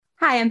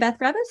Hi, I'm Beth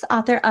Revis,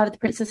 author of The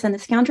Princess and the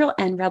Scoundrel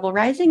and Rebel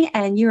Rising,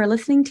 and you are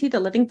listening to The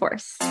Living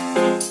Force.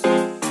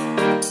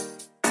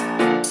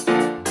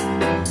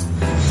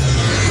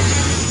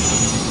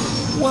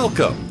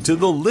 Welcome to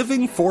the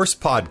Living Force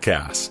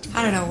Podcast.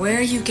 I don't know where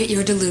you get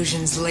your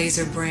delusions,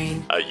 laser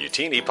brain. A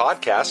Utini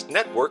Podcast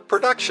Network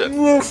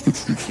production.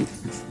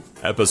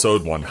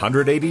 Episode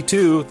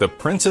 182, The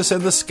Princess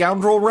and the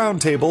Scoundrel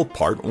Roundtable,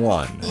 Part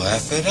 1.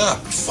 Laugh it up,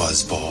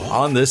 fuzzball.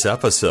 On this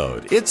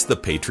episode, it's the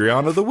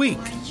Patreon of the Week.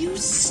 You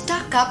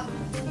stuck-up,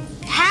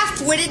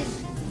 half-witted,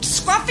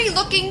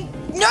 scruffy-looking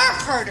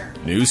nerf herder.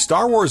 New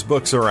Star Wars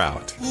books are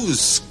out. Who's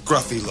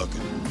scruffy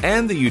looking?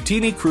 And the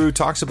Utini crew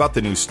talks about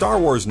the new Star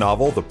Wars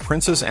novel, The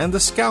Princess and the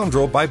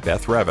Scoundrel by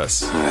Beth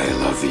Revis. I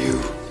love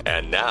you.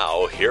 And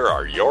now, here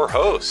are your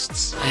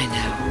hosts. I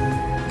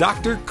know.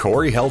 Dr.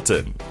 Corey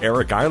Helton,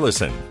 Eric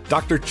Eilerson,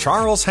 Dr.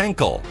 Charles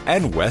Henkel,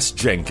 and Wes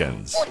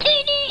Jenkins.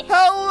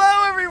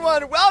 Hello,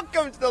 everyone.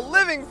 Welcome to the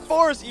Living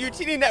Force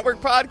UTD Network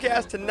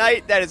podcast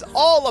tonight that is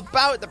all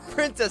about the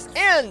Princess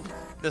and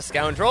the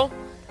Scoundrel.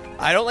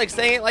 I don't like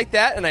saying it like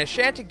that, and I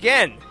shan't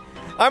again.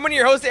 I'm one of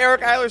your hosts,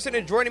 Eric Eilerson,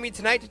 and joining me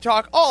tonight to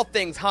talk all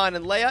things Han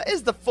and Leia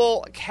is the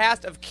full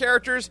cast of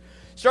characters,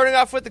 starting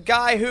off with the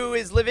guy who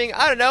is living,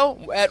 I don't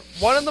know, at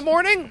 1 in the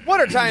morning? What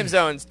are time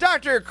zones?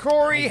 Dr.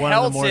 Corey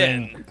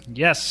Helton.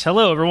 Yes,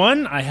 hello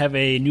everyone. I have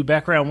a new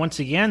background once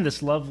again,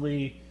 this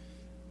lovely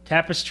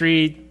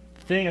tapestry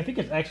thing. I think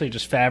it's actually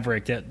just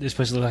fabric that is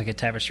supposed to look like a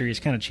tapestry. It's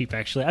kind of cheap,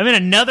 actually. I'm in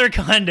another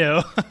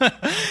condo.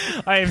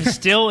 I am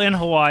still in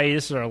Hawaii.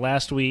 This is our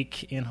last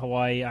week in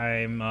Hawaii.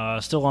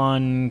 I'm still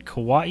on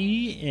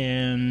Kauai,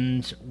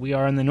 and we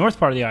are in the north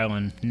part of the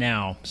island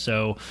now.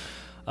 So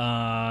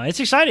it's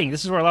exciting.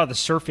 This is where a lot of the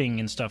surfing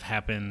and stuff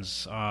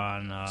happens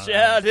on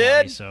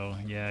Hawaii. So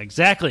yeah,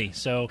 exactly.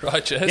 So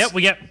Righteous.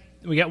 Yep,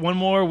 we got one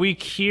more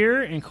week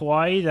here in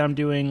Kauai that I'm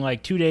doing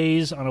like 2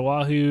 days on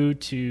Oahu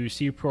to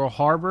see Pearl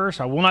Harbor.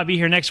 So I will not be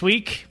here next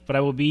week, but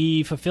I will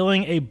be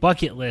fulfilling a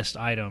bucket list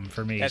item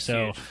for me. That's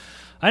so huge.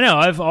 I know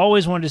I've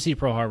always wanted to see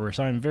Pearl Harbor,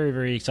 so I'm very,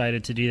 very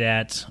excited to do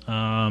that.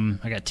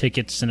 I got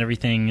tickets and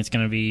everything. It's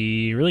going to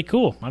be really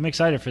cool. I'm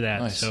excited for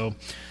that. Nice. So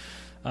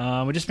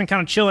we've just been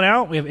kind of chilling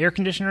out. We have air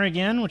conditioner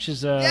again, which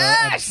is a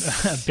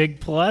big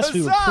plus. Huzzah!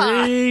 We were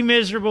pretty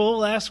miserable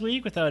last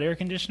week without air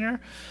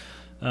conditioner.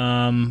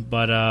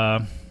 But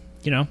I'm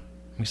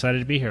excited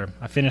to be here.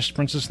 I finished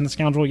Princess and the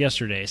Scoundrel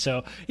yesterday,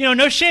 so,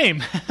 no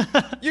shame.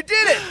 You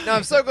did it! No,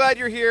 I'm so glad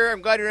you're here.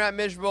 I'm glad you're not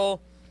miserable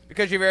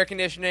because you have air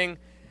conditioning.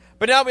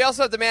 But now we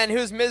also have the man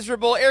who's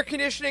miserable, air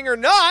conditioning or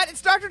not.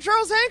 It's Dr.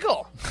 Charles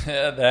Henkel.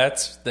 Yeah,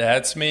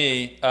 that's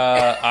me.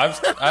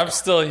 I'm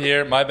still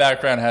here. My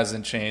background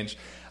hasn't changed.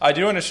 I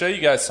do want to show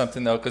you guys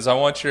something, though, because I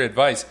want your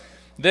advice.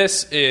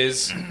 This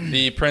is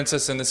the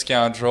Princess and the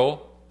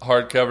Scoundrel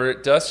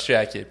hardcover dust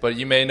jacket, but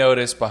you may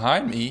notice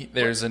behind me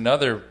there's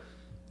another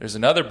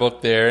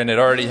book there, and it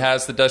already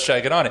has the dust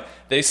jacket on it.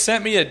 They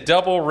sent me a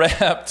double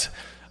wrapped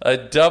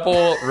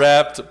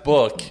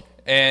book,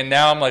 and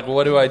now I'm like,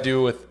 what do I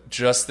do with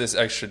just this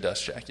extra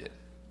dust jacket?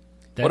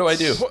 What do I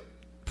do?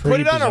 Put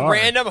it on bizarre. a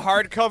random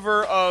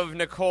hardcover of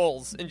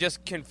Nicole's and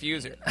just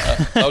confuse her.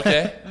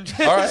 Okay,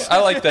 all right,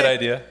 I like that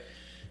idea.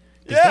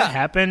 Does that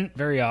happen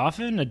very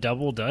often, a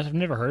double dust? I've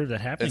never heard of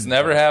that happening. It's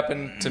never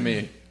happened to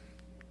me.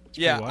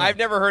 Yeah, wow. I've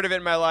never heard of it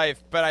in my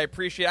life, but I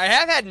appreciate it. I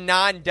have had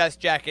non-dust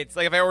jackets.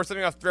 Like if I order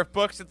something off Thrift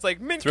Books, it's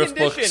like mint Thrift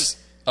condition.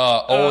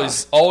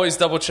 books, always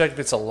double check if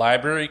it's a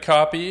library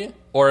copy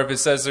or if it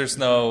says there's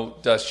no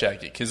dust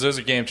jacket, because those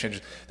are game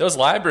changers. Those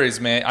libraries,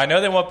 man, I know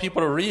they want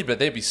people to read, but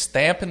they'd be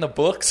stamping the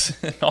books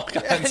and all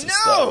kinds of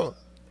stuff.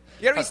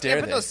 You gotta be How dare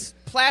stamping they? those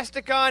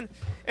plastic on.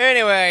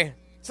 Anyway,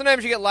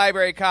 sometimes you get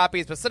library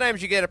copies, but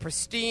sometimes you get a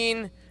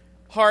pristine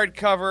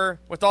hardcover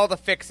with all the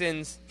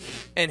fixins.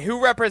 And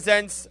who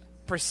represents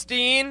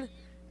pristine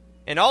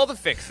and all the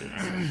fixins?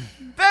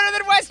 Better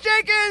than Wes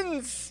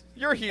Jenkins!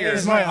 You're here.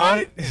 Is my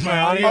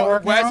audio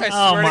working? Wes, now? I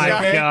Oh swear to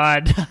my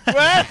God. God.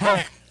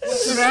 Wes!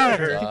 What's the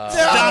matter?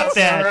 Stop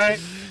that. All right.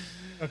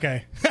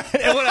 Okay.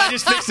 Well, I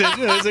just fixed it.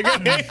 Is it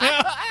okay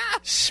now?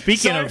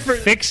 Speaking of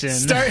fixing.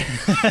 Sorry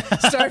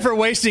for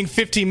wasting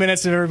 15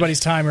 minutes of everybody's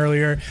time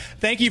earlier.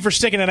 Thank you for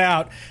sticking it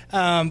out.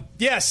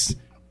 Yes,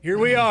 here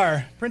we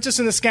are. Princess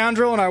and the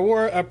Scoundrel, and I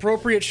wore an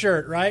appropriate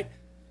shirt, right?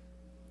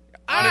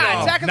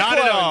 Attack of the Not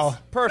at Clones. all.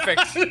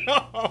 Perfect.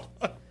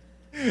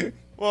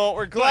 Well,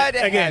 we're glad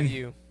to again, have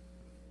you.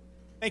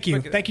 Thank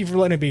you. Thank you for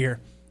letting me be here.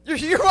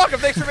 You're welcome.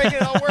 Thanks for making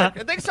it all work.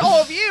 And thanks to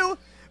all of you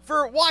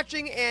for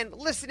watching and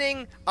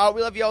listening.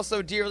 We love you all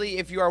so dearly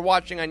if you are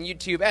watching on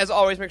YouTube. As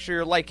always, make sure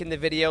you're liking the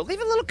video.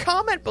 Leave a little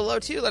comment below,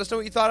 too. Let us know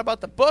what you thought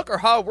about the book or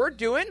how we're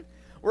doing.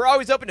 We're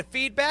always open to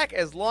feedback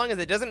as long as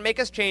it doesn't make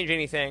us change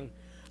anything.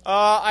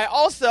 I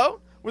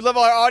also would love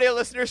all our audio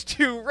listeners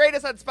to rate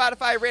us on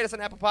Spotify, rate us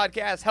on Apple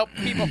Podcasts, help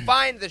people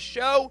find the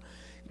show.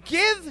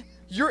 Give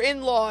your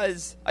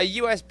in-laws a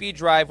USB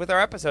drive with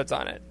our episodes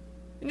on it.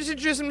 And just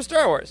introduce them to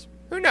Star Wars.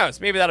 Who knows?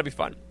 Maybe that'll be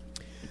fun.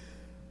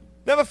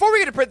 Now, before we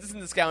get to Princess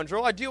and the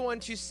Scoundrel, I do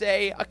want to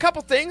say a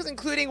couple things,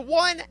 including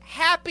one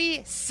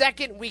happy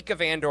second week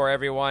of Andor,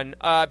 everyone,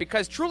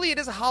 because truly it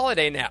is a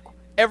holiday now.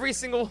 Every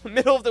single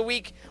middle of the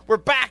week, we're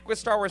back with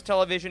Star Wars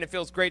television. It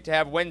feels great to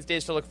have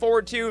Wednesdays to look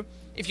forward to.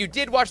 If you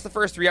did watch the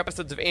first 3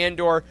 episodes of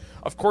Andor,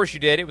 of course you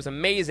did. It was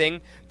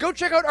amazing. Go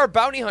check out our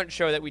Bounty Hunt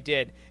show that we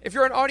did. If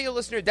you're an audio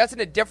listener, that's in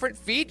a different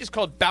feed, just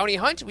called Bounty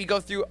Hunt. We go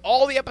through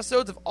all the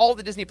episodes of all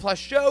the Disney Plus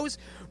shows.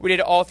 We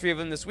did all 3 of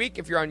them this week.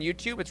 If you're on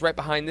YouTube, it's right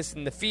behind this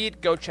in the feed.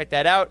 Go check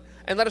that out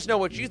and let us know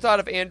what you thought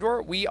of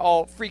Andor. We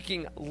all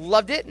freaking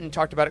loved it and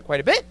talked about it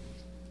quite a bit.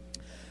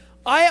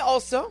 I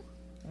also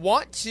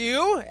want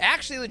to,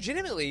 actually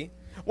legitimately,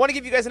 want to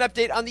give you guys an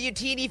update on the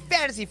Utini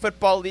Fantasy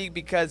Football League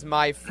because,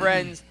 my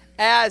friends,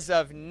 as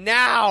of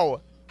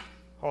now,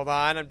 hold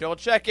on, I'm double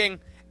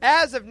checking.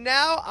 As of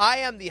now, I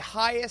am the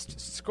highest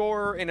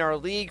scorer in our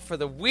league for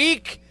the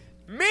week.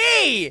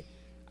 Me!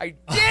 I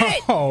did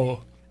it!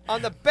 Oh.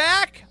 On the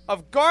back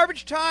of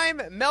Garbage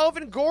Time,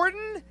 Melvin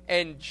Gordon,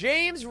 and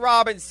James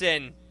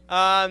Robinson.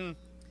 Anyway,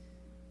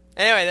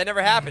 that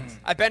never happened.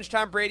 I benched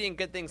Tom Brady and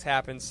good things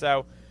happened,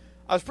 so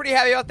I was pretty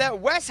happy about that.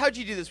 Wes, how'd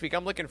you do this week?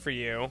 I'm looking for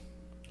you.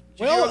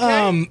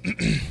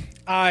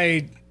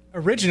 I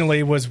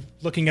originally was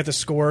looking at the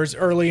scores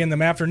early in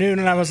the afternoon,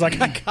 and I was like,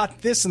 I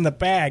got this in the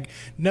bag.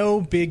 No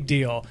big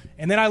deal.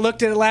 And then I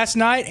looked at it last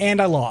night,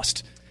 and I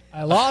lost.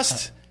 I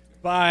lost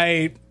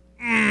by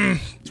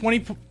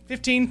 20,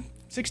 15,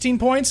 16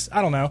 points.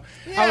 I don't know.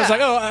 Yeah. I was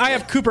like, I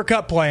have Cooper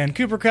Kupp playing.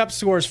 Cooper Kupp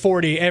scores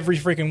 40 every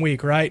freaking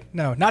week, right?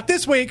 No, not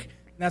this week.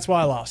 That's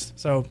why I lost.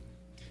 So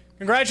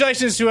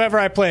congratulations to whoever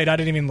I played. I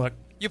didn't even look.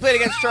 You played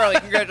against Charlie.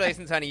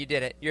 Congratulations, honey. You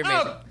did it. You're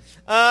amazing.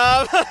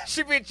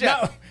 Should be a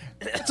joke.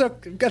 No,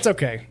 that's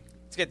okay.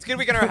 It's good. It's a good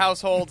week in our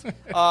household.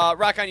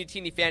 Rock on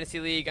Utini Fantasy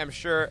League. I'm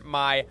sure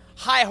my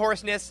high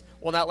horseness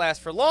will not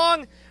last for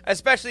long,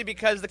 especially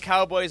because the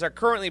Cowboys are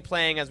currently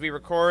playing as we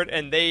record,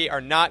 and they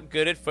are not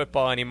good at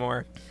football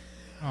anymore.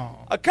 Oh.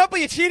 A couple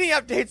Utini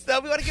updates, though.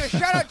 We want to give a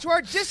shout-out to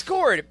our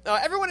Discord.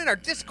 Everyone in our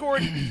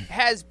Discord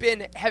has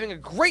been having a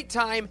great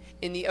time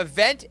in the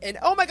event. And,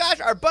 oh my gosh,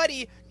 our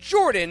buddy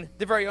Jordan,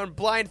 the very own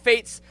Blind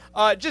Fates,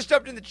 just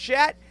jumped in the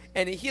chat,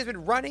 and he has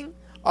been running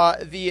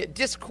the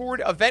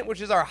Discord event,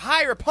 which is our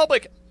High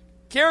Republic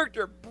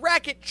Character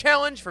Bracket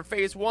Challenge for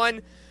Phase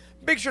 1.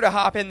 Make sure to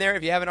hop in there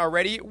if you haven't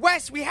already.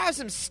 Wes, we have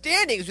some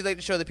standings we'd like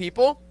to show the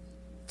people.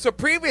 So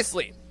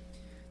previously,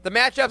 the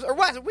matchups, or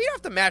Wes, we don't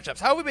have the matchups.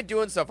 How have we been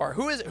doing so far?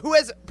 Who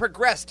has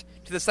progressed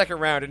to the second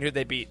round and who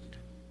they beat?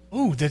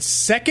 Ooh, the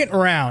second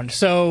round.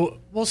 So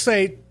we'll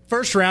say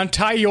first round,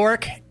 Ty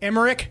York,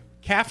 Emmerich,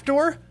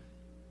 Kaftor.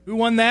 Who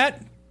won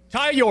that?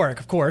 Ty York,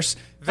 of course.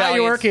 Valiant. Ty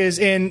York is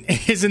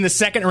in the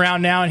second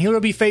round now, and he will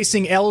be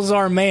facing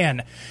Elzar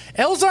Mann.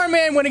 Elzar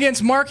Mann went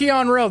against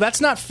Markion Rowe. That's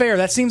not fair.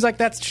 That seems like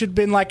that should have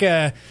been like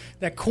that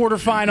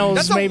quarterfinals,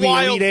 That's a maybe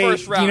wild Elite Eight.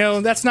 first round. You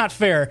know, that's not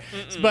fair.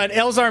 But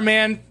Elzar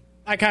Mann,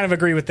 I kind of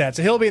agree with that.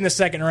 So he'll be in the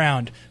second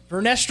round.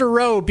 Vernestra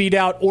Rowe beat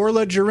out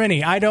Orla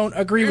Jurini. I don't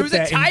agree with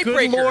that. And good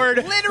tiebreaker. Lord,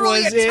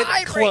 Literally was a it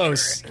tiebreaker.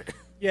 close.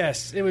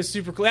 Yes, it was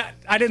super close.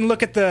 I didn't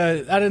look at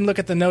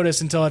the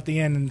notice until at the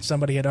end, and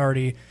somebody had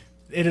already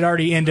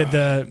ended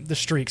the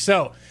streak.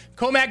 So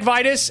Comac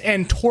Vitus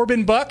and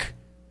Torben Buck.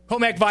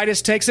 Comac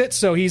Vitus takes it,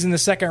 so he's in the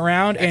second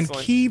round.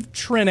 Excellent. And Keeve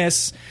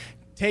Trennis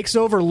takes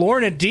over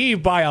Lorna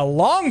Deeb by a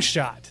long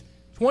shot,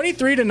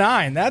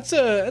 23-9. That's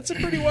a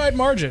pretty wide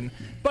margin.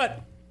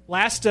 But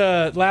last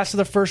of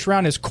the first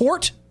round is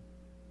Court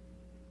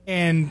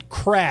and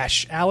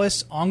Crash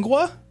Alice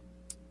Ongwa.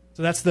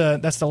 So that's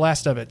the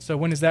last of it. So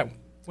when is that?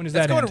 When is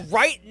That's that going end?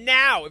 right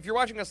now. If you're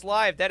watching us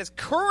live, that is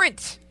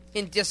current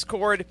in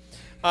Discord.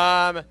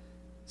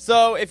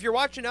 So if you're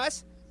watching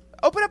us,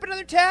 open up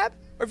another tab.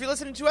 Or if you're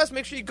listening to us,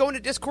 make sure you go into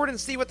Discord and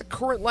see what the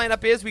current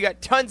lineup is. We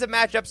got tons of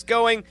matchups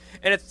going,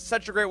 and it's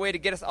such a great way to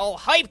get us all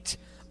hyped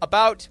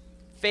about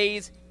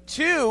Phase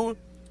 2,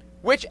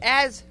 which,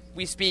 as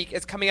we speak,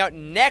 is coming out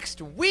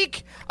next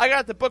week. I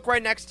got the book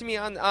right next to me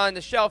on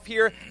the shelf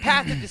here.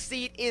 Path of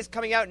Deceit is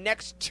coming out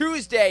next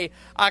Tuesday,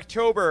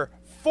 October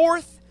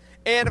 4th.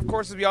 And, of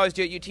course, as we always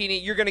do at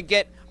Utini, you're going to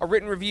get a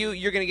written review.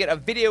 You're going to get a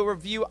video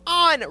review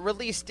on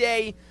release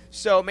day.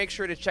 So make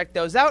sure to check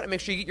those out and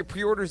make sure you get your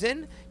pre-orders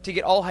in to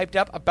get all hyped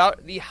up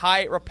about the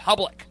High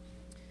Republic.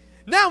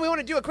 Now, we want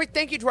to do a quick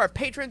thank you to our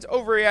patrons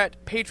over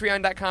at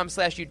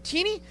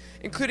patreon.com/Utini,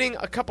 including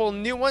a couple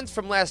new ones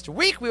from last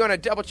week. We want to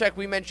double-check.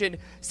 We mentioned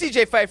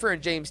CJ Pfeiffer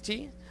and James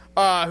T.,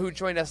 who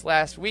joined us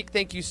last week.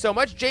 Thank you so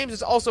much. James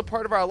is also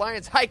part of our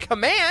Alliance High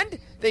Command.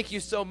 Thank you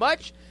so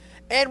much.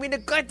 And we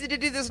neglected to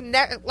do this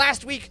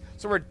last week,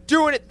 so we're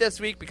doing it this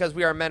week because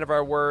we are men of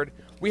our word.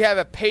 We have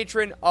a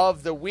patron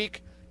of the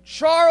week.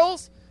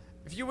 Charles,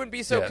 if you wouldn't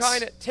be so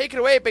kind, take it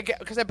away,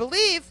 because I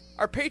believe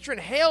our patron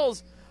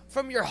hails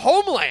from your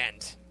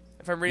homeland,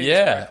 if I'm reading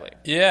this correctly.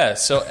 Yeah,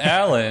 so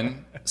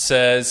Alan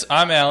says,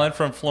 I'm Alan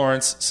from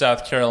Florence,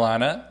 South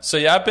Carolina. So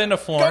yeah, I've been to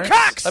Florence. Go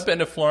Cox! I've been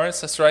to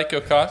Florence, that's right, go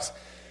Cox.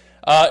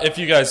 If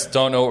you guys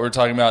don't know what we're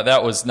talking about,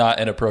 that was not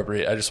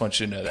inappropriate. I just want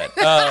you to know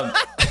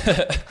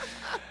that.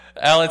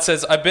 Alan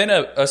says, I've been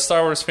a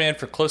Star Wars fan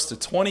for close to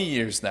 20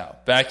 years now.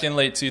 Back in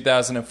late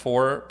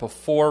 2004,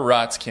 before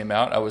ROTS came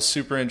out, I was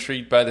super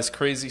intrigued by this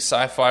crazy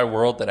sci-fi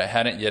world that I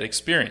hadn't yet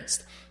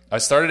experienced. I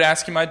started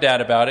asking my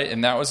dad about it,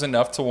 and that was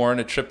enough to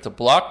warrant a trip to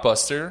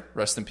Blockbuster,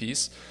 rest in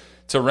peace,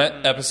 to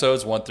rent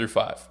episodes 1 through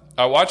 5.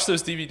 I watched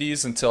those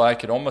DVDs until I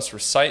could almost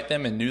recite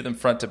them and knew them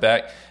front to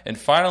back, and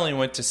finally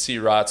went to see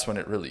ROTS when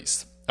it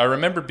released. I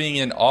remember being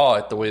in awe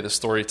at the way the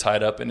story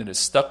tied up, and it has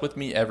stuck with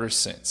me ever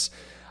since.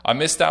 I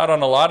missed out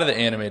on a lot of the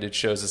animated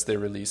shows as they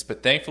released,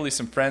 but thankfully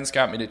some friends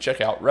got me to check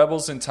out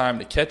Rebels in time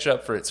to catch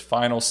up for its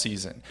final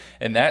season,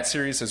 and that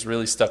series has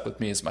really stuck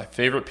with me as my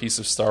favorite piece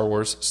of Star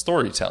Wars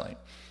storytelling.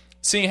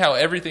 Seeing how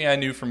everything I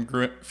knew from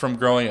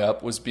growing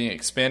up was being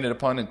expanded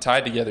upon and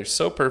tied together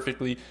so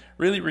perfectly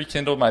really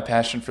rekindled my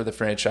passion for the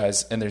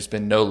franchise, and there's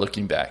been no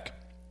looking back.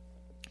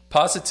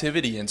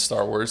 Positivity in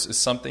Star Wars is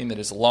something that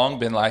has long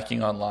been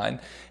lacking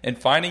online, and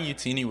finding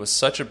Utini was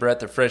such a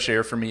breath of fresh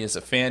air for me as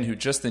a fan who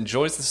just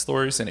enjoys the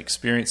stories and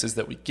experiences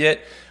that we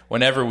get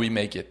whenever we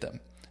may get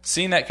them.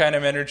 Seeing that kind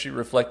of energy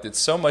reflected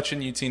so much in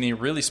Utini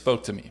really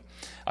spoke to me.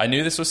 I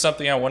knew this was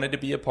something I wanted to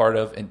be a part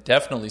of, and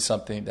definitely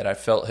something that I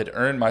felt had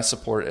earned my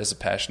support as a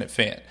passionate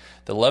fan.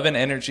 The love and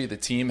energy the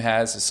team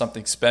has is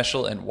something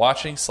special, and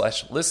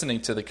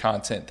watching/listening to the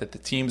content that the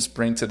teams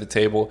bring to the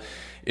table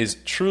is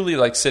truly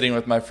like sitting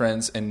with my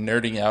friends and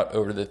nerding out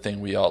over the thing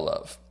we all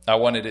love. I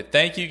wanted to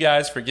thank you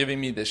guys for giving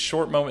me this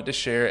short moment to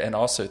share, and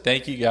also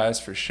thank you guys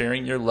for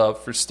sharing your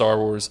love for Star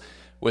Wars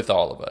with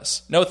all of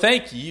us. No,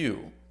 thank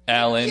you,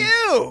 Alan. Thank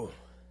you!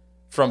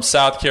 From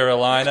South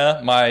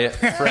Carolina, my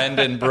friend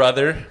and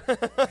brother.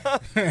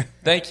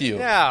 Thank you.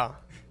 Yeah.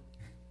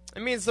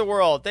 It means the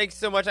world. Thanks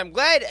so much. I'm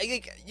glad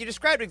you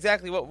described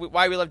exactly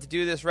why we love to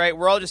do this, right?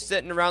 We're all just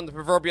sitting around the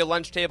proverbial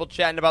lunch table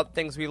chatting about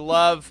things we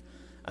love.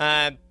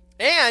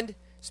 And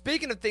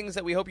speaking of things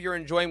that we hope you're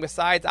enjoying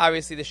besides,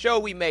 obviously, the show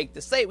we make,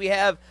 the site we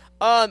have,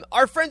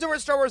 our friends over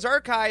at Star Wars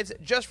Archives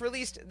just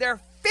released their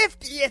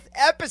 50th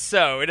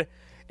episode.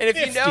 And if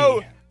 50. You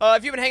know,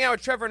 if you've been hanging out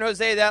with Trevor and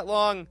Jose that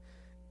long,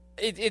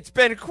 it's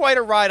been quite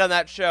a ride on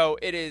that show.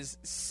 It is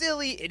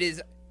silly. It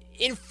is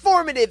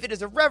informative. It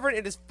is irreverent.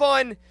 It is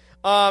fun.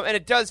 And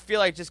it does feel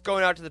like just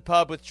going out to the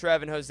pub with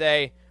Trev and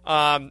Jose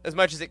as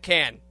much as it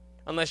can.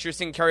 Unless you're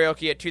singing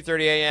karaoke at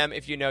 2:30 a.m.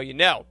 If you know, you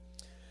know.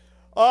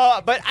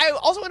 But I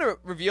also want to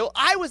reveal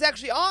I was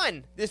actually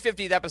on this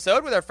 50th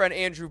episode with our friend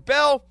Andrew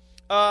Bell.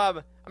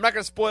 I'm not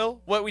going to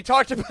spoil what we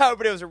talked about,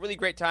 but it was a really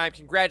great time.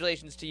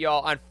 Congratulations to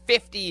y'all on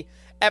 50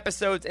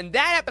 episodes, and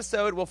that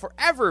episode will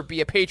forever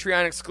be a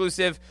Patreon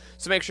exclusive,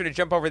 so make sure to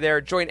jump over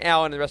there, join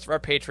Alan and the rest of our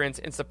patrons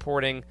in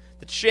supporting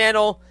the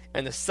channel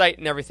and the site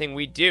and everything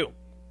we do.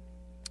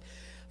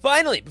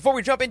 Finally, before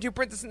we jump into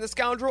Princess and the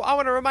Scoundrel, I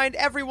want to remind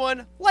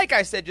everyone, like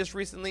I said just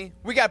recently,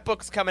 we got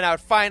books coming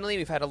out finally.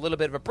 We've had a little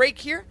bit of a break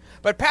here,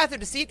 but Path of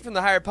Deceit from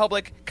the High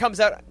Republic comes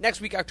out next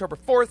week, October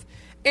 4th,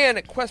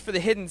 and Quest for the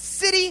Hidden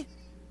City,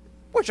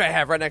 which I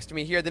have right next to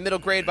me here, The Middle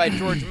Grade by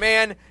George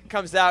Mann,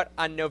 comes out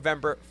on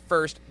November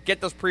 1st. Get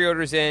those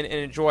pre-orders in and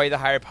enjoy the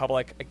High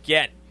Republic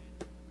again.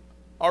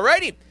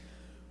 Alrighty,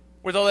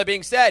 with all that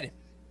being said,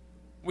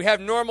 we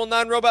have normal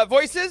non-robot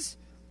voices.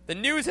 The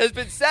news has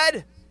been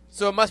said,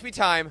 so it must be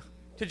time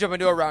to jump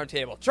into a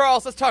roundtable.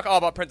 Charles, let's talk all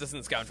about Princess and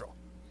the Scoundrel.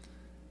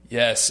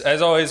 Yes,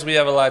 as always, we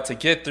have a lot to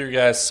get through,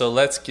 guys, so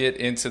let's get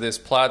into this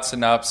plot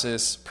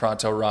synopsis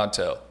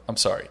pronto-ronto. I'm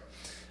sorry.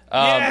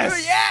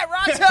 Yes! Yeah,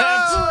 Ronto!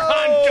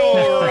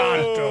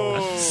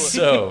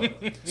 So,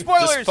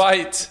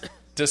 spoilers!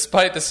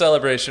 Despite the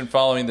celebration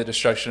following the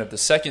destruction of the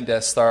second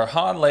Death Star,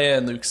 Han, Leia,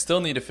 and Luke still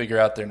need to figure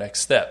out their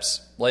next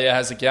steps. Leia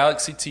has a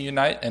galaxy to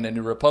unite and a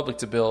new republic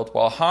to build,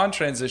 while Han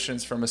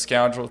transitions from a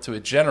scoundrel to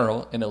a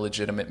general in a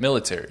legitimate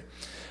military.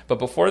 But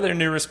before their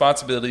new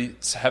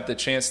responsibilities have the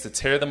chance to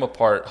tear them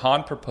apart,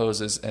 Han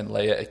proposes and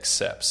Leia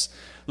accepts.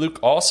 Luke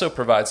also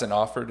provides an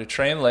offer to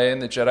train Leia in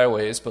the Jedi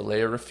ways, but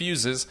Leia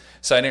refuses,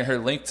 citing her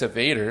link to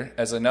Vader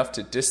as enough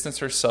to distance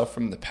herself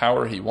from the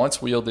power he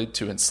once wielded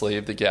to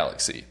enslave the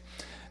galaxy.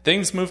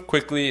 Things move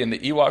quickly, and the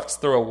Ewoks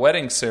throw a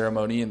wedding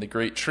ceremony in the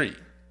Great Tree.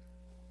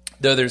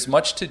 Though there's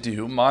much to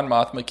do, Mon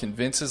Mothma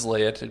convinces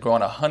Leia to go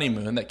on a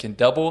honeymoon that can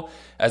double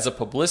as a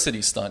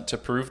publicity stunt to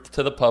prove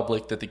to the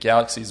public that the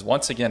galaxy is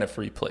once again a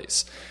free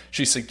place.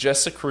 She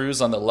suggests a cruise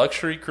on the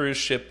luxury cruise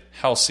ship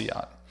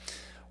Halcyon.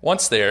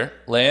 Once there,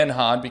 Leia and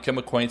Han become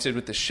acquainted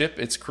with the ship,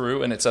 its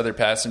crew, and its other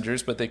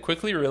passengers, but they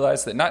quickly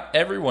realize that not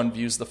everyone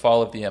views the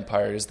fall of the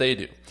Empire as they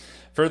do.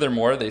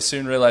 Furthermore, they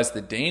soon realize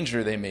the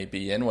danger they may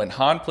be in when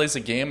Han plays a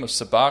game of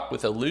sabacc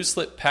with a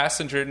loose-lipped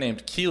passenger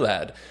named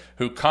Kilad,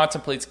 who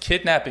contemplates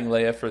kidnapping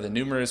Leia for the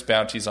numerous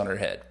bounties on her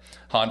head.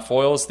 Han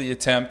foils the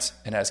attempt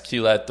and has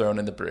Kilad thrown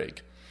in the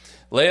brig.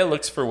 Leia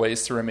looks for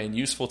ways to remain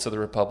useful to the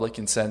Republic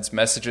and sends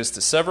messages to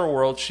several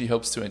worlds she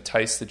hopes to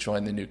entice to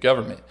join the new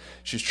government.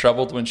 She's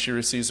troubled when she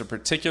receives a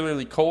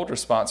particularly cold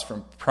response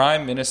from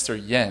Prime Minister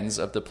Jens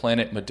of the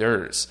planet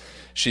Madurs.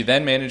 She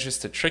then manages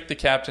to trick the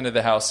captain of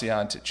the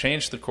Halcyon to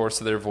change the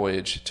course of their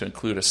voyage to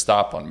include a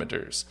stop on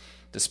Madurs.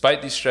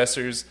 Despite these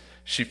stressors,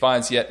 she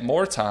finds yet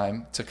more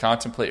time to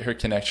contemplate her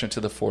connection to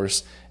the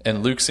Force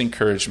and Luke's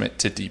encouragement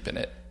to deepen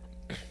it.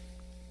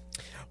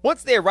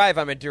 Once they arrive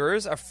on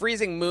Maduras, a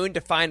freezing moon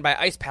defined by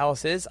ice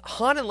palaces,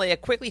 Han and Leia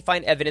quickly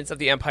find evidence of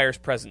the Empire's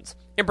presence.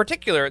 In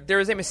particular, there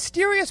is a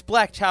mysterious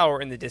black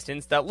tower in the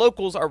distance that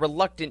locals are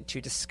reluctant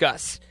to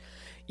discuss.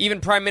 Even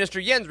Prime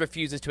Minister Jens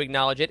refuses to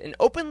acknowledge it and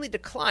openly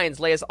declines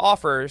Leia's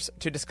offers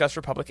to discuss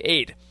Republic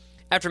aid.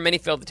 After many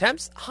failed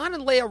attempts, Han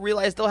and Leia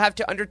realize they'll have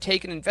to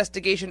undertake an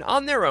investigation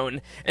on their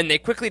own, and they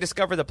quickly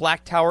discover the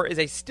Black Tower is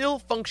a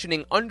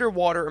still-functioning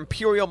underwater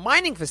Imperial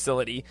mining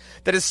facility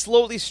that is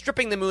slowly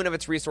stripping the moon of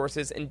its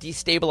resources and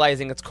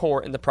destabilizing its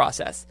core in the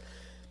process.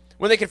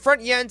 When they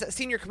confront Yen's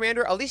senior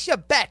commander, Alicia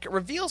Beck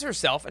reveals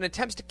herself and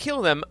attempts to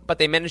kill them, but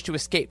they manage to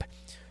escape.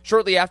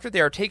 Shortly after,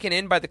 they are taken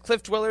in by the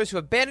Cliff Dwellers who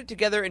have banded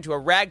together into a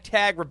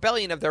ragtag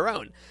rebellion of their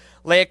own.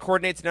 Leia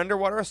coordinates an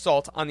underwater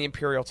assault on the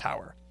Imperial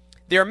Tower.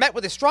 They are met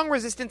with a strong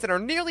resistance and are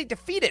nearly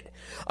defeated.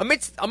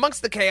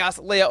 Amongst the chaos,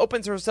 Leia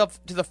opens herself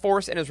to the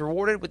Force and is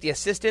rewarded with the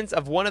assistance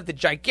of one of the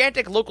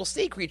gigantic local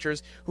sea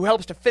creatures who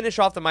helps to finish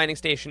off the mining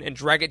station and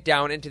drag it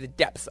down into the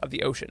depths of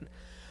the ocean.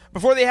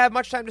 Before they have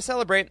much time to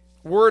celebrate,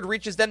 word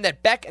reaches them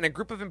that Beck and a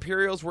group of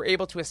Imperials were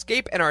able to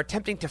escape and are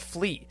attempting to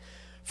flee.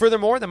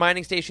 Furthermore, the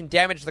mining station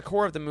damaged the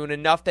core of the moon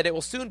enough that it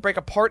will soon break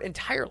apart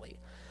entirely.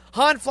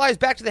 Han flies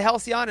back to the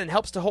Halcyon and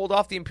helps to hold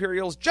off the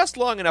Imperials just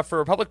long enough for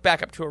Republic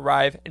backup to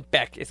arrive, and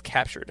Beck is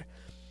captured.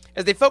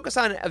 As they focus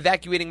on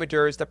evacuating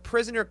Maduras, the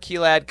prisoner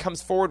Kilad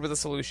comes forward with a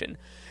solution.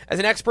 As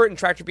an expert in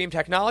tractor beam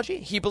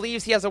technology, he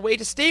believes he has a way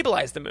to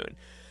stabilize the moon.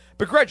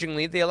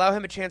 Begrudgingly, they allow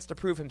him a chance to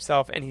prove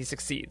himself, and he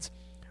succeeds.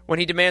 When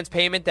he demands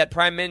payment that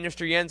Prime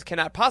Minister Jens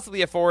cannot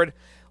possibly afford,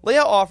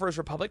 Leia offers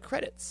Republic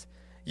credits.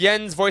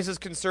 Jens voices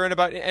concern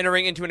about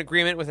entering into an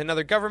agreement with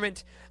another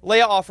government.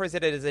 Leia offers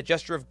it as a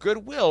gesture of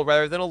goodwill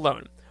rather than a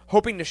loan,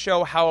 hoping to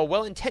show how a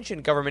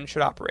well-intentioned government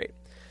should operate.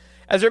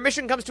 As their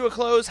mission comes to a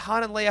close,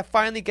 Han and Leia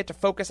finally get to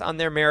focus on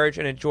their marriage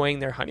and enjoying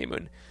their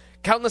honeymoon.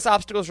 Countless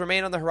obstacles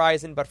remain on the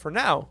horizon, but for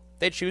now,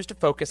 they choose to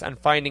focus on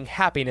finding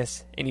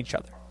happiness in each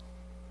other.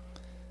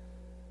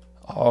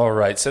 All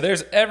right, so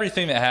there's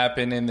everything that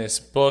happened in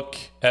this book,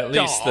 at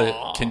least the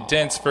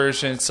condensed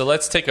version. So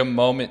let's take a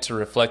moment to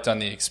reflect on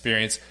the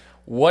experience.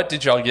 What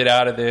did y'all get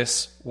out of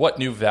this? What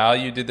new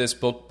value did this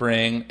book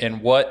bring?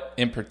 And what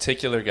in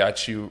particular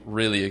got you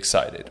really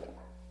excited?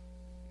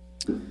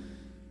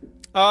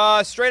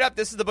 Straight up,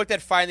 this is the book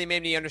that finally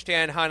made me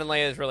understand Han and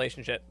Leia's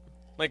relationship.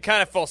 Like,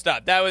 kind of full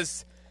stop.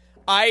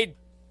 I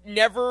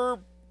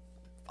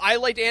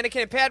liked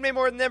Anakin and Padme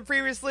more than them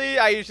previously.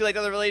 I usually liked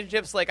other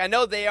relationships. Like, I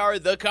know they are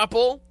the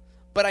couple,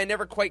 but I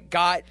never quite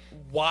got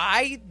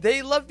why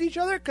they loved each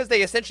other, because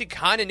they essentially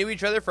kind of knew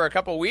each other for a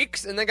couple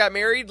weeks and then got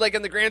married, like,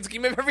 in the grand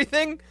scheme of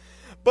everything.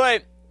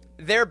 But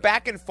their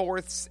back and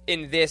forths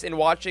in this, and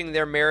watching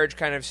their marriage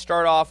kind of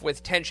start off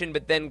with tension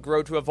but then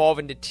grow to evolve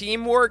into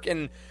teamwork,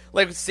 and,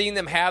 like, seeing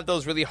them have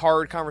those really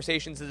hard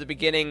conversations at the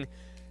beginning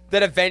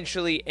that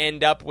eventually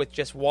end up with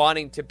just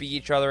wanting to be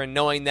each other and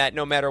knowing that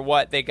no matter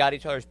what, they got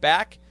each other's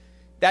back,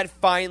 that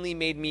finally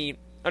made me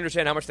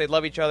understand how much they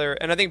love each other.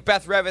 And I think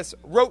Beth Revis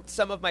wrote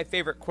some of my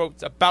favorite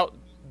quotes about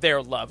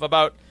their love,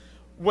 about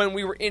when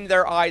we were in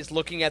their eyes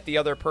looking at the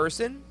other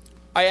person.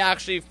 I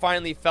actually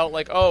finally felt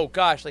like, oh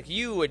gosh, like,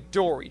 you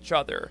adore each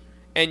other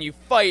and you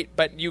fight,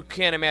 but you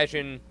can't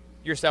imagine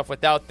yourself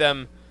without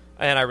them.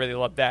 And I really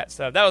loved that.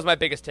 So that was my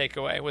biggest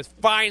takeaway, was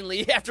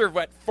finally, after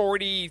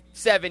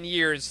 45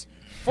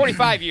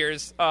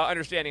 years,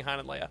 understanding Han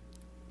and Leia.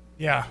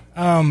 Yeah.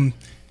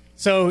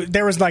 So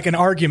there was like an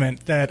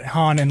argument that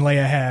Han and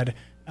Leia had,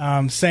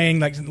 saying,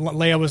 like,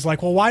 Leia was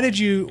like, well, why did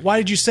you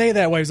say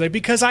that way? He was like,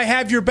 because I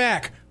have your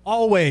back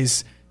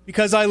always,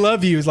 because I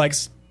love you. It's like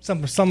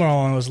somewhere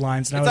along those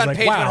lines. And it's I was on like,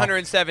 page wow.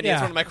 170. Yeah.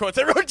 It's one of my quotes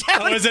I wrote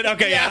down. Oh, is it?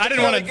 Okay, yeah. I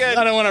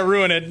don't want to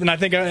ruin it, and I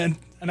think I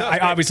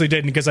obviously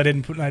didn't, because I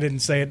didn't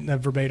say it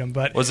verbatim.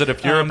 But was it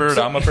if you're a bird,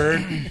 I'm a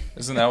bird?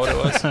 Isn't that what it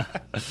was? No?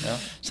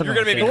 You're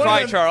going to make me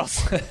cry, Charles.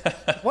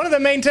 One of the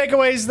main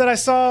takeaways that I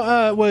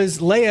saw was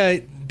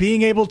Leia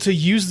being able to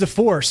use the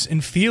Force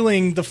and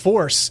feeling the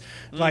Force.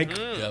 Like,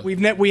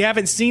 we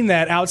haven't seen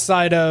that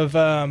outside of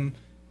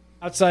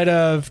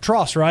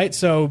Tross, right?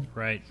 So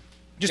right,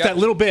 just that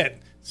little bit.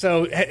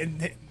 So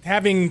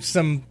having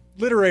some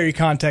literary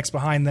context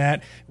behind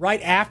that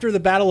right after the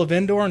Battle of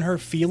Endor, and her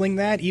feeling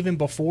that even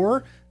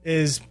before,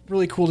 is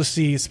really cool to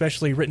see,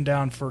 especially written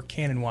down for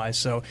canon wise.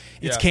 So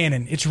it's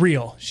canon, it's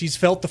real. She's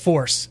felt the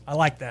Force. I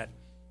like that.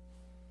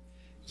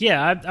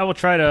 Yeah, I will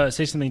try to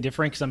say something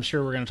different, because I'm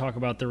sure we're going to talk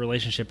about the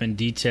relationship in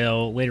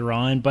detail later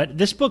on. But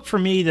this book, for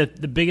me, the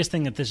biggest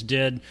thing that this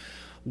did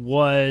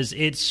was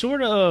it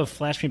sort of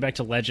flashed me back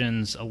to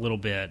Legends a little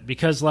bit,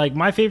 because, like,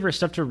 my favorite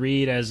stuff to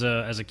read as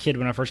a kid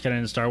when I first got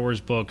into Star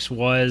Wars books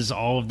was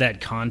all of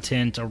that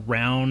content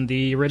around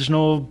the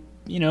original,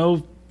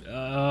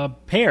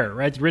 pair,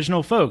 right? The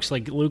original folks,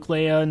 like Luke,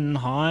 Leia, and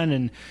Han,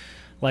 and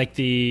like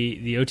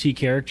the OT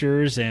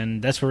characters,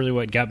 and that's really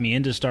what got me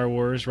into Star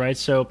Wars, right?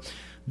 So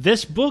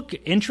this book,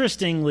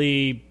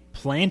 interestingly,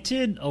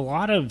 planted a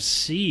lot of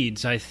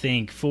seeds, I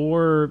think,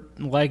 for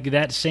like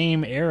that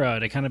same era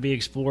to kind of be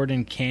explored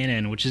in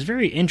canon, which is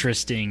very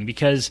interesting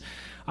because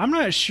I'm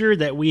not sure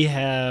that we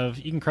have,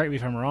 you can correct me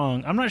if I'm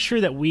wrong, I'm not sure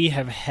that we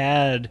have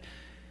had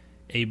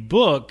a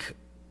book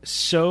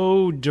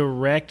so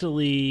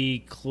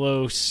directly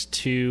close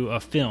to a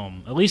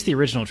film, at least the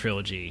original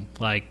trilogy,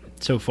 like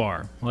so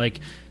far. Like,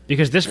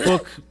 because this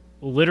book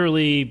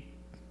literally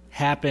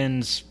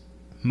happens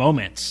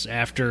moments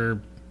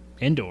after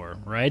Endor,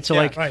 right? So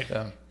right.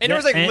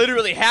 Endor's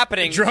literally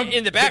happening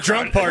in the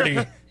background. The drunk party.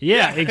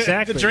 Yeah,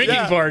 exactly. The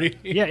drinking party.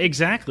 Yeah,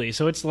 exactly.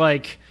 So it's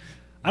like,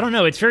 I don't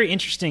know. It's very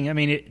interesting. I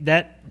mean, it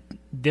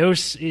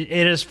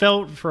has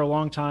felt for a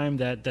long time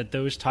that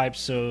those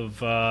types of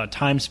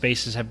time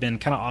spaces have been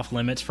kind of off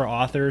limits for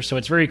authors. So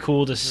it's very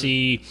cool to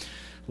see,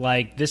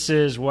 like, this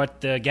is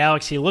what the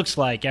galaxy looks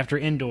like after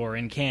Endor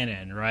in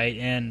canon, right?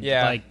 And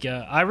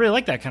I really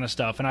like that kind of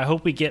stuff. And I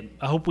hope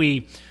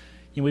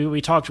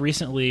we talked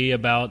recently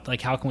about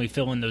like how can we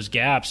fill in those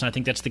gaps, and I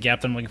think that's the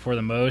gap that I'm looking for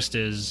the most.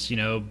 Is I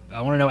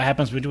want to know what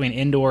happens between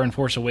Endor and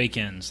Force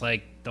Awakens,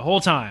 like the whole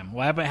time.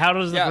 What happened? How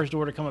does the First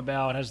Order come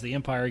about? How does the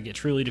Empire get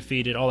truly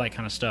defeated? All that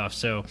kind of stuff.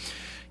 So,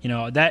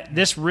 that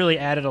this really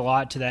added a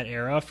lot to that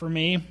era for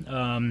me,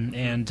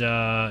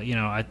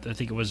 I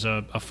think it was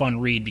a fun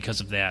read because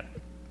of that.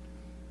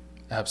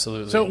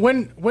 Absolutely. So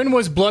when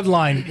was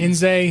Bloodline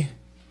Insane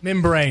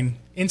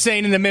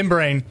in the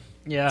Membrane?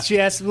 Yeah, she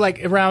asked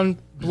like around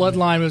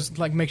Bloodline was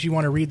like makes you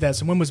want to read that.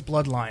 So when was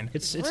Bloodline?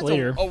 It's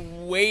later. A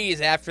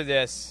ways after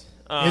this.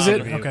 Is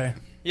it? Okay.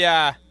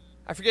 Yeah,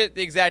 I forget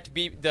the exact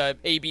the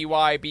ABY,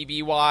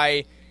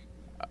 BBY,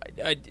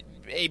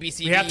 ABC.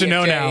 We have to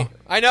know now.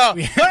 I know.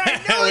 We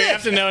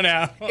have to know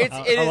now.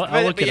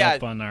 I'll look it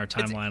up on our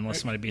timeline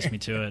unless somebody beats me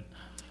to it.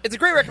 It's a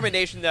great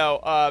recommendation,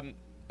 though.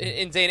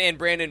 In Zane and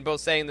Brandon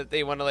both saying that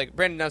they want to, like,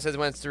 Brandon now says he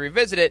wants to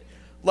revisit it.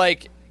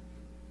 Like,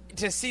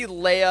 to see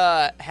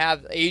Leia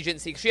have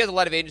agency, she has a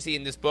lot of agency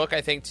in this book,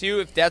 I think, too.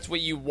 If that's what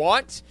you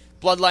want,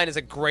 Bloodline is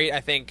a great, I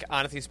think,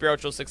 honestly,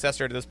 spiritual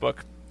successor to this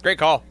book. Great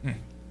call.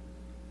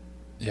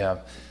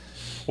 Yeah.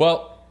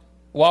 Well,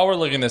 while we're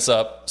looking this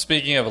up,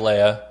 speaking of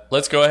Leia,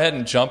 let's go ahead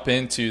and jump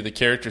into the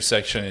character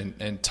section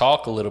and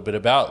talk a little bit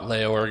about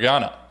Leia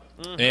Organa.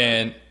 Mm-hmm.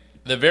 And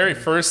the very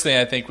first thing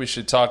I think we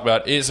should talk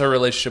about is her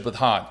relationship with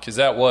Han, because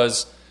that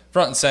was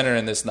front and center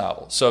in this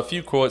novel. So a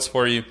few quotes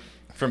for you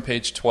from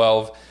page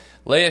 12.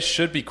 Leia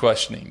should be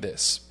questioning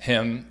this,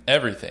 him,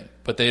 everything.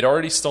 But they'd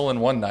already stolen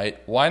one night.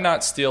 Why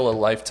not steal a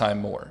lifetime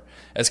more?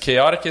 As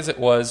chaotic as it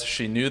was,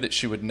 she knew that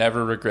she would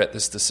never regret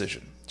this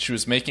decision. She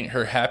was making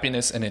her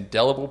happiness an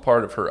indelible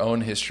part of her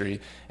own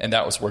history, and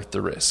that was worth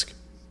the risk.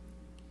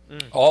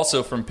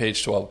 Also from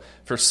page 12,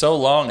 for so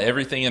long,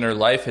 everything in her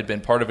life had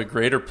been part of a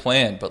greater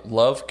plan, but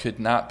love could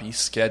not be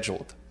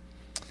scheduled.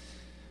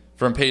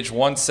 From page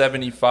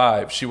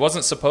 175, she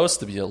wasn't supposed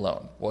to be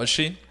alone, was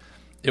she?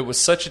 It was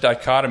such a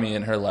dichotomy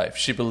in her life.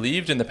 She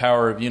believed in the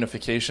power of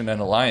unification and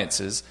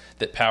alliances,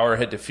 that power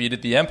had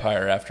defeated the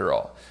Empire after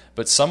all.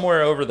 But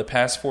somewhere over the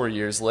past 4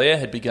 years, Leia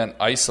had begun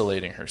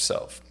isolating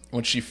herself.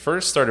 When she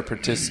first started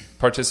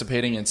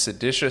participating in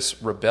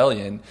seditious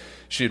rebellion,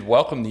 she had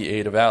welcomed the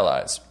aid of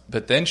allies.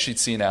 But then she'd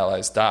seen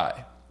allies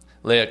die.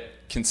 Leia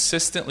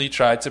consistently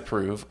tried to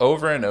prove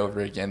over and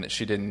over again that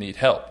she didn't need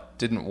help,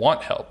 didn't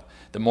want help.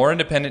 The more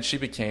independent she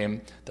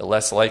became, the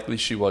less likely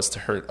she was to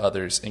hurt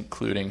others,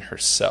 including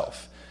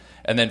herself.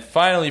 And then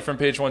finally, from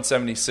page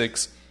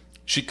 176,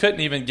 she couldn't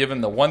even give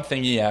him the one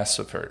thing he asked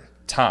of her,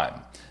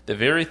 time, the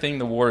very thing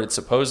the war had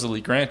supposedly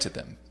granted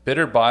them.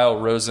 Bitter bile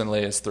rose in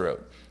Leia's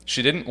throat.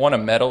 She didn't want a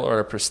medal or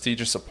a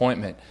prestigious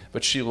appointment,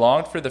 but she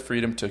longed for the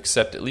freedom to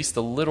accept at least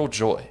a little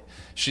joy.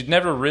 She'd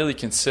never really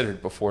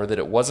considered before that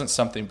it wasn't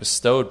something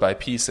bestowed by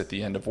peace at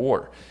the end of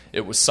war.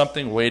 It was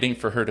something waiting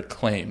for her to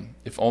claim,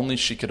 if only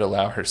she could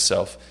allow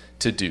herself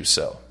to do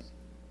so.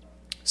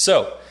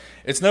 So,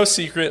 it's no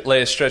secret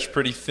Leia's stretched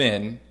pretty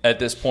thin at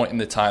this point in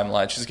the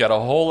timeline. She's got a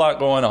whole lot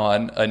going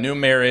on, a new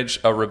marriage,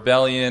 a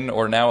rebellion,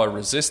 or now a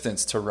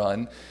resistance to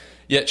run,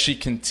 yet she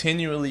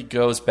continually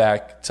goes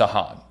back to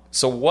Han.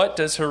 So what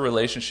does her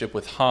relationship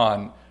with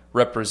Han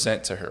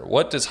represent to her?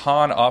 What does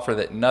Han offer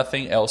that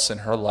nothing else in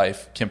her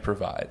life can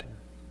provide?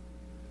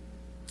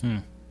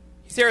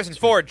 He's Harrison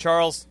Ford,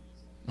 Charles.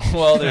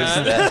 Well, there's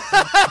that.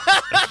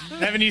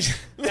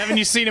 Haven't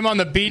you seen him on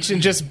the beach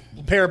in just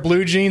a pair of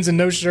blue jeans and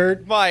no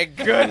shirt? My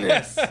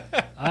goodness.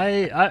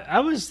 I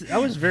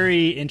was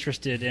very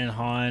interested in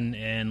Han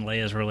and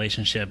Leia's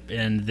relationship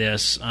in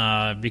this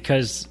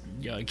because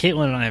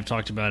Caitlin and I have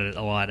talked about it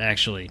a lot,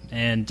 actually,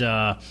 and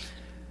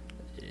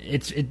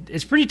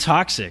it's pretty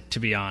toxic, to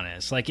be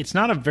honest. Like, it's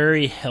not a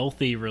very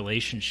healthy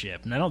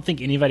relationship, and I don't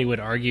think anybody would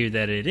argue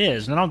that it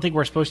is. And I don't think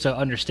we're supposed to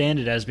understand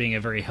it as being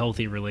a very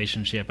healthy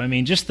relationship. I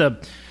mean, just the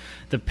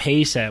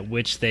pace at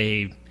which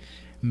they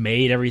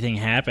made everything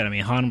happen. I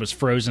mean, Han was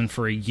frozen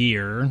for a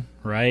year,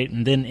 right?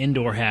 And then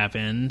Endor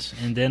happened,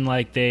 and then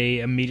like they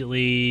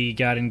immediately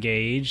got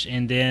engaged,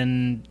 and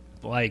then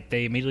like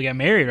they immediately got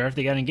married right after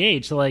they got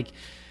engaged. So like,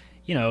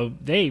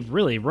 they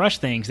really rush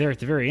things there at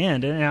the very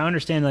end. And I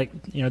understand, like,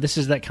 this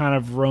is that kind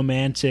of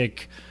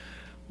romantic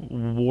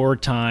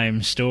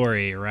wartime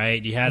story,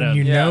 right? You had to,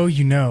 you know.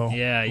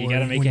 Yeah, you got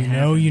to make it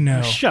happen. You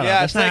know. Shut up. Yeah,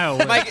 That's not how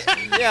it works.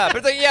 but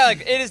it's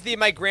like, it is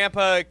my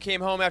grandpa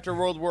came home after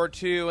World War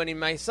II, and he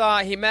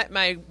met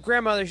my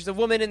grandmother. She's a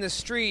woman in the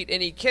street,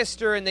 and he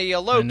kissed her, and they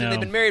eloped, and they've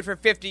been married for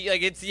 50.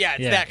 Like, it's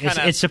that kind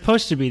of. It's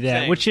supposed to be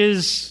that, thing. Which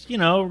is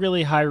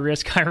really high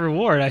risk, high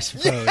reward, I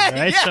suppose,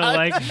 right? Yeah. So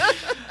like.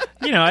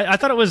 I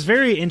thought it was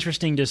very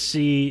interesting to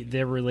see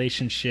their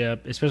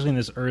relationship, especially in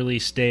this early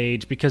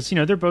stage, because,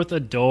 they're both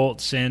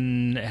adults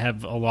and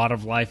have a lot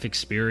of life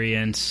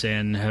experience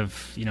and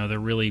have,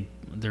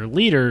 they're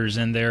leaders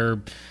and they're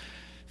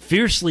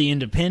fiercely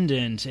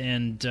independent.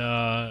 And,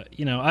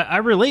 I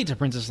relate to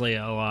Princess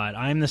Leia a lot.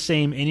 I'm the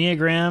same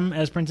Enneagram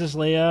as Princess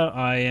Leia.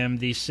 I am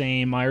the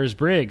same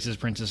Myers-Briggs as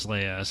Princess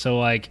Leia. So,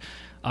 like,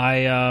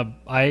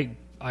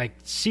 I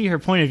see her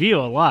point of view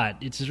a lot.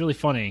 It's just really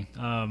funny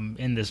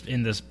in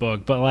this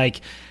book, but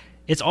like,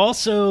 it's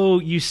also,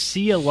 you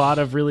see a lot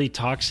of really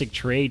toxic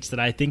traits that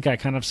I think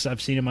I've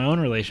seen in my own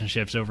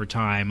relationships over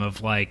time,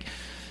 of like,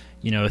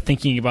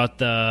 thinking about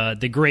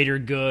the greater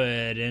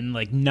good and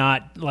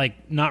not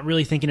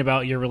really thinking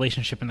about your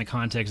relationship in the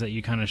context that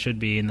you kind of should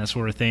be, and that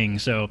sort of thing.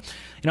 So,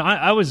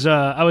 I was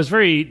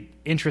very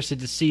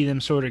interested to see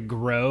them sort of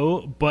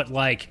grow, but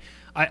like,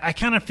 I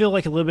kind of feel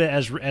like a little bit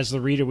as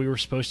the reader, we were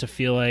supposed to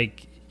feel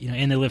like,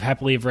 and they live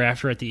happily ever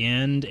after at the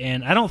end.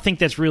 And I don't think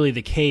that's really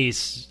the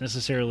case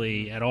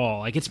necessarily at all.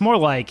 Like, it's more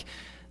like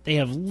they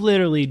have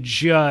literally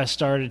just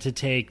started to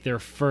take their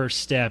first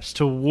steps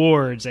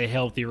towards a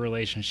healthy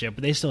relationship,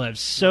 but they still have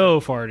so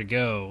far to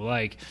go.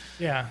 Like,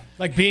 yeah,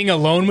 like being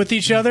alone with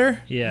each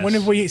other. Yes. When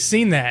have we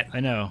seen that?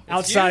 I know.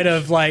 Outside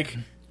of like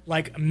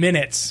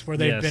minutes where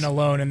they've been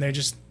alone and they're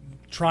just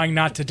trying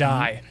not to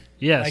die.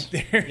 Yes.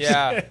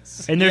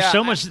 Like and there's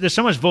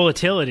so much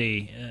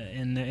volatility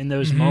in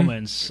those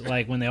moments,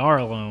 like when they are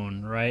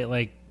alone, right?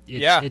 Like,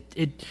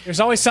 there's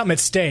always something at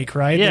stake,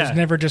 right? Yeah. There's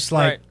never just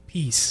like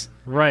peace.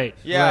 Right.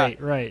 Yeah.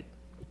 Right.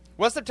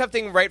 What's the tough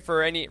thing, right,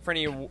 for any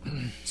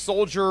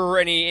soldier or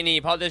any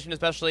politician,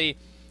 especially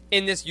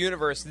in this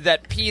universe,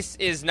 that peace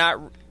is not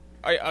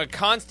a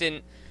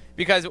constant,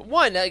 because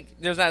one, like,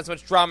 there's not as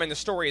much drama in the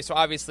story, so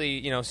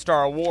obviously,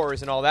 Star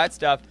Wars and all that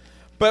stuff.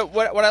 But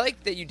what I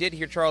like that you did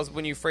here, Charles,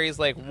 when you phrase,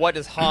 like, what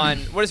does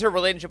her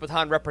relationship with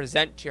Han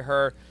represent to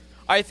her?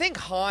 I think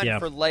Han,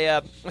 for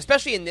Leia,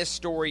 especially in this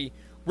story,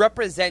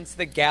 represents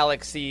the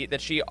galaxy that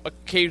she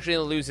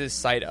occasionally loses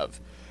sight of.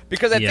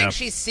 Because I think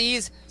she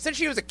sees, since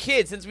she was a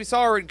kid, since we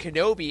saw her in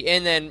Kenobi,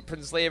 and then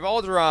Princess Leia of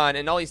Alderaan,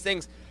 and all these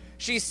things,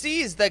 she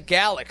sees the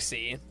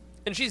galaxy,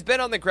 and she's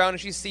been on the ground,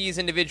 and she sees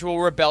individual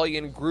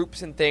rebellion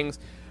groups and things,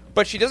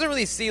 but she doesn't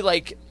really see,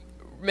 like,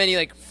 many,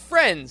 like,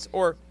 friends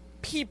or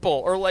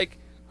people, or, like,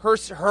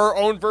 her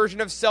own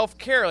version of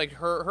self-care. Like,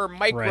 her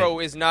micro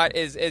is not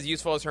as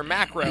useful as her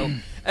macro.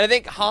 And I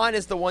think Han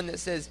is the one that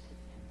says,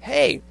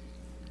 hey,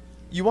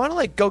 you want to,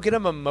 like, go get a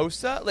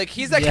mimosa? Like,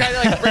 he's that guy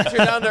that, like, brings her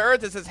down to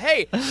earth and says,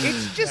 hey,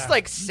 it's just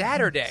like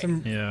Saturday.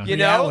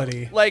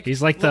 Reality. Like,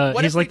 he's like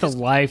the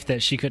life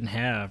that she couldn't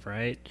have,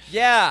 right?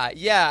 Yeah.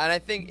 And I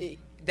think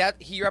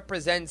that he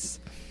represents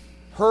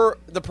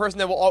the person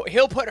that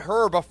he'll put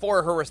her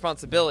before her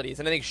responsibilities,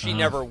 and I think she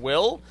never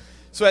will.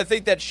 So I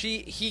think that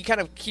he kind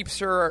of keeps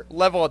her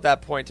level at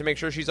that point to make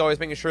sure she's always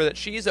making sure that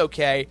she's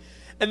okay.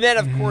 And then,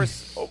 of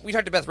course, we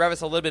talked to Beth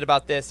Revis a little bit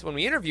about this when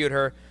we interviewed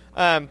her.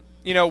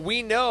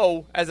 We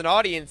know as an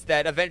audience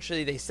that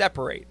eventually they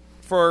separate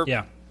for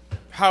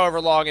however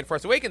long in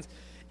Force Awakens.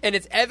 And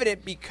it's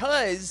evident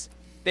because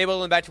they will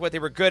lean back to what they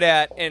were good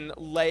at, and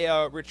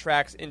Leia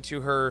retracts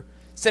into her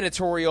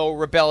senatorial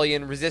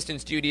rebellion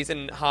resistance duties,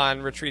 and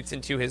Han retreats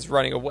into his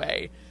running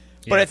away.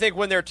 But I think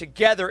when they're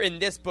together in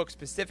this book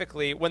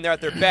specifically, when they're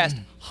at their best,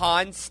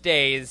 Han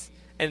stays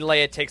and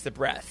Leia takes a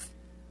breath.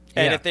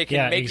 And if they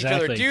can make each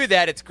other do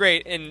that, it's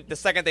great. And the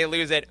second they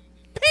lose it,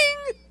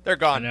 ping, they're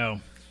gone. I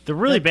know. They're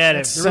really bad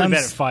at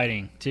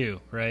fighting too,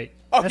 right?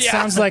 Oh, that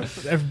sounds like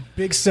a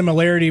big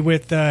similarity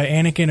with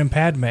Anakin and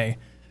Padme.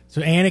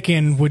 So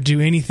Anakin would do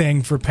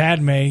anything for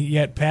Padme,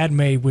 yet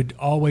Padme would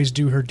always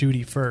do her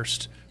duty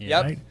first.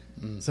 Yep. Right?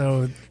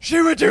 So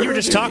you were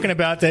just talking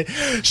about that.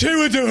 She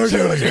would do her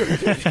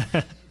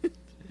duty.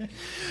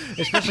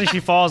 Especially if she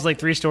falls like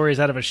 3 stories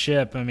out of a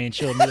ship. I mean,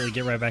 she'll immediately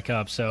get right back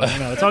up. So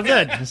it's all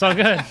good. It's all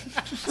good.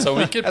 So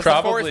we could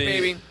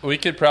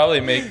probably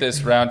make this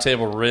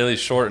roundtable really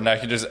short, and I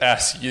could just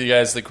ask you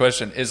guys the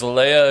question: is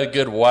Leia a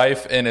good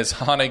wife, and is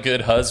Han a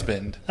good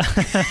husband?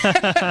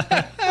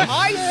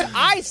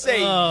 I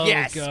say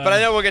yes, God. but I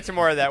know we'll get to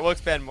more of that. We'll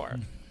expand more.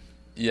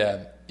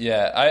 Yeah.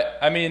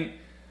 I mean,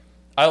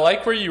 I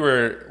like where you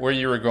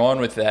were going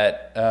with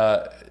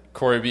that,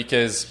 Corey,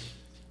 because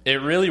it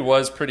really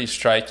was pretty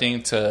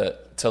striking to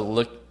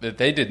look that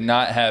they did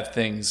not have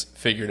things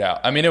figured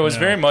out. I mean, it was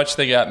very much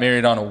they got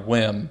married on a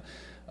whim.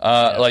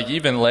 Like,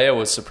 even Leia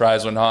was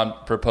surprised when Han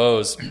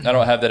proposed. I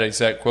don't have that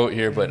exact quote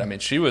here, but I mean,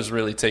 she was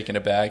really taken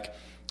aback.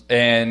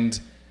 And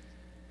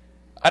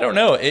I don't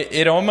know,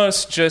 it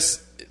almost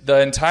just, the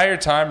entire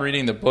time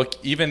reading the book,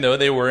 even though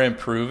they were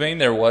improving,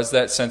 there was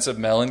that sense of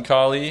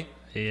melancholy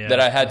that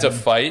I had to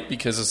fight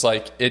because it's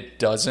like, it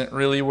doesn't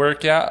really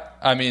work out.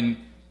 I mean,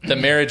 the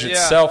marriage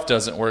itself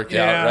doesn't work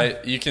out,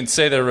 right? You can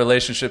say their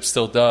relationship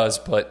still does,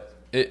 but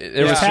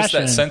there was just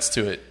that sense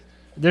to it.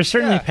 There's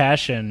certainly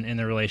passion in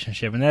the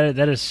relationship, and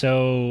that is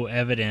so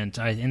evident.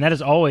 And that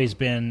has always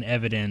been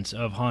evidence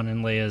of Han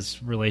and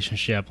Leia's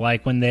relationship.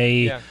 Like when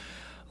they...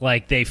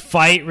 Like they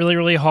fight really,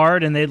 really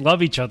hard, and they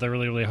love each other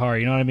really, really hard.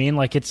 You know what I mean?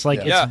 Like it's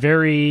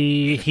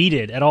very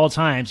heated at all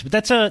times. But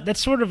that's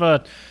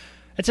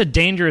a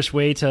dangerous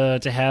way to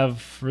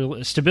have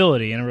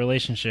stability in a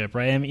relationship,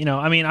 right? And,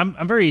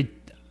 I'm very.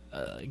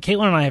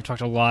 Caitlin and I have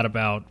talked a lot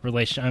about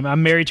relationship.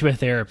 I'm married to a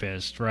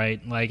therapist, right?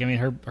 Like, I mean,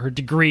 her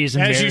degree is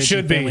in marriage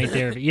and family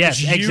therapy.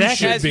 Yes,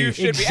 exactly. As you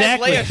should be.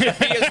 Exactly. As Leia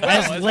should be as well.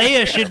 As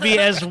Leia should be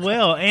as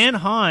well, and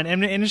Han.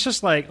 And it's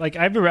just like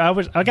I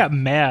remember I got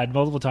mad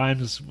multiple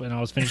times when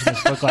I was finishing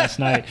this book last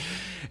night.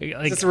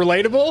 Like, is this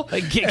relatable?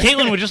 Like,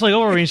 Caitlin would just like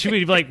over me and she would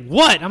be like,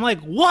 "What?" I'm like,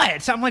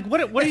 "What?" So I'm like,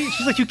 "What are you?"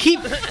 She's like, "You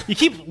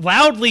keep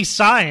loudly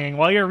sighing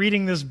while you're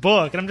reading this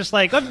book," and I'm just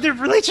like, "The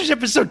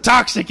relationship is so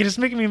toxic and it's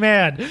making me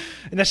mad,"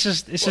 and it's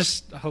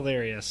just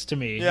hilarious to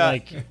me. Yeah.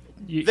 Like,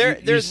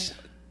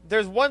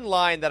 there's one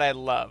line that I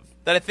love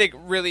that I think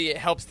really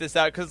helps this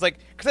out because I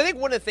think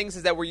one of the things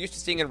is that we're used to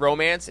seeing in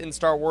romance in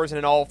Star Wars and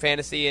in all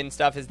fantasy and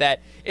stuff is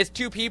that it's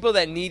two people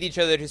that need each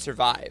other to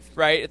survive,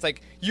 right? It's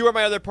like, you are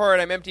my other part,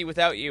 I'm empty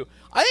without you.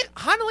 I think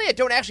Han and Leia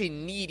don't actually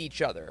need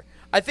each other.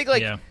 I think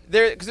because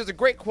there's a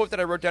great quote that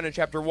I wrote down in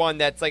chapter 1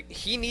 that's like,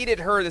 he needed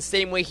her the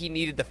same way he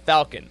needed the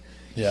Falcon.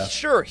 Yeah.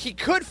 Sure, he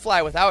could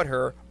fly without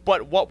her,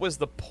 but what was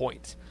the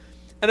point?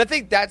 And I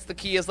think that's the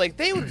key is like,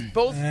 they would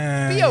both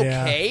be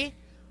okay.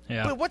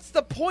 Yeah. But what's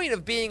the point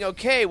of being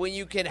okay when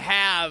you can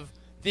have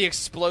the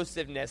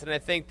explosiveness? And I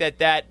think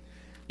that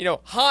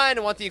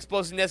Han wants the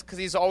explosiveness because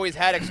he's always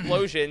had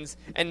explosions,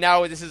 and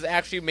now this is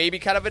actually maybe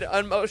kind of an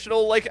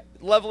emotional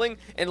leveling.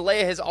 And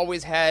Leia has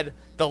always had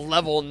the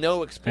level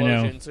no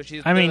explosion, so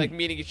they're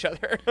meeting each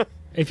other.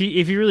 If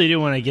you really do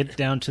want to get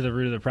down to the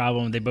root of the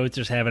problem, they both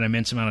just have an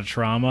immense amount of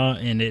trauma,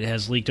 and it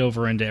has leaked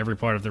over into every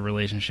part of the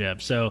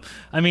relationship. So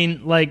I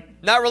mean,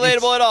 like, not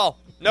relatable at all.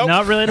 Nope.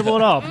 Not relatable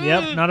at all.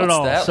 Yep, not at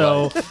all.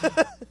 So,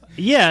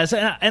 yes,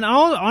 and I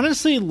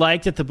honestly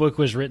like that the book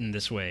was written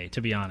this way,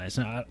 to be honest.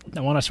 And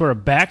I want to sort of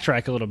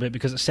backtrack a little bit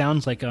because it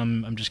sounds like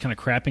I'm just kind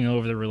of crapping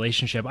over the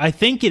relationship. I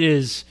think it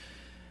is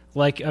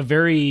like a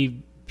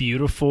very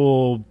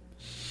beautiful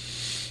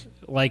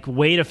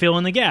way to fill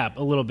in the gap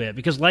a little bit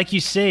because, like you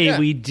say,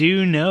 we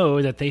do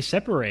know that they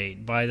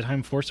separate by the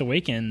time Force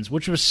Awakens,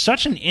 which was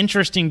such an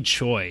interesting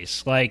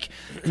choice. Like,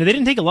 they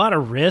didn't take a lot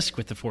of risk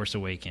with the Force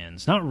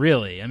Awakens, not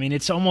really. I mean,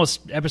 it's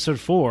almost Episode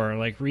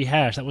 4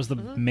 rehashed. That was the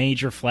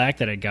major flack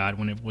that it got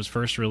when it was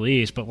first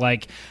released, but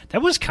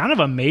that was kind of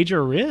a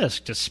major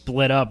risk to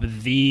split up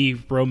the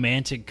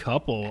romantic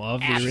couple of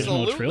the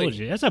original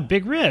trilogy. That's a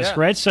big risk,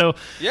 right? So,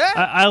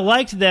 I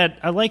liked that.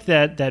 I like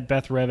that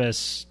Beth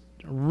Revis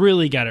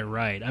really got it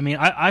right. I mean,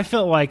 I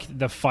felt like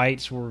the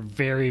fights were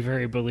very,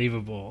 very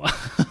believable.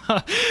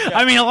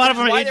 I mean, a lot of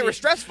them. That's why they were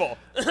stressful.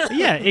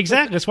 Yeah,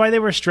 exactly. That's why they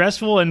were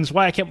stressful, and it's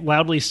why I kept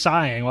loudly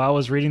sighing while I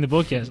was reading the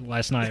book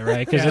last night.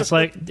 Right? Because it's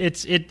like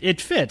it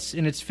fits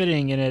and it's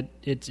fitting and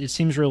it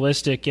seems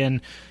realistic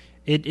and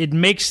it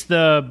makes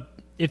the.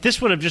 If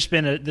this would have just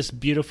been this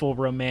beautiful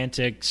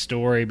romantic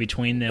story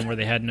between them where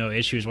they had no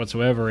issues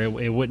whatsoever,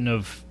 it wouldn't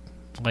have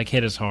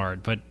hit as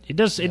hard. But it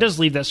does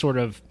leave that sort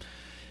of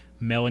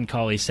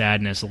melancholy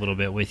sadness a little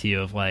bit with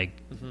you of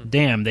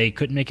damn, they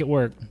couldn't make it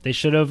work. They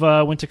should have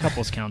went to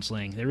couples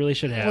counseling. They really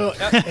should have.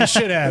 Well, they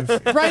should have.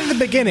 Right in the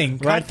beginning.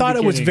 I thought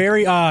it was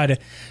very odd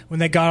when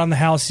they got on the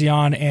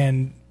Halcyon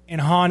and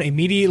Han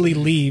immediately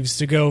leaves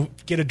to go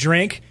get a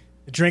drink.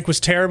 The drink was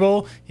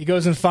terrible. He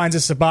goes and finds a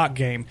sabacc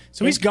game.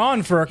 So he's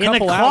gone for a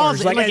couple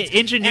hours. Like an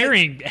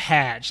engineering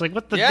hatch. Like,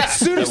 what the... As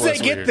soon as they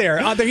get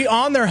there, they're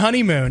on their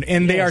honeymoon,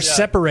 and they are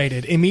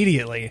separated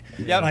immediately.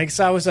 Yep.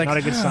 So I was like... Not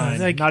a good sign.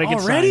 Not a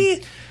good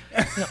sign.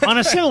 On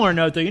a similar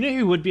note, though, you know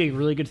who would be a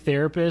really good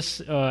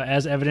therapist,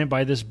 as evident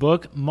by this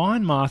book?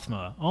 Mon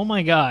Mothma. Oh,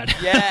 my God.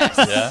 Yes.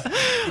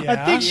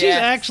 I think she's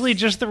actually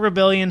just the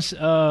rebellion's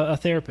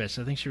therapist.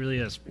 I think she really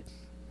is.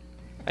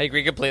 I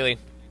agree completely.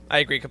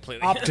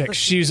 Optics.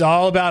 She's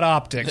all about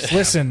optics.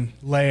 Listen,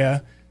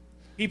 Leia,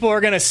 people are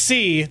going to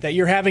see that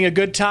you're having a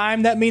good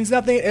time. That means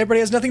nothing. Everybody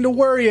has nothing to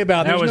worry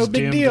about. There's no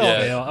big deal.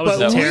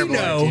 But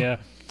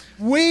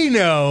we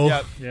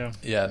know.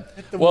 Yeah.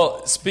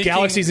 Well,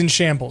 galaxies in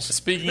shambles.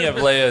 Speaking of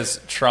Leia's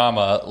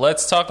trauma,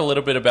 let's talk a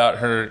little bit about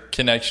her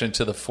connection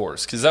to the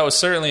Force, because that was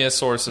certainly a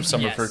source of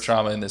some of her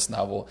trauma in this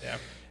novel. Yeah.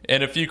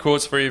 And a few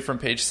quotes for you from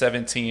page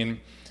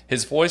 17.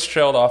 His voice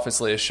trailed off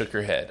as Leia shook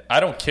her head. "I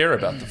don't care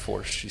about the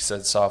Force," she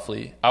said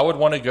softly. "I would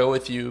want to go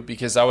with you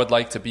because I would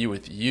like to be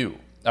with you.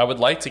 I would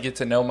like to get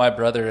to know my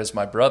brother as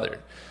my brother."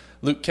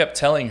 Luke kept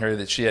telling her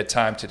that she had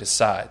time to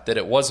decide, that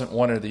it wasn't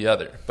one or the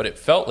other, but it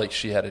felt like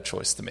she had a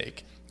choice to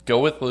make. Go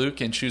with Luke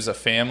and choose a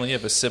family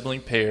of a sibling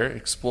pair,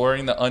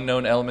 exploring the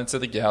unknown elements of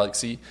the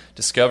galaxy,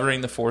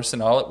 discovering the Force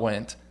and all it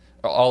went,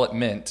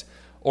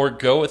 or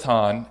go with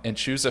Han and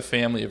choose a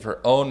family of her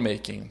own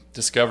making,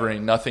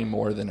 discovering nothing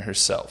more than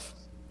herself.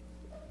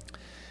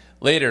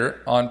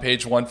 Later, on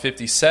page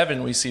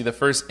 157, we see the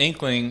first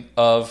inkling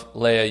of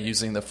Leia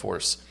using the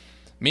Force.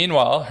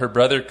 Meanwhile, her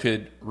brother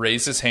could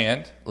raise his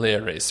hand,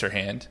 Leia raised her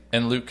hand,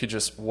 and Luke could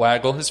just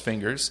waggle his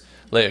fingers.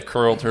 Leia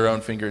curled her own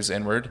fingers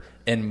inward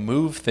and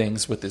move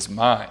things with his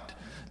mind.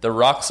 The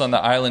rocks on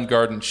the island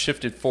garden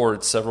shifted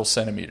forward several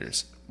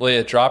centimeters.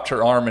 Leia dropped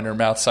her arm and her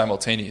mouth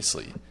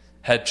simultaneously.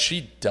 Had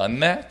she done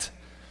that?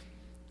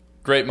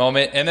 Great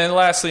moment. And then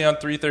lastly on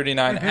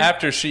 339,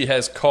 after she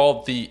has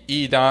called the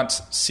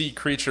Edont sea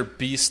creature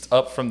beast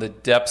up from the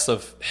depths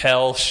of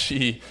hell,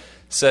 she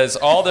says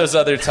all those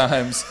other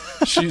times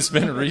she's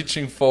been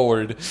reaching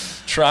forward,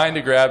 trying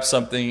to grab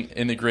something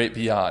in the great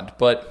beyond,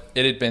 but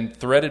it had been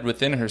threaded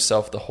within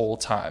herself the whole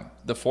time.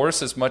 The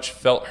Force as much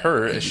felt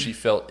her as she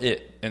felt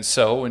it. And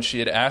so when she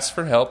had asked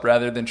for help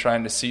rather than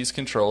trying to seize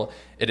control,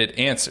 it had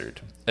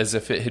answered, as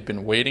if it had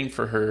been waiting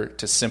for her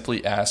to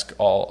simply ask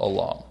all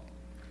along.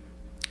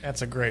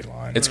 That's a great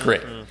line. It's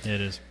great. It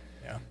is.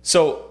 Yeah.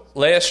 So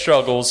Leia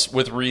struggles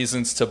with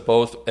reasons to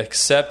both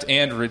accept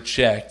and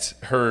reject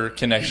her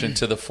connection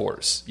to the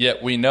Force.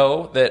 Yet we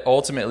know that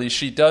ultimately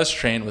she does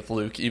train with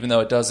Luke, even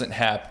though it doesn't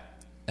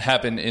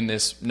happen in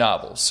this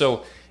novel.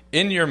 So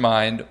in your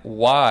mind,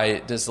 why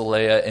does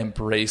Leia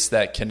embrace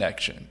that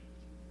connection?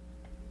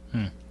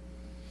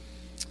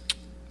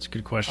 That's a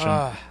good question.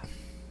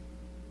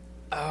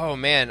 Oh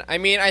man, I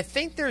mean, I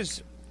think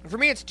for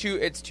me it's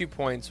two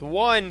points.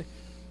 One,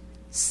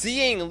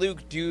 seeing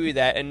Luke do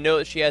that and know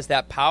that she has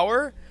that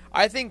power,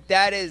 I think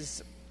that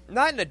is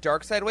not in a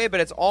dark side way, but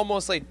it's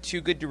almost like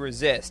too good to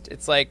resist.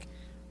 It's like,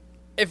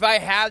 if I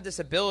have this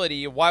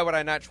ability, why would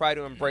I not try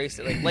to embrace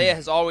it? Like, Leia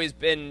has always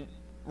been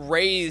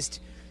raised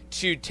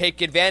to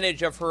take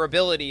advantage of her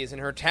abilities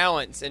and her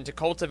talents and to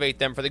cultivate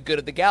them for the good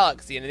of the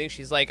galaxy. And I think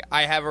she's like,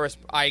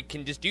 I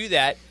can just do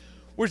that.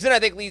 Which then I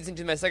think leads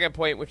into my second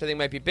point, which I think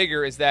might be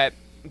bigger, is that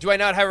do I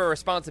not have a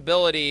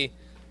responsibility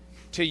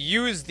to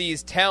use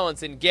these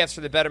talents and gifts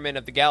for the betterment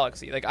of the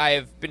galaxy? Like, I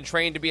have been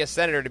trained to be a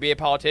senator, to be a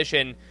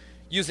politician,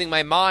 using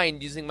my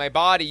mind, using my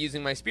body,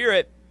 using my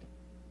spirit.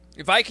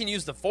 If I can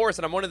use the Force,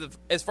 and I'm one of the,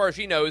 as far as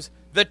she knows,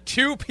 the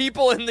two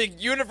people in the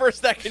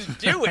universe that can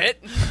do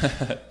it,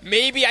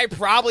 maybe I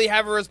probably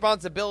have a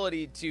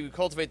responsibility to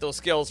cultivate those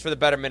skills for the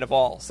betterment of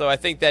all. So I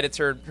think that it's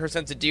her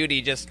sense of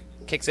duty just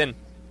kicks in.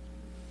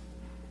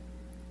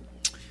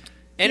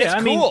 And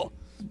it's cool.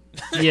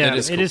 Yeah,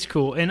 it is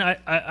cool. And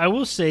I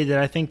will say that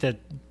I think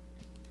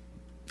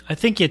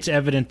it's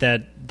evident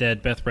that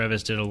Beth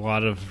Revis did a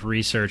lot of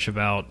research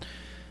about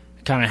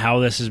kind of how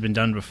this has been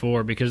done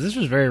before, because this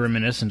was very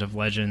reminiscent of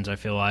Legends, I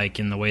feel like,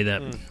 in the way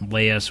that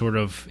Leia sort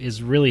of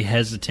is really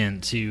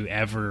hesitant to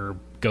ever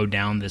go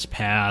down this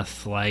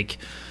path. Like,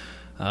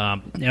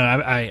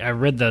 I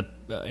read the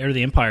Heir of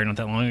the Empire not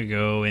that long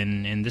ago,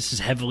 and this is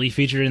heavily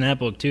featured in that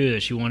book too, that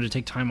she wanted to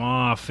take time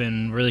off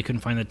and really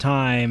couldn't find the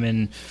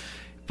time.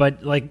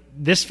 But like,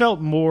 this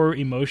felt more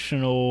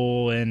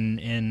emotional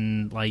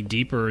and like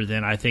deeper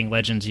than I think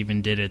Legends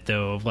even did it,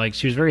 though. Like,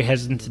 she was very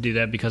hesitant to do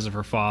that because of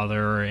her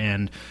father.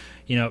 And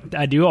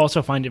I do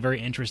also find it very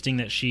interesting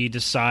that she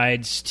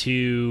decides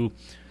to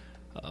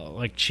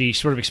she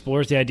sort of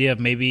explores the idea of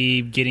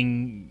maybe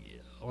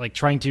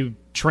trying to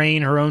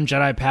train her own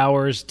Jedi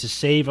powers to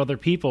save other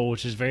people,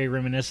 which is very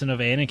reminiscent of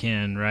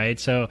Anakin, right?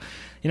 So,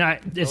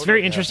 it's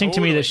very interesting to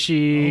me that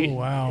she. Oh,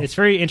 wow. It's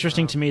very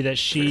interesting to me that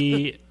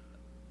she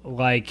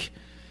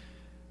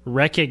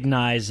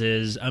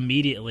recognizes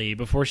immediately,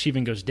 before she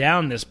even goes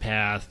down this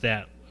path,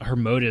 that her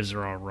motives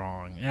are all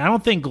wrong. And I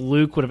don't think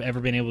Luke would have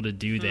ever been able to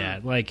do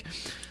that.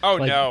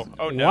 No.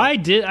 Why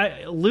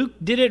did Luke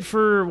did it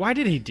for? Why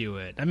did he do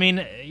it? I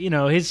mean, he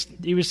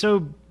was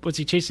so. Was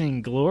he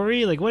chasing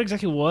glory? Like, what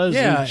exactly was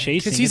Luke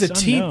chasing? Because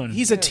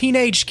he's a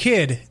teenage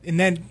kid, and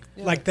then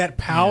that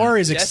power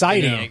is Destiny,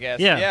 exciting. I guess.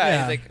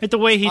 Yeah. He's like the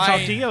way he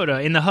talked to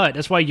Yoda in the hut.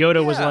 That's why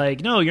Yoda was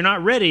like, "No, you're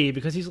not ready,"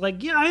 because he's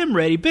like, "Yeah, I am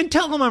ready. Ben,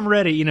 tell him I'm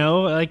ready."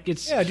 Like,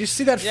 it's. Yeah. Do you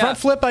see that front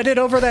flip I did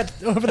over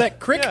that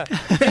crick? Yeah.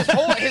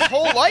 His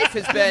whole life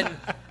has been,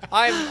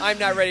 I'm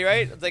not ready,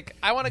 right? It's like,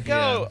 I want to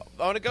go.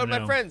 Yeah. I want to go to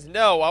my friends.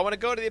 No, I want to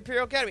go to the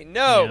Imperial Academy.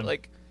 No, I'm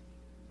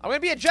going to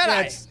be a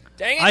Jedi.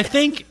 Dang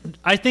it.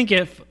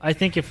 I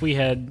think if we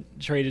had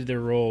traded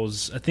their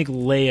roles, I think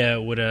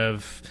Leia would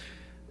have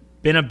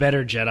been a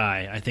better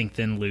Jedi, I think,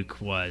 than Luke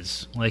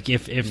was. Like,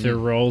 if their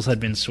roles had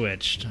been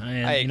switched.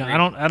 And, I agree.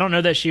 I don't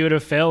know that she would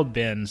have failed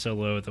Ben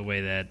Solo the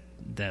way that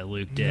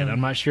Luke did. I'm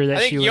not sure that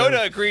I think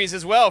Yoda agrees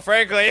as well,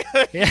 frankly.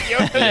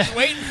 Yoda's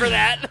waiting for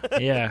that.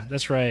 Yeah,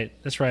 that's right.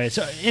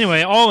 So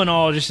anyway, all in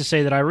all, just to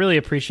say that I really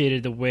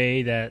appreciated the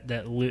way that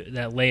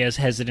Leia's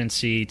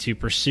hesitancy to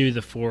pursue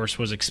the Force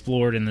was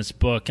explored in this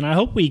book, and I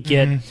hope we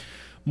get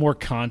more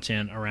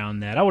content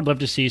around that. I would love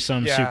to see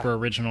some super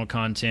original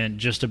content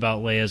just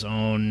about Leia's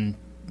own,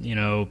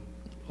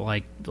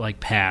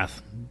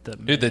 path.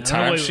 Dude, the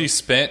time she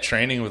spent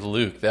training with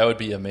Luke, that would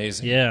be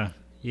amazing. Yeah.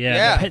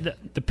 Yeah.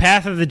 The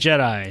Path of the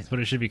Jedi is what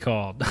it should be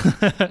called.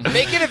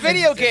 Make it a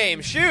video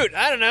game. Shoot,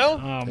 I don't know.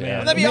 Oh man,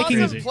 Wouldn't that be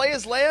awesome? Play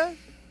as Leia.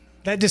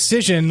 That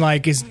decision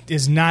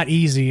is not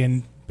easy,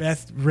 and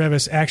Beth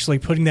Revis actually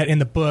putting that in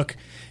the book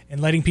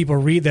and letting people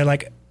read that,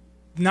 like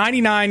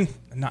 95%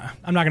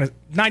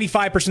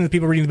 of the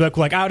people reading the book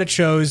were like, I would have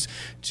chose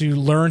to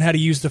learn how to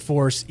use the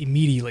Force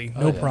immediately,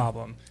 no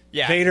problem.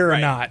 Yeah, Vader or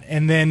not.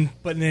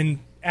 But then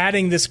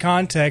adding this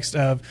context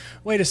of,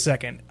 wait a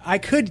second, I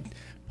could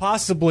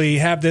possibly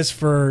have this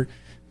for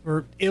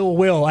ill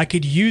will. I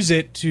could use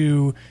it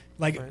to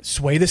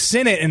sway the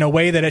Senate in a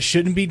way that it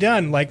shouldn't be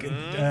done,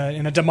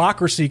 in a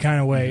democracy kind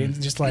of way, and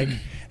just like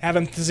have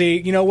them to say,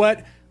 you know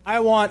what,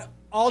 I want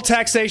all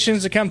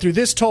taxations to come through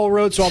this toll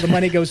road, so all the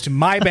money goes to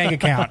my bank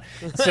account.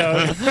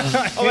 So,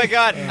 oh my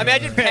God!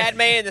 Imagine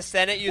Padme in the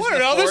Senate using where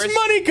did all this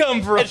money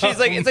come from? And she's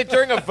like, it's like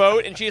during a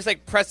vote, and she just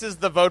like presses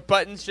the vote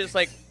buttons, just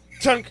like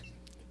tunk,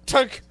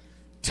 tunk,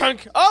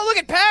 tunk. Oh, look,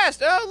 it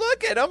passed. Oh,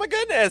 look it. Oh my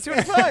goodness, who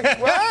would have thought?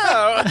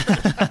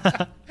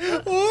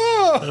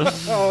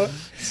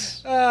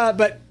 Wow.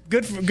 But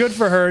good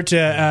for her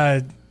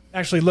to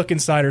actually look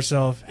inside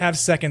herself, have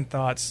second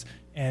thoughts,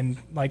 and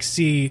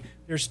see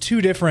there's two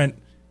different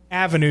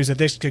avenues that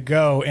this could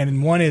go,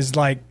 and one is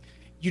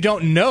you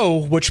don't know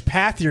which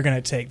path you're going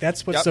to take.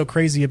 That's what's so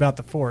crazy about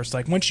the Force.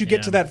 Once you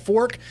get to that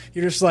fork,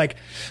 you're just like,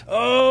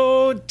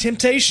 oh,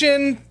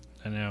 temptation,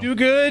 I know. Do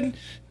good,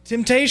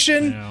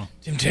 temptation,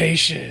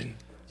 temptation.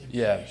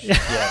 Yeah.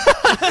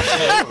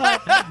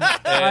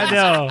 I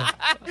know.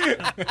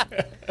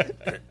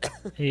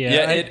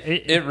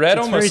 It read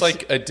almost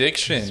like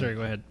addiction. Sorry,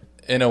 go ahead.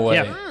 In a way.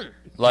 Yeah.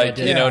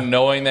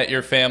 Knowing that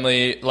your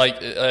family,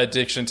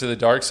 addiction to the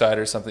dark side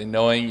or something,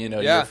 knowing,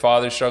 your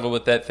father struggled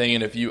with that thing,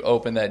 and if you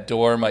open that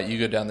door, might you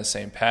go down the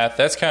same path?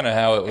 That's kind of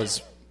how it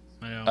was,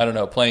 I don't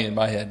know, playing in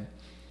my head.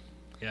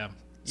 Yeah.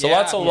 So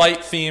lots of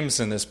light themes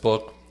in this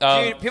book.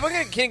 Dude, people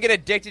can get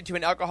addicted to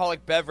an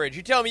alcoholic beverage.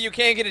 You tell me you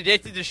can't get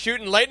addicted to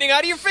shooting lightning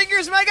out of your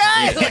fingers, my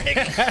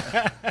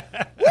guy?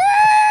 Woo!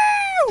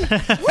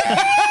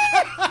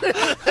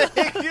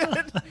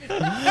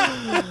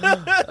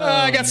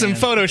 I got some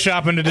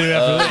photoshopping to do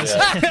after this.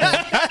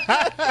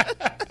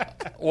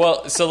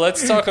 Well, so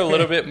let's talk a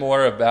little bit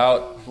more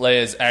about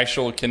Leia's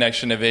actual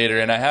connection to Vader.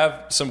 And I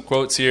have some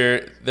quotes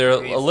here. They're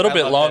a little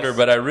bit longer,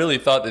 but I really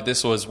thought that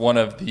this was one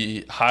of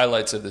the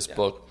highlights of this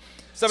book.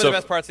 Some of the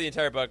best parts of the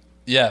entire book.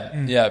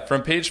 Yeah.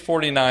 From page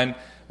 49,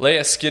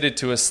 Leia skidded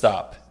to a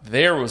stop.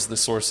 There was the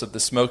source of the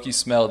smoky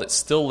smell that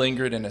still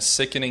lingered in a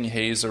sickening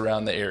haze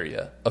around the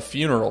area. A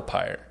funeral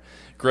pyre.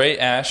 Gray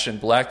ash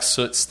and black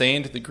soot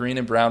stained the green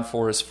and brown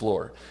forest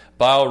floor.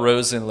 Bile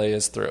rose in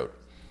Leia's throat.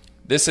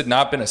 This had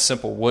not been a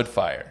simple wood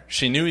fire.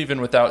 She knew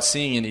even without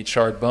seeing any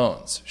charred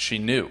bones. She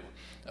knew.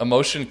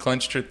 Emotion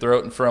clenched her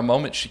throat, and for a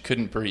moment she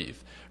couldn't breathe.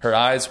 Her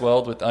eyes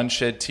welled with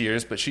unshed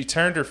tears, but she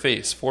turned her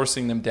face,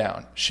 forcing them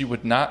down. She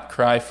would not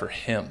cry for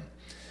him.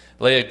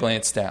 Leia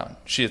glanced down.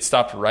 She had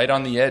stopped right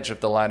on the edge of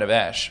the line of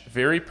ash.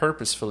 Very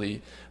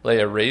purposefully,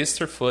 Leia raised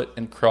her foot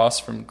and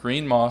crossed from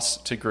green moss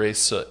to gray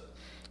soot.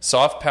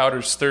 Soft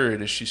powder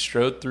stirred as she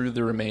strode through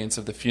the remains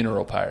of the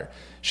funeral pyre.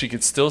 She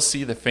could still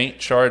see the faint,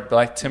 charred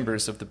black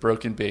timbers of the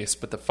broken base,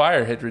 but the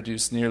fire had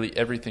reduced nearly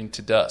everything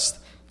to dust.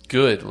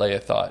 Good,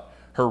 Leia thought.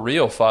 Her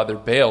real father,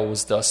 Bail,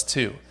 was dust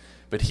too.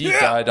 But he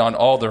died on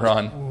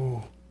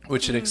Alderaan,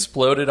 which had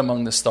exploded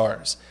among the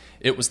stars.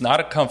 It was not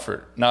a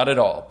comfort, not at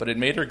all, but it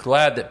made her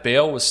glad that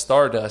Bail was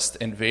stardust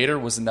and Vader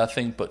was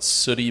nothing but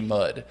sooty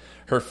mud.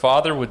 Her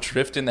father would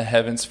drift in the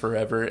heavens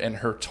forever, and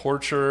her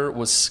torturer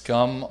was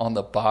scum on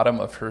the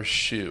bottom of her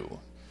shoe.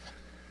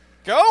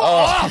 Go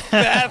off,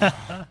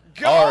 Beth!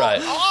 Go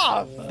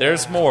off!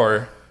 There's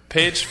more.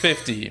 Page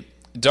 50.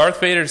 Darth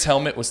Vader's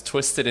helmet was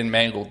twisted and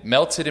mangled,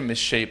 melted and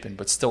misshapen,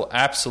 but still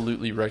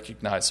absolutely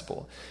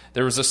recognizable.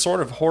 There was a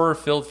sort of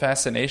horror-filled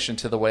fascination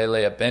to the way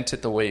Leia bent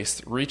at the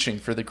waist, reaching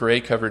for the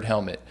gray-covered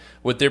helmet.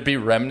 Would there be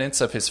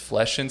remnants of his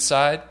flesh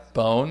inside?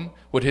 Bone?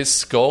 Would his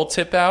skull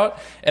tip out?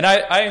 And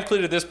I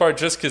included this part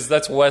just because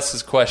that's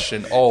Wes's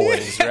question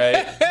always,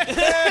 right?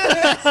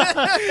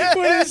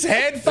 Would his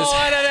head fall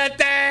out of that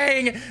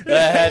thing?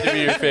 That had to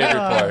be your favorite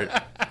part.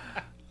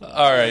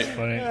 All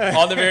right.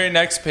 On the very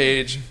next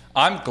page,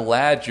 I'm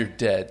glad you're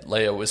dead,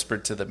 Leia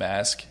whispered to the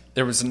mask.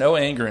 There was no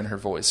anger in her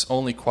voice,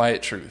 only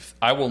quiet truth.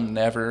 I will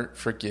never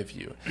forgive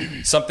you.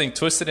 Something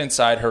twisted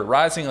inside her,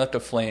 rising like a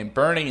flame,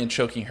 burning and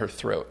choking her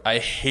throat. I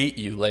hate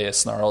you, Leia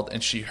snarled,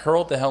 and she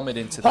hurled the helmet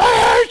into the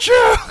I hate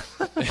you!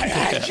 I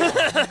hate you!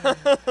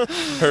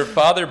 Her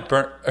father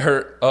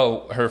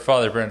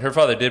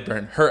did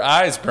burn. Her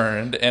eyes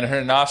burned, and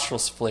her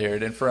nostrils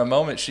flared, and for a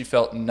moment she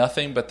felt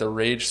nothing but the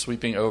rage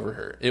sweeping over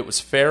her. It was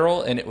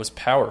feral, and it was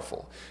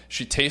powerful.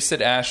 She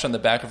tasted ash on the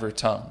back of her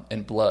tongue,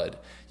 and blood.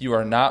 You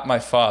are not my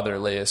father,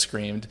 Leia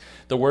screamed.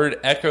 The word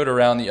echoed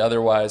around the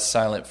otherwise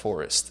silent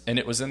forest, and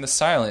it was in the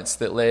silence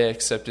that Leia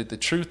accepted the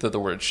truth of the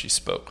words she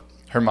spoke.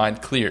 Her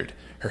mind cleared.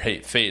 Her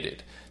hate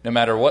faded. No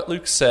matter what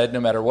Luke said, no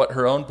matter what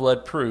her own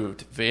blood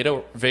proved,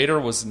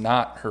 Vader was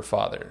not her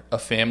father. A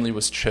family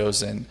was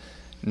chosen,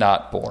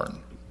 not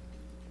born.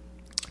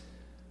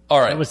 All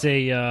right.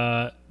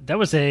 That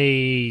was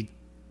a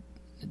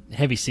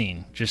heavy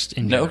scene. Just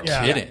in No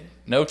general. kidding.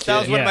 No kidding. That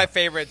was one of Yeah. my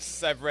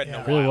favorites I've read in a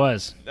It while. really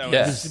was.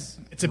 Yes.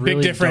 It's a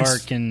really big difference.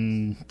 dark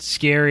and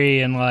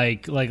scary, and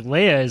like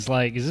Leia is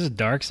like, is this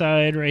dark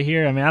side right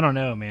here? I mean, I don't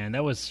know, man.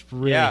 That was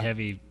really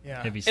heavy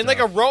stuff. And like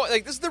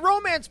this is the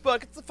romance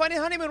book. It's the funny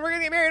honeymoon. We're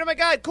gonna get married. Oh my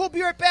god, cool.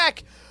 Be right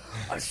back.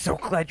 I'm so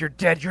glad you're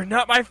dead. You're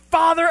not my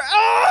father.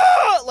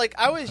 Ah! Like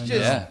I was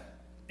just.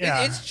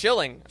 Yeah. It's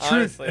chilling. True,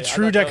 Honestly, a I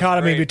true thought that was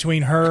dichotomy great.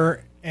 between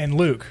her and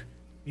Luke,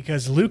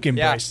 because Luke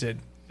embraced it.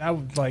 That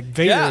was like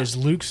Vader is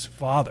Luke's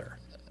father.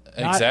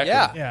 Exactly.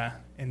 Yeah.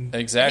 And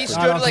Exactly. He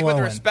Not stood Uncle like with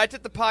Owen. respect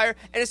at the pyre,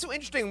 and it's so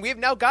interesting. We have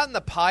now gotten the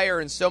pyre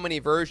in so many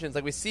versions.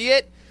 Like we see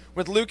it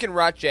with Luke and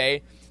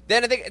Ratche.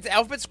 Then I think it's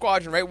Alphabet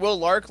Squadron, right? Will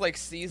Lark like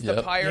sees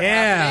the pyre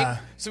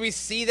happening, so we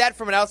see that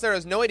from an outsider who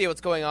has no idea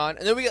what's going on,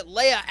 and then we get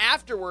Leia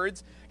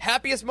afterwards.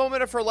 Happiest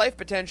moment of her life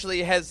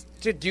potentially has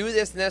to do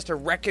this and has to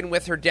reckon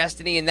with her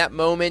destiny in that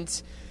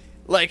moment.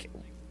 Like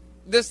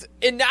this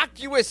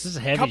innocuous This is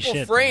heavy couple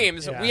shit,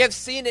 frames, man. Yeah. we have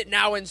seen it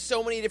now in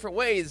so many different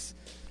ways.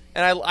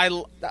 And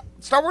I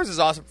Star Wars is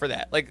awesome for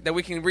that. Like that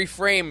we can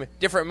reframe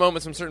different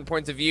moments from certain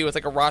points of view. It's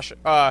like a Rosh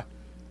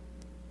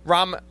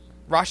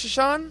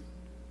Hashanah?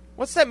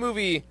 What's that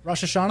movie?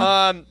 Rosh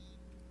Hashanah.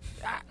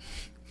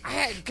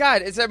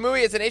 God, it's a movie.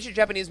 It's an ancient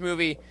Japanese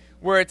movie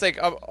where it's like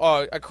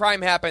a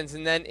crime happens,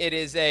 and then it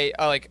is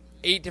like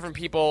 8 different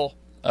people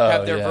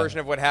have their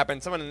version of what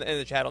happened. Someone in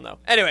the chat will know.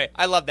 Anyway,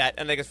 I love that,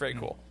 and I think it's very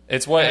cool.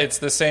 It's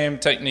the same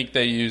technique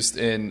they used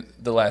in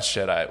The Last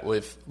Jedi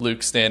with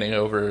Luke standing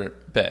over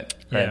Ben.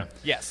 Right? Yeah.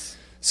 Yes.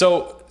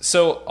 So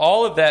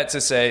all of that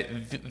to say,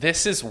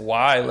 this is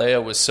why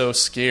Leia was so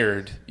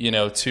scared,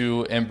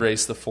 to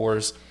embrace the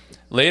Force.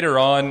 Later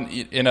on,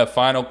 in a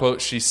final quote,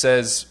 she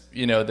says,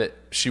 that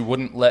she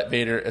wouldn't let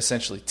Vader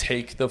essentially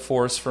take the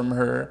Force from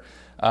her,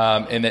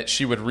 and that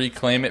she would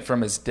reclaim it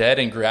from his dead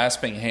and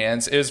grasping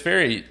hands. It was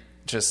very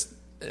just,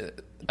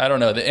 I don't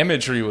know, the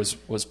imagery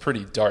was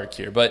pretty dark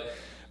here. But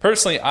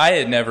personally, I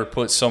had never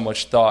put so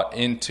much thought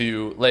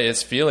into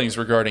Leia's feelings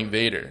regarding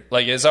Vader.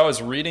 Like, as I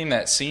was reading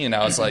that scene,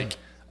 I was like,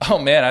 oh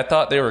man, I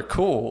thought they were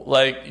cool.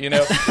 Like,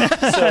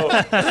 so,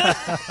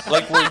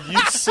 like, were you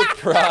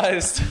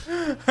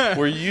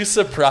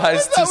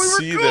surprised to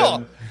see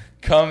them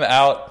come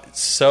out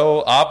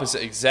so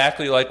opposite,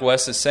 exactly like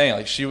Wes is saying?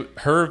 Like,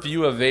 her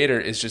view of Vader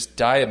is just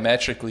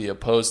diametrically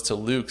opposed to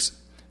Luke's,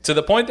 to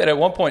the point that at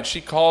one point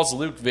she calls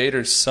Luke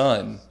Vader's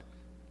son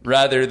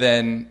rather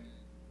than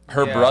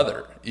her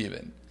brother,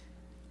 even.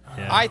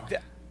 Yeah. I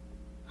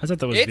thought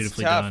that was It's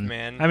beautifully tough, done.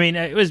 man. I mean,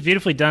 it was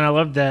beautifully done. I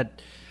love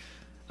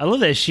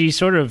that she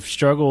sort of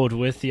struggled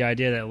with the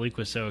idea that Luke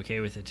was so okay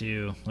with it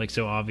too, like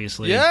so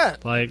obviously. Yeah.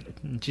 Like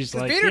she's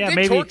like, Vader yeah, did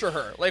maybe torture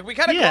her. Like we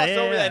kind of glossed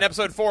over that in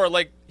episode 4.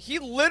 Like he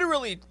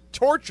literally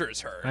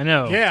tortures her. I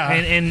know. Yeah.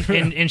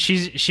 And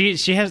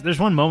she has. There's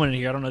one moment in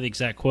here. I don't know the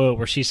exact quote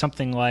where she's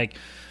something like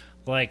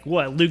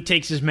what? Luke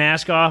takes his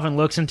mask off and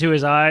looks into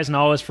his eyes and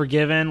all is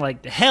forgiven.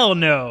 Like hell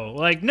no.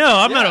 Like no,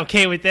 I'm not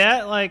okay with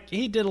that. Like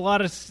he did a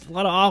lot of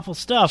awful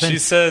stuff. She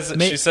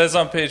says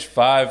on page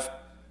 5.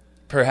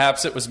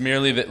 Perhaps it was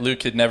merely that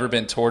Luke had never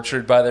been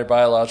tortured by their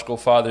biological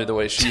father the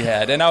way she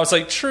had. And I was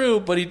like, true,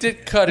 but he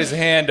did cut his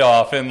hand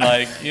off and,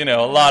 a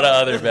lot of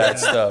other bad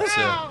stuff.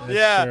 So.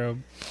 Yeah. True.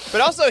 But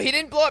also, he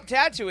didn't blow up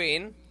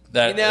Tatooine.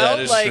 That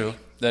is true.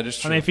 That is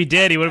true. I mean, if he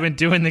did, he would have been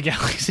doing the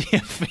galaxy a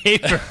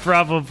favor,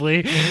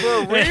 probably.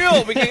 For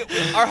real.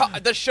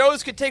 The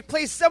shows could take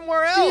place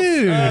somewhere else.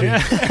 Dude.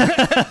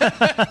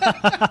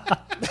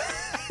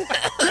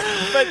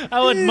 I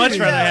would much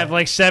rather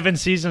have 7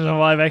 seasons of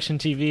live action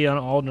TV on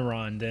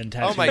Alderaan than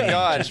Tatooine. Oh my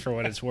God. Just for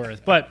what it's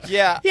worth. But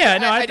Yeah.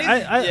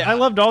 I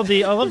loved all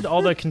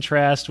the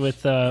contrast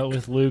with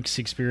Luke's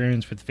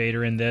experience with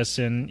Vader in this,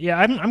 and yeah,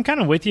 I'm kind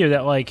of with you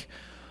that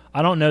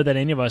I don't know that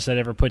any of us had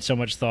ever put so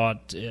much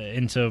thought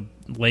into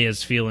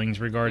Leia's feelings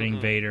regarding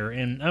Vader.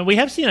 And we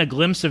have seen a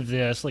glimpse of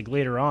this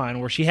later on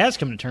where she has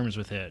come to terms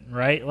with it,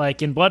 right?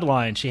 Like in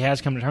Bloodline, she has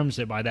come to terms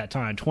with it by that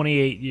time,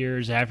 28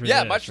 years after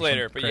Yeah, this much or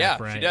later, some but crap,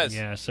 yeah, right? she does.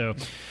 Yeah, so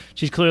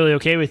she's clearly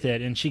okay with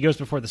it. And she goes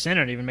before the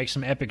Senate and even makes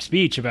some epic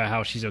speech about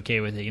how she's okay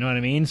with it. You know what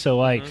I mean?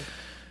 So,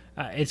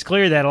 it's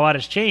clear that a lot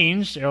has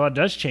changed, or a lot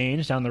does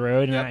change down the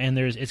road, and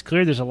it's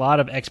clear there's a lot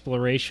of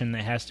exploration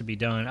that has to be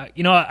done.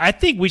 I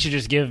think we should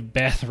just give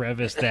Beth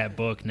Revis that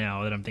book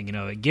now that I'm thinking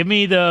of it. Give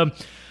me the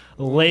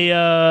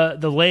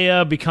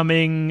Leia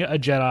becoming a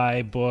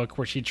Jedi book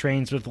where she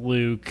trains with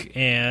Luke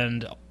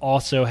and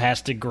also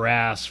has to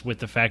grasp with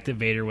the fact that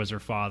Vader was her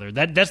father.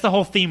 That's the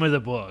whole theme of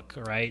the book,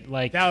 right?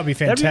 That would be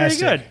fantastic. That'd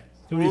be very good.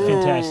 It would be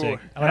fantastic.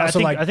 I would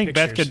also I think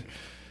Beth pictures.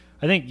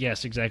 could.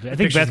 Yes, exactly. I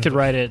think Pictures Beth in the could book.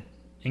 write it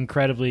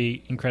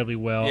incredibly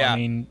well. Yeah. I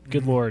mean,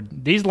 good Lord,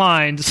 these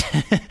lines.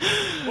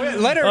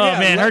 Let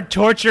her. Her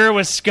torture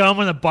was scum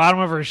on the bottom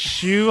of her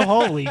shoe.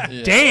 Holy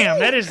damn,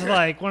 that is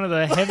one of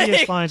the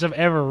heaviest lines I've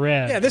ever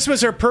read. Yeah, this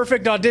was her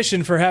perfect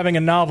audition for having a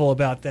novel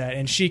about that,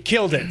 and she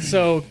killed it.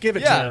 So give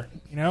it to her.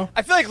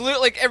 I feel like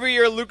Luke, every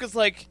year Luke is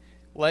like,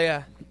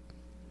 Leia,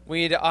 we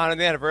need to honor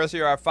the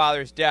anniversary of our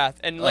father's death.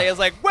 And Leia's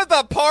like, with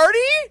a party?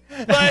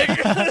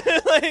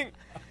 Like,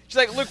 she's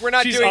like, Luke, we're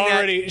not doing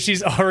that.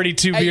 She's already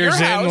 2 At beers your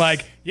in. house.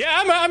 Like,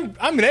 yeah,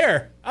 I'm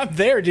there. I'm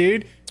there,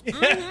 dude.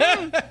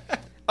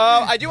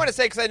 I do want to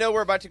say, because I know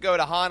we're about to go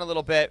to Han a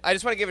little bit, I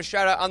just want to give a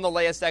shout-out on the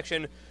Leia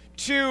section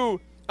to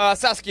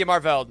Saskia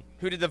Marveld,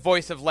 who did the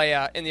voice of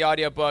Leia in the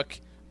audiobook.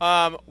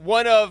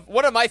 One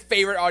of my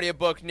favorite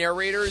audiobook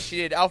narrators. She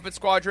did Alphabet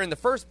Squadron, the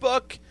first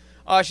book.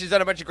 She's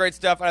done a bunch of great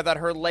stuff, and I thought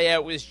her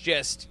Leia was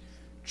just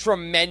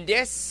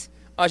tremendous.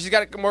 She's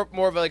got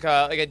more of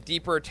a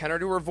deeper tenor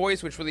to her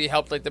voice, which really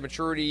helped like the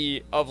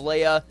maturity of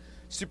Leia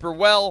super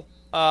well.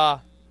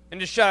 And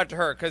just shout out to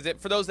her, because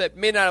for those that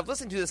may not have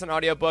listened to this on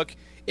audiobook,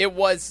 it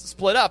was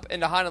split up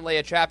into Han and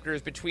Leia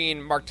chapters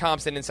between Mark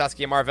Thompson and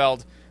Saskia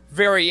Marveld,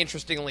 very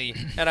interestingly.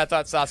 And I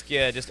thought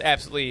Saskia just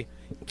absolutely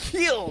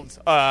killed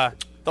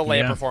the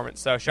Leia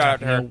performance. So shout out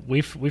to her.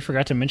 We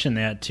forgot to mention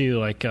that too,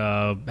 like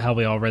how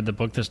we all read the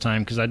book this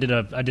time, because I did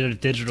a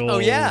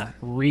digital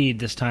read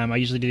this time. I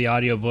usually do the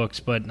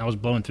audiobooks, but I was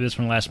blowing through this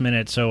one last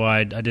minute, so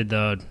I did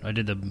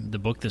the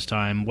book this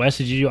time. Wes,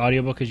 did you do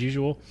audiobook as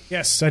usual?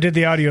 Yes, I did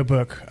the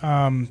audiobook.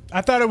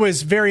 I thought it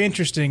was very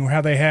interesting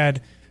how they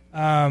had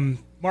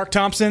Mark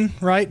Thompson,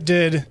 right,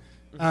 did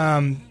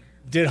Han,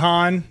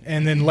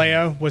 and then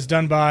Leia was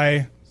done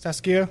by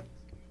Saskia.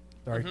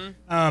 Sorry.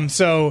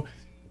 So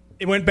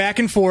it went back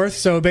and forth.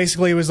 So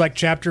basically, it was like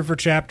chapter for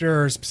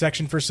chapter or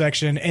section for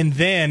section, and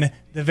then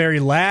the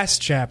very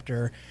last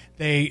chapter,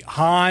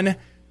 Han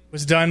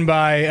was done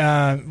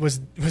by was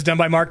done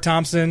by Mark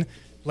Thompson,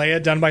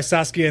 Leia done by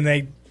Saskia, and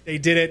they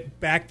did it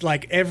back,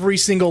 like every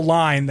single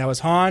line that was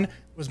Han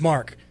was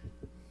Mark.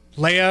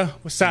 Leia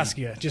was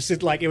Saskia. Just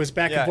it was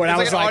back and forth. It was I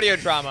like was an like, audio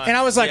drama. and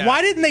I was like,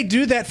 why didn't they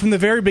do that from the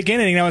very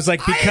beginning? And I was like,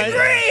 because I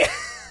agree.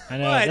 I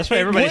know, that's what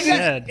everybody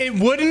said. It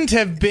wouldn't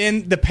have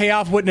been, the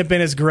payoff wouldn't have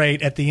been as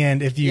great at the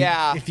end if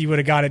you would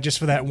have got it just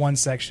for that one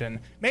section.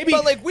 Maybe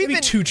maybe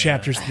 2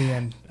 chapters at the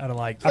end. I'd have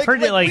liked. I've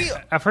heard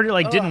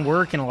it didn't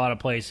work in a lot of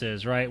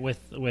places, right?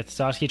 With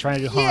Saskia trying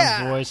to do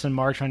Han's voice and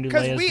Mark trying to do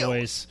Leia's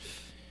voice.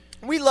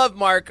 We love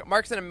Mark.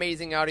 Mark's an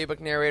amazing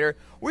audiobook narrator.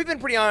 We've been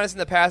pretty honest in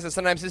the past that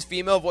sometimes his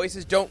female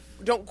voices aren't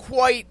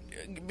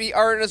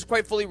as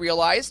quite fully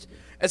realized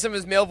as some of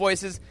his male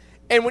voices.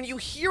 And when you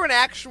hear an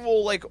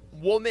actual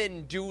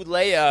woman do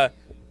Leia,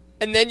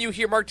 and then you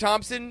hear Mark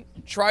Thompson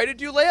try to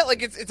do Leia,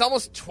 it's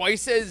almost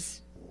twice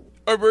as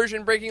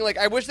immersion breaking.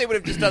 I wish they would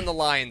have just done the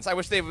lines. I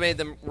wish they made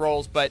them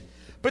roles. But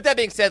that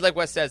being said, like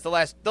Wes says, the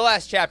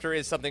last chapter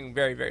is something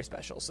very, very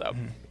special. So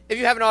if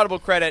you have an Audible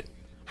credit,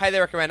 highly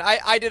recommend.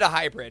 I did a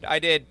hybrid. I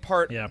did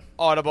part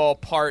Audible,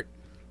 part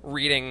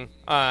reading.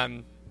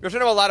 Which I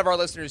know a lot of our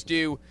listeners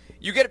do.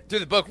 You get through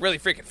the book really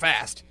freaking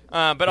fast.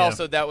 But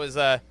also that was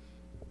a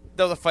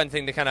fun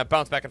thing to kind of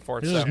bounce back and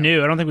forth. This is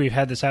new. I don't think we've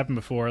had this happen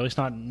before, at least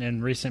not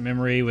in recent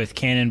memory with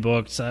canon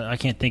books. I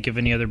can't think of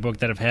any other book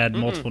that have had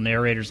multiple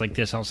narrators like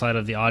this outside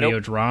of the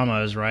audio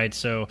dramas, right?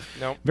 So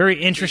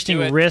very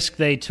interesting risk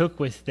they took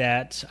with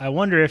that. I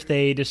wonder if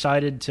they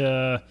decided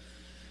to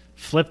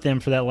flip them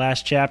for that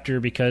last chapter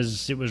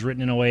because it was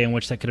written in a way in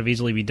which that could have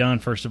easily be done,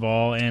 first of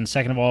all, and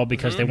second of all,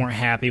 because they weren't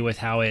happy with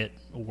how it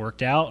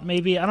worked out,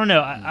 maybe. I don't know.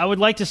 I would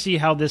like to see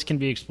how this can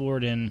be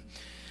explored in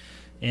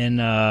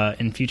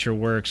future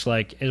works.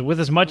 With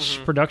as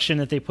much production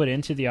that they put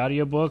into the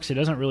audiobooks, it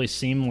doesn't really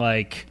seem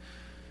like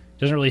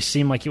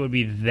it would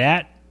be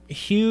that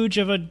huge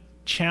of a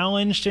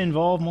challenge to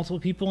involve multiple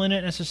people in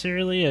it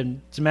necessarily.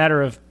 And it's a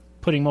matter of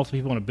putting multiple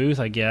people in a booth,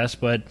 I guess,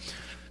 but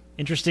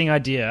interesting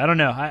idea. I don't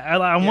know.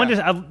 I wonder.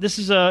 This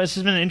has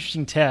been an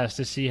interesting test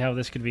to see how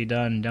this could be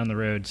done down the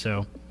road.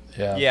 So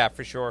yeah,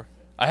 for sure.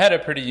 I had a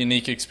pretty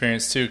unique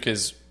experience too,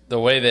 because the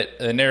way that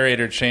the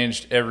narrator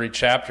changed every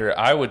chapter,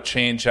 I would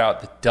change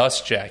out the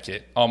dust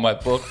jacket on my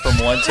book from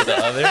one to the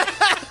other.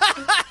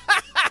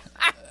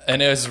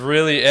 And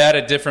it had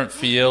a different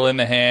feel in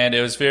the hand.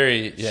 It was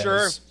very,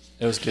 sure.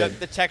 It was good.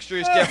 The texture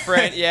is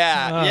different.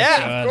 Yeah.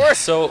 God. Of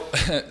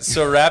course.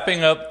 So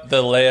wrapping up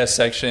the Leia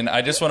section,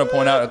 I just want to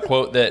point out a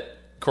quote that,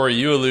 Corey,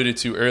 you alluded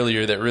to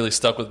earlier that really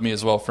stuck with me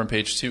as well from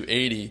page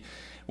 280,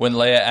 when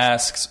Leia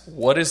asks,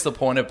 "What is the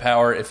point of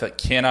power if it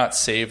cannot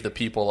save the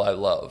people I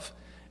love?"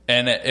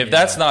 And if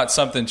that's not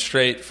something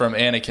straight from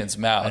Anakin's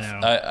mouth,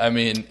 I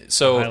mean,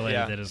 so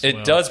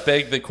it does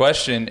beg the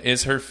question,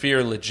 is her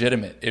fear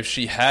legitimate? If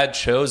she had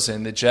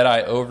chosen the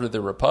Jedi over the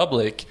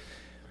Republic,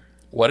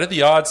 what are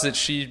the odds that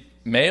she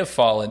may have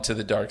fallen to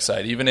the dark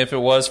side, even if it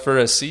was for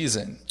a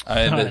season?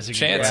 The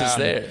chance is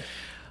there.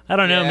 I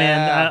don't know,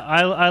 man.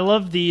 I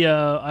love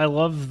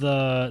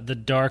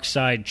the dark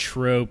side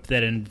trope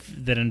that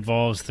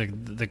involves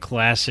the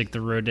classic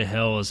 "the road to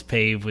hell is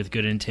paved with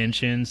good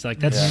intentions."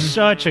 That's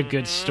such a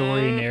good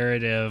story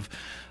narrative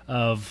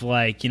of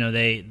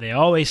they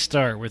always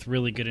start with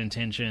really good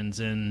intentions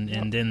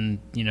and then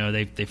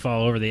they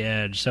fall over the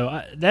edge.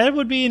 So that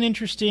would be an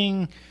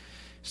interesting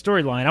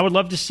storyline. I would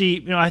love to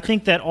see. I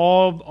think that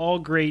all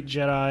great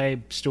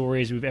Jedi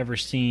stories we've ever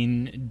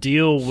seen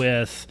deal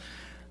with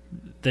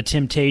the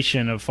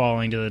temptation of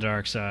falling to the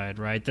dark side,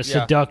 right? The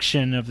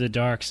seduction of the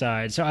dark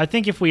side. So I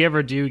think if we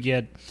ever do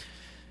get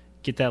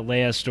that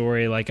Leia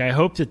story, like I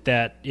hope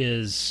that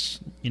is,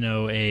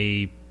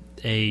 a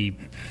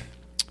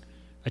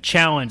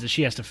challenge that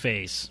she has to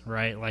face,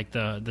 right? Like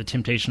the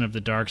temptation of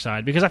the dark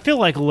side, because I feel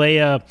like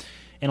Leia,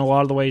 in a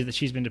lot of the ways that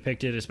she's been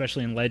depicted,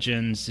 especially in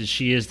Legends, is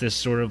she is this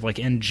sort of like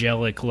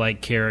angelic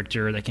like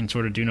character that can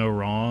sort of do no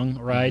wrong,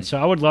 right? So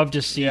I would love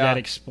to see that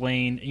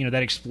explained,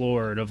 that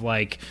explored of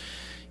like,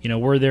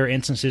 were there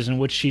instances in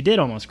which she did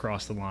almost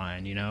cross the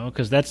line,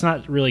 because that's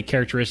not really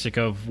characteristic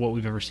of what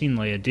we've ever seen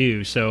Leia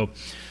do. So,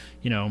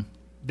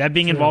 that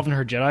being involved in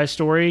her Jedi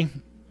story,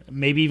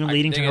 maybe even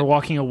leading to her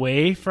walking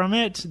away from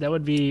it, that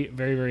would be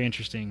very, very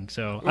interesting.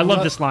 So I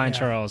love this line,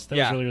 Charles. That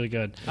was really, really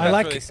good. I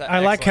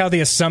like how the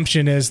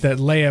assumption is that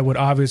Leia would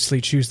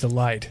obviously choose the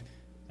light.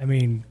 I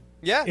mean,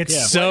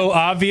 it's so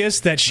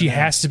obvious that she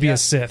has to be a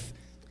Sith,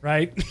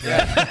 right?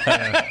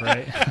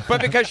 Right.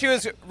 But because she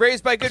was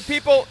raised by good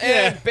people,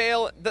 and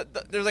Bail,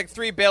 there's like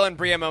 3 Bail and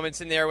Bria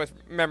moments in there with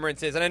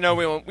remembrances, and I know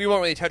we won't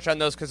really touch on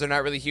those because they're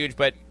not really huge,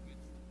 but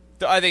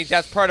I think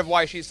that's part of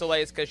why she's so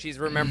late, is because she's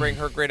remembering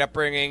her great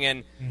upbringing,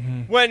 and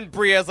when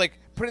Bria's like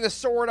putting the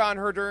sword on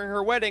her during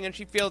her wedding, and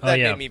she feels that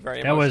made me very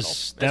emotional.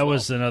 That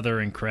was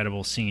another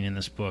incredible scene in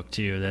this book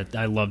too. That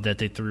I love that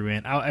they threw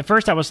in. At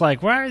first, I was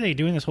like, "Why are they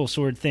doing this whole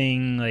sword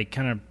thing?" Like,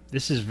 kind of,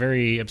 this is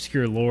very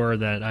obscure lore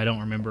that I don't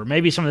remember.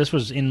 Maybe some of this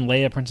was in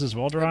Leia, Princess of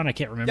Alderaan. I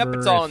can't remember. Yep,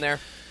 it's all in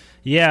there.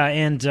 Yeah,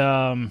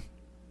 and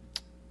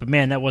but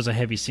man, that was a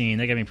heavy scene.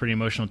 That got me pretty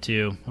emotional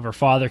too. Of her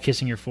father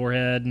kissing your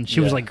forehead, and she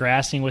was like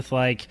grasping with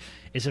like,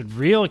 is it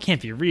real? It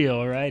can't be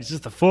real, right? It's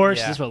just the Force.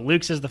 Is this what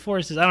Luke says the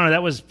Force is? I don't know.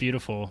 That was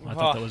beautiful. I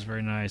thought that was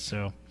very nice.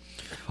 So,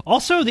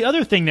 also the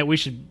other thing that we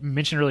should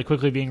mention really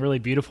quickly, being really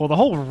beautiful, the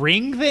whole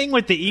ring thing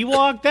with the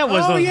Ewok. That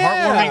was the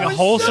heartwarming,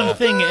 wholesome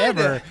thing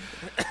ever.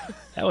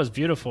 That was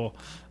beautiful.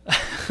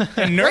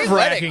 And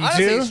nerve-wracking,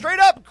 too. Straight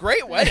up,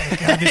 great wedding.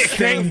 God,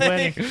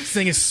 this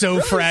thing is so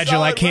really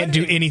fragile, I can't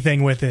do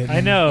anything with it.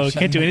 I know,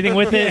 can't do anything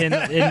with it.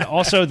 And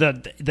also, the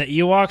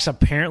Ewoks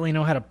apparently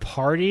know how to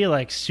party,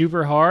 like,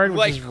 super hard,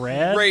 which is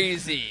rad.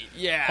 Crazy,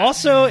 yeah.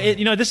 Also,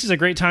 this is a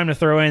great time to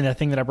throw in that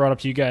thing that I brought up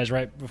to you guys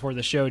right before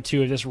the show,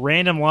 too, of this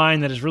random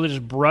line that is really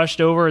just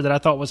brushed over that I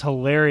thought was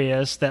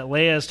hilarious, that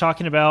Leia is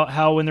talking about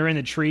how when they're in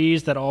the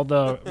trees that all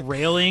the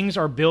railings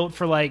are built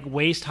for, like,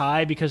 waist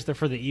high because they're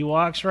for the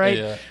Ewoks, right?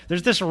 Yeah.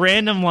 There's this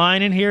random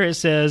line in here. It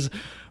says,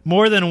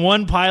 more than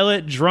one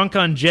pilot drunk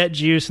on jet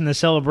juice in the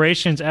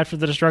celebrations after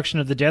the destruction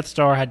of the Death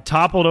Star had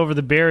toppled over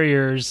the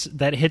barriers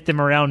that hit them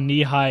around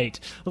knee height.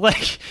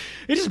 Like,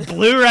 it just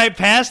blew right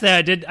past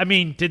that. Did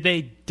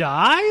they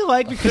die?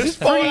 Like, because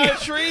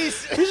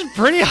it's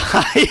pretty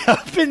high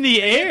up in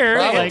the air.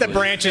 Like the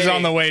branches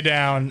on the way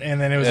down, and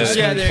then it was a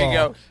smooth there fall. You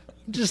go.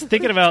 Just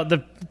thinking about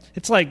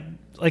it's like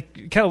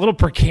kind of a little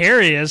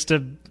precarious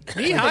to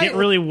get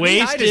really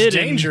wasted. Is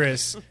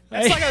dangerous.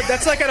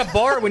 That's like at a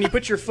bar when you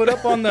put your foot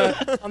up on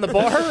the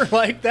bar.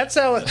 Like, that's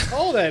how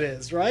tall that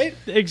is, right?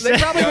 Exactly.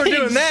 They probably were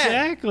doing that.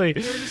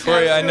 Exactly.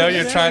 Corey, I know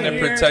you're trying to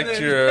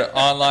protect your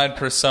online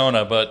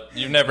persona, but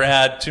you've never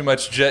had too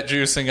much jet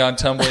juicing on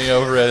tumbling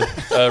over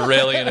a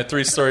railing in a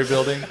 3-story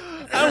building.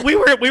 We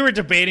were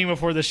debating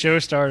before the show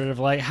started of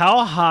like,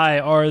 how high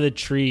are the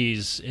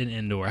trees in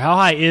Endor? How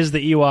high is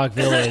the Ewok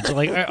village?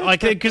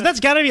 like because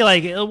that's got to be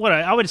like what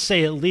I would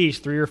say at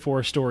least 3 or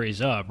 4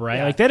 stories up, right?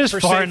 Yeah, like that is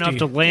far enough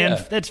to land.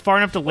 Yeah. That's far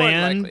enough to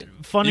land.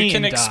 Funny, you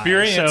can and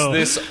experience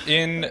this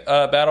in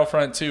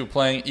Battlefront 2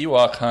 playing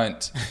Ewok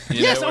Hunt.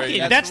 Yes, okay,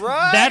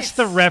 that's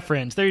the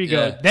reference. There you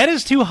go. That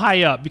is too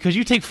high up because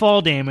you take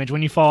fall damage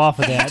when you fall off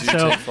of that.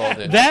 So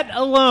that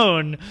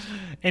alone.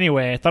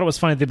 Anyway, I thought it was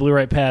funny they blew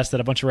right past that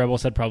a bunch of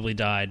rebels had probably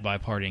died by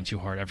partying too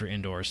hard after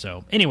Endor.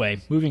 So anyway,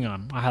 moving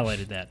on. I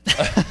highlighted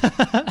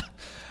that.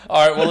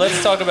 All right, well,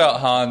 let's talk about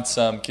Han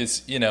some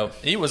because,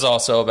 he was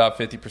also about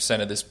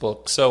 50% of this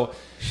book. So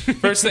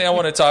first thing I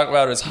want to talk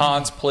about is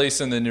Han's place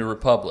in the New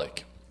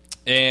Republic.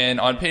 And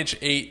on page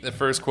 8, the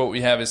first quote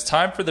we have is,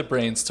 "Time for the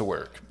brains to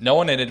work. No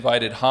one had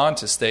invited Han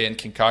to stay and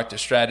concoct a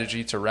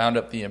strategy to round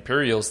up the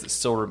Imperials that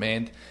still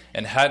remained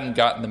and hadn't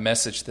gotten the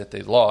message that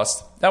they'd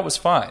lost. That was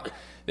fine.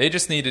 They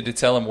just needed to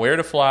tell him where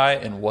to fly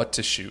and what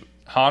to shoot.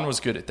 Han was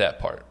good at that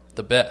part.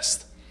 The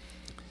best."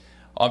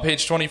 On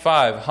page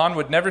 25, Han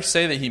would never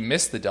say that he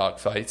missed the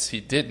dogfights. He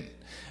didn't.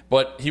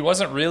 But he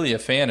wasn't really a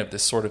fan of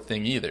this sort of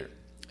thing either.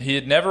 He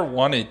had never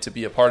wanted to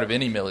be a part of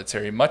any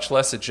military, much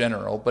less a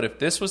general, but if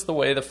this was the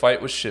way the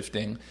fight was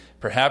shifting,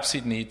 perhaps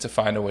he'd need to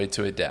find a way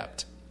to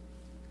adapt.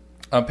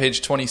 On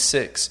page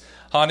 26,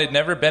 Han had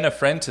never been a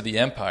friend to the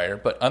Empire,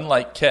 but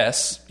unlike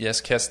Kes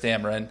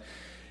Dameron,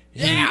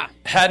 he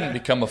hadn't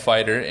become a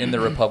fighter in the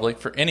Republic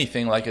for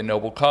anything like a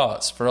noble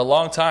cause. For a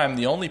long time,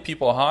 the only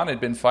people Han had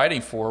been fighting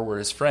for were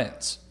his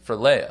friends, for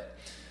Leia.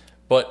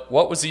 But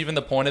what was even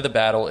the point of the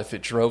battle if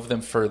it drove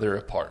them further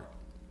apart?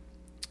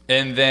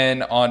 And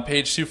then on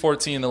page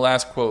 214, the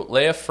last quote,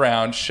 Leia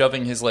frowned,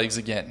 shoving his legs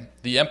again.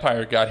 "The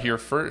Empire got here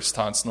first,"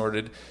 Han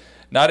snorted.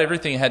 "Not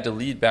everything had to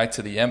lead back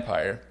to the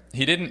Empire.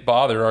 He didn't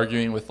bother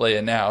arguing with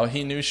Leia now.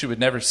 He knew she would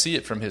never see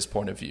it from his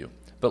point of view.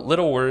 But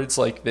little worlds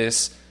like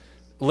this,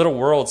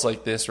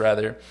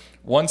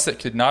 ones that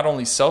could not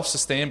only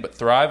self-sustain but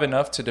thrive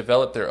enough to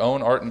develop their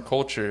own art and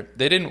culture,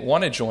 they didn't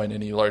want to join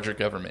any larger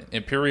government,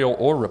 imperial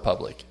or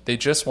republic. They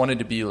just wanted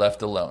to be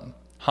left alone.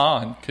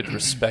 Han could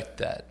respect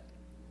that.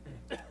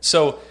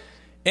 So,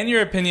 in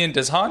your opinion,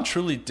 does Han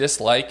truly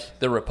dislike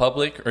the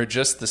Republic or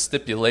just the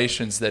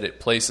stipulations that it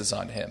places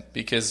on him?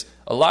 Because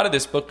a lot of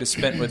this book is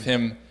spent with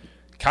him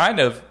kind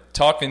of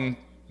talking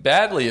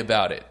badly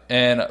about it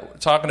and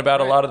talking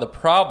about a lot of the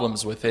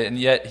problems with it, and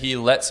yet he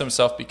lets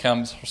himself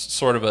become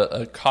sort of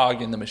a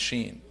cog in the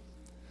machine.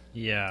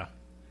 Yeah.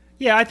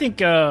 I think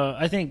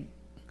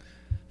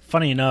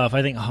funny enough,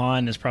 I think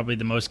Han is probably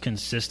the most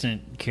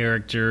consistent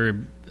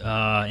character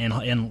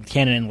in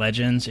canon and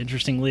Legends,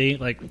 interestingly.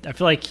 Like, I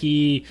feel like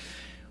we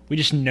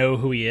just know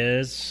who he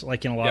is,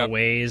 like, in a lot of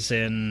ways,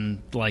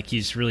 and like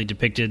he's really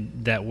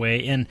depicted that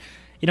way. And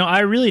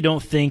I really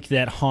don't think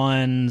that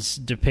Han's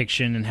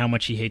depiction and how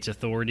much he hates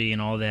authority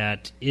and all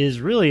that is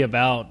really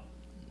about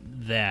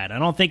that. I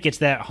don't think it's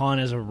that Han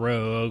is a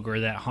rogue or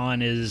that Han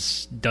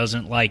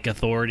doesn't like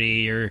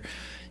authority or,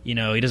 he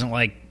doesn't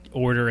like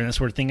order and that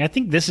sort of thing. I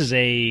think this is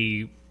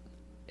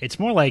it's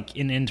more like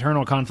an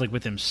internal conflict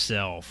with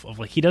himself of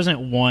like he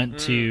doesn't want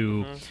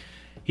to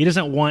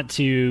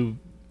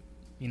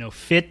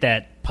fit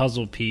that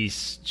puzzle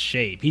piece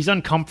shape. He's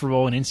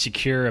uncomfortable and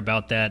insecure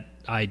about that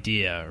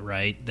idea,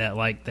 right?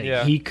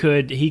 He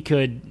could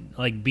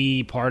like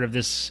be part of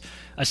this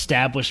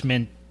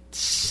establishment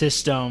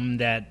system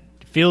that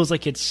feels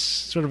like it's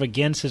sort of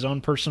against his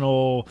own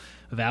personal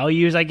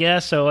values, I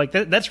guess. So like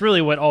that's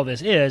really what all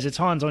this is. It's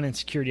Han's own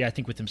insecurity, I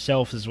think, with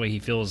himself is the way he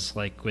feels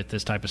like with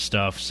this type of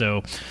stuff.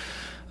 So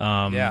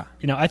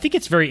I think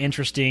it's very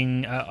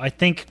interesting. I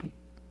think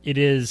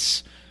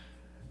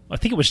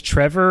it was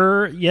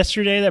Trevor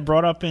yesterday that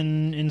brought up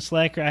in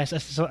Slack. I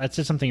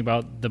said something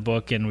about the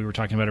book, and we were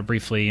talking about it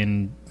briefly,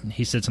 and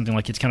he said something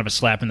like it's kind of a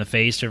slap in the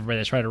face to everybody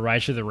that's trying to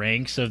rise through the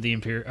ranks of the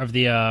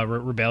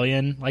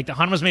rebellion. Like, the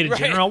Han was made a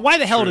general. Why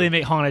the hell do they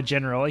make Han a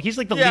general? Like, he's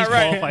like the least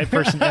qualified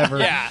person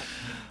ever.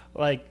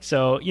 Like,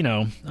 so,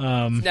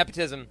 it's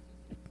nepotism.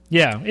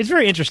 Yeah, it's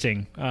very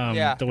interesting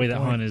the way that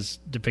Han is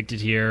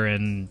depicted here.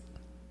 And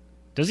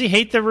does he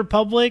hate the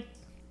Republic?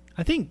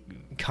 I think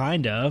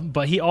kind of,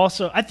 but he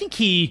also I think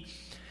he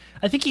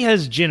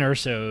has Jyn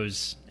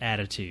Erso's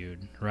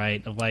attitude,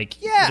 right? Of like,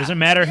 it doesn't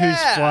matter whose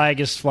flag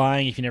is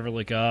flying if you never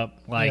look up.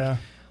 Like,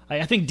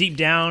 I think deep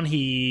down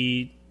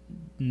he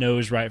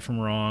knows right from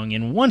wrong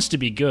and wants to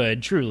be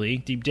good, truly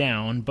deep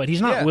down, but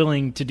he's not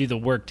willing to do the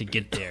work to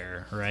get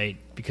there, right?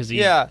 Because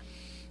I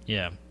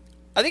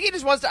think he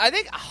just wants to. I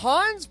think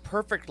Han's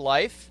perfect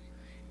life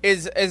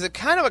is a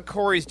kind of what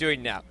Corey's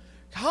doing now.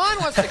 Han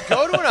wants to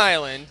go to an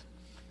island.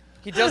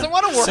 He doesn't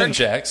want to work.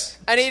 Synjax.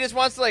 And he just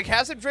wants to, like,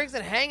 have some drinks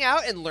and hang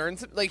out and learn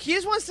some. Like, he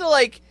just wants to,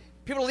 like,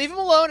 people to leave him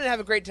alone and have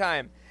a great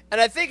time.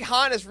 And I think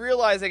Han is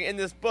realizing in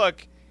this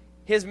book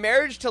his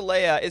marriage to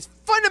Leia is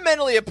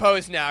fundamentally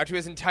opposed now to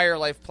his entire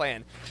life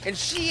plan. And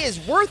she is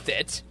worth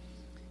it.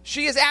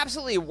 She is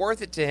absolutely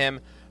worth it to him.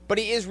 But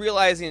he is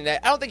realizing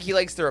that I don't think he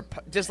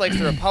dislikes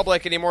the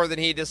Republic any more than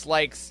he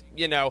dislikes,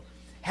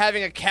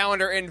 having a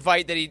calendar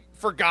invite that he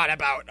forgot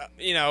about,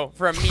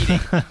 for a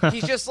meeting.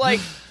 He's just like,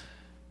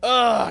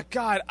 oh,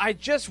 God, I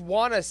just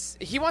want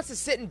to... He wants to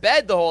sit in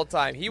bed the whole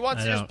time. He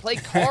wants to just play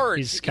cards.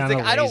 He's kind of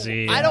like,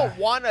 lazy. I don't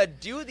want to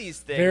do these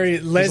things. Very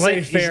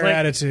laissez-faire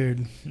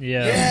attitude.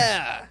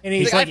 Yeah. And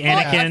he's like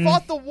Anakin. I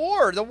fought the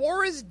war. The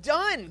war is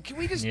done. Can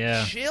we just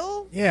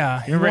chill?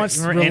 Yeah. He remember wants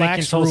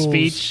Anakin's whole rules.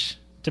 speech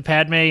to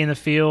Padme in the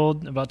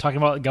field about talking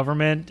about the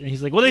government? And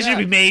he's like, well, they should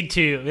be made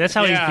to. That's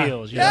how he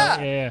feels.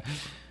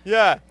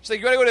 Yeah. She's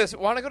like, you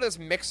want to go to this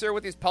mixer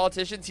with these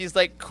politicians? He's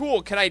like,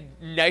 cool, can I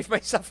knife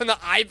myself in the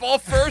eyeball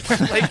first?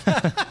 Like,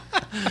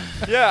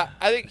 I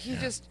think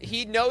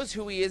he knows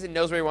who he is and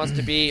knows where he wants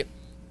to be.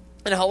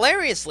 And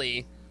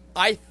hilariously,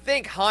 I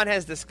think Han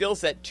has the skill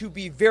set to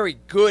be very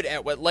good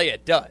at what Leia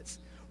does,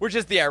 which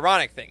is the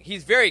ironic thing.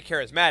 He's very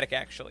charismatic,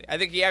 actually. I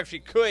think he actually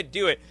could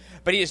do it,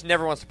 but he just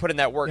never wants to put in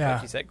that work,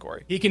 like you said,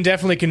 Corey. He can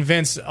definitely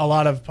convince a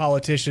lot of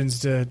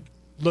politicians to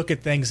look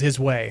at things his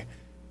way.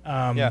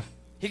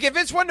 He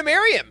convinced one to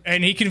marry him,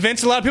 and he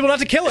convinced a lot of people not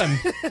to kill him,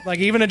 like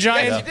even a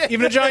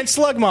giant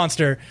slug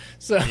monster.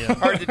 So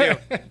hard to do.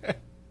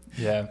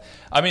 Yeah,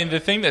 I mean, the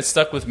thing that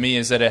stuck with me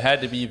is that it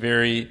had to be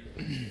very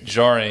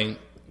jarring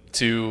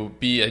to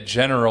be a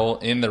general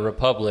in the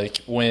Republic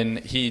when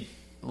he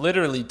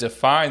literally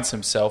defines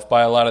himself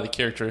by a lot of the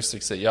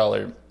characteristics that y'all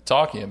are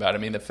talking about. I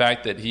mean, the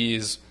fact that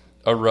he's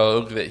a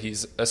rogue, that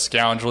he's a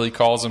scoundrel. He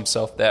calls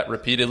himself that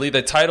repeatedly.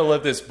 The title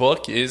of this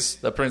book is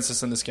The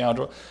Princess and the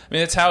Scoundrel. I mean,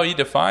 that's how he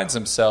defines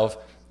himself.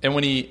 And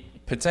when he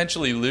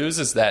potentially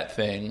loses that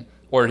thing,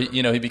 or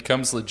he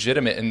becomes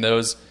legitimate, and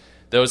those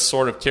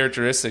sort of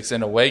characteristics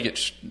in a way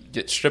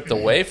get stripped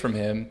away from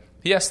him,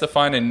 he has to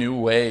find a new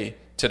way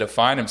to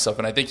define himself.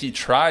 And I think he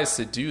tries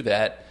to do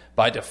that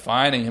by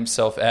defining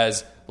himself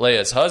as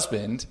Leia's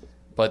husband,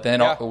 But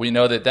then we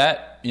know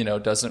that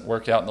doesn't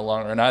work out in the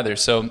long run either.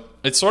 So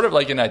it's sort of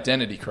like an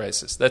identity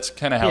crisis. That's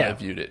kind of how I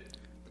viewed it.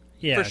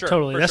 Yeah, For sure,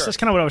 totally. for That's sure.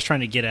 kind of what I was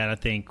trying to get at, I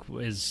think,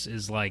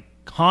 is like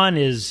Han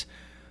is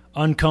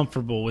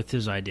uncomfortable with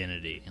his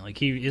identity. Like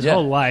his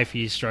whole life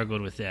he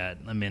struggled with that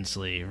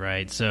immensely,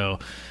 right? So,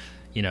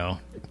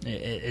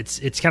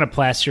 it's kind of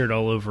plastered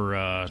all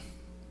over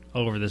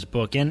this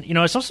book. And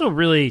it's also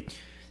really,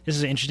 this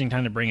is an interesting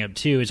time to bring up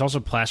too. It's also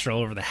plastered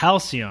all over the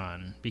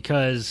Halcyon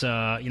because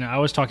I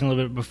was talking a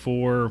little bit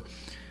before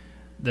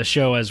the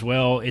show as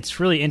well. It's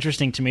really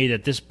interesting to me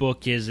that this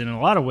book is in a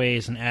lot of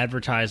ways an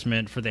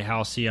advertisement for the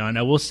Halcyon.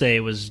 I will say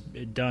it was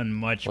done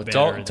much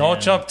better.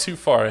 Don't jump too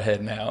far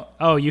ahead now.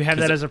 Oh, you have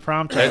that as a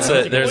prompt?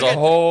 There's a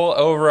whole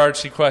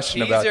overarching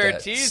question about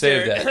that.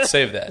 Teaser.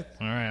 Save that.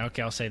 All right,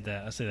 okay, I'll save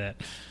that.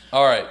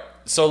 All right,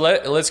 so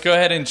let's go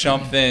ahead and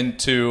jump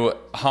into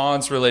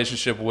Han's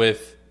relationship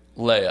with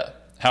Leia,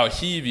 how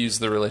he views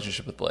the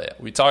relationship with Leia.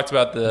 We talked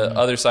about the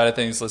other side of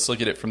things. Let's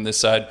look at it from this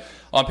side.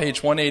 On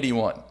page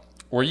 181,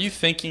 were you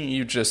thinking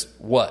you just,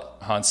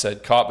 Han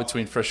said, caught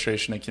between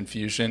frustration and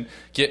confusion,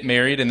 get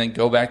married and then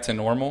go back to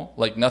normal,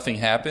 like nothing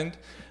happened?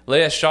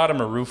 Leia shot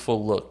him a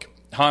rueful look.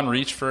 Han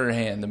reached for her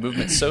hand, the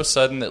movement so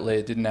sudden that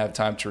Leia didn't have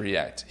time to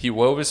react. He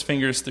wove his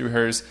fingers through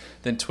hers,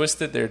 then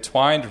twisted their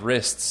twined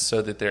wrists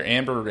so that their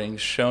amber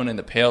rings shone in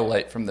the pale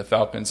light from the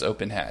Falcon's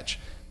open hatch.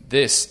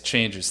 This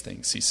changes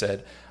things, he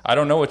said. I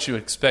don't know what you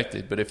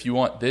expected, but if you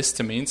want this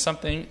to mean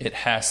something, it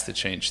has to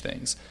change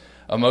things.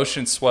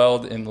 Emotion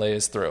swelled in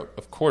Leia's throat.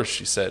 Of course,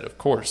 she said, of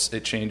course,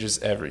 it changes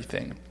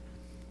everything.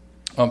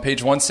 On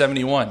page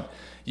 171,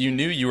 you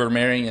knew you were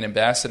marrying an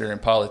ambassador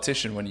and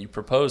politician when you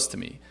proposed to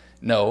me.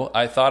 No,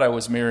 I thought I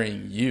was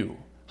marrying you.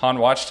 Han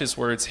watched his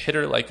words hit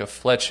her like a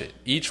fletchet,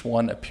 each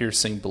one a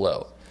piercing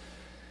blow.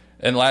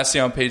 And lastly,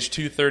 on page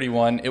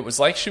 231, it was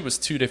like she was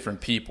two different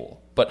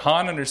people. But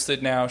Han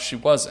understood now she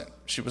wasn't.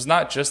 She was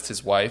not just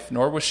his wife,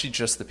 nor was she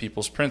just the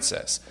people's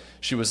princess.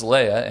 She was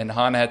Leia, and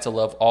Han had to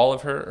love all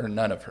of her or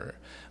none of her.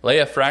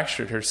 Leia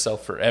fractured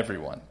herself for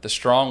everyone, the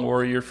strong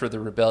warrior for the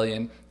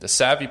rebellion, the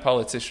savvy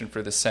politician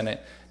for the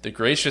Senate, the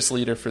gracious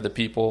leader for the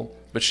people,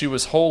 but she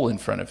was whole in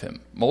front of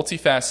him,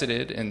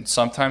 multifaceted and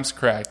sometimes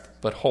cracked,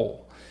 but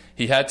whole.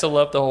 He had to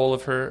love the whole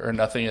of her or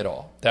nothing at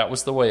all. That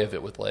was the way of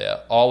it with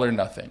Leia, all or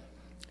nothing.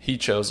 He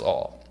chose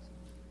all.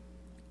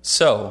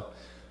 So,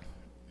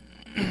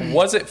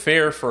 was it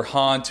fair for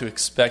Han to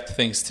expect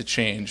things to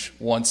change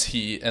once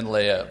he and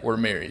Leia were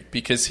married?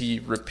 Because he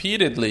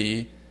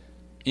repeatedly,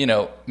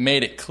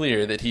 made it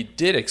clear that he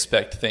did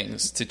expect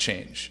things to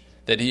change,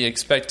 that he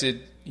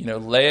expected,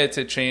 Leia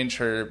to change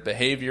her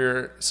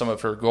behavior, some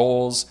of her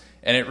goals,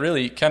 and it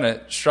really kind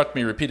of struck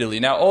me repeatedly.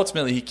 Now,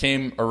 ultimately, he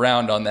came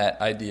around on that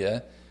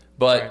idea,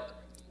 but,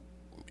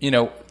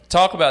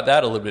 talk about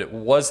that a little bit.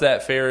 Was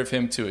that fair of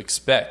him to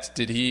expect?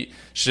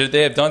 Should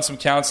they have done some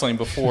counseling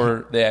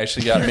before they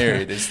actually got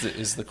married?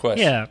 Is the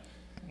question? Yeah,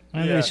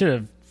 they should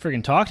have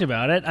freaking talked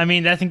about it. I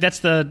mean, I think that's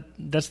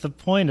the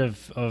point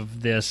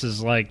of this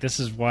is like this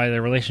is why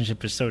their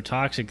relationship is so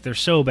toxic. They're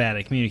so bad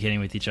at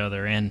communicating with each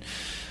other, and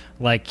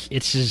like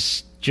it's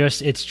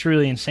just it's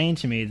truly insane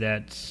to me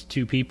that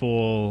two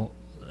people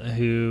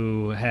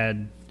who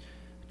had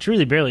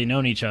truly barely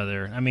known each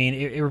other. I mean,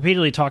 it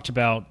repeatedly talked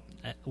about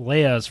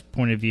Leia's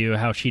point of view,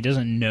 how she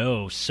doesn't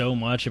know so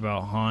much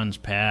about Han's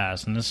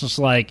past, and this is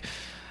like,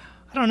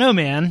 I don't know,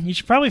 man. You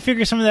should probably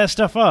figure some of that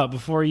stuff out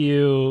before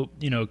you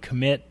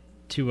commit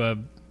to a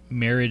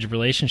marriage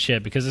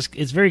relationship, because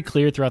it's very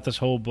clear throughout this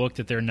whole book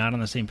that they're not on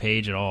the same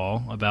page at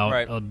all about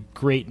a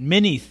great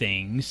many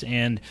things,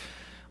 and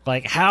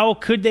like how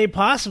could they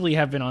possibly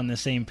have been on the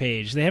same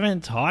page? They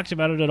haven't talked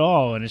about it at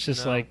all, and it's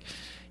just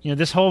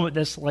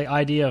this like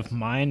idea of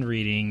mind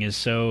reading is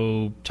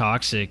so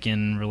toxic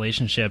in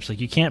relationships.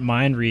 Like you can't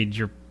mind read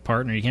your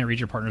partner, you can't read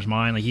your partner's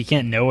mind, like you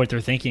can't know what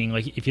they're thinking,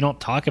 like if you don't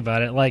talk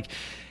about it. Like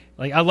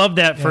I love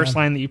that first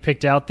line that you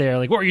picked out there.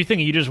 Like, what were you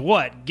thinking? You just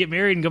get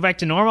married and go back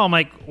to normal? I'm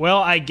like, well,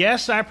 I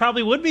guess I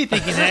probably would be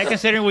thinking that,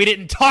 considering we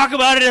didn't talk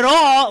about it at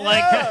all.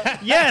 Like,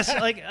 yes,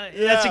 like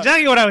that's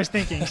exactly what I was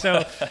thinking.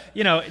 So,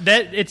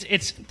 that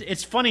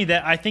it's funny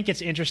that I think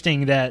it's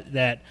interesting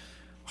that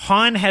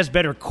Han has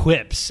better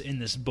quips in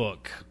this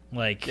book.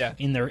 Like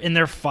in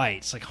their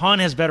fights, like Han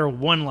has better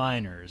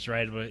one-liners,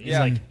 right?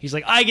 He's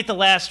like, I get the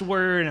last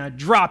word and I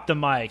drop the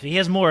mic. He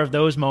has more of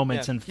those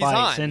moments in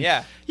fights, and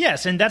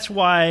yes, and that's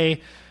why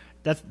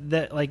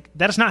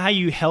that's not how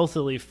you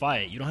healthily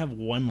fight. You don't have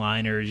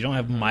one-liners, you don't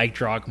have mic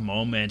drop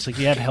moments. Like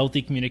you have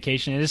healthy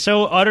communication. It is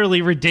so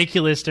utterly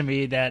ridiculous to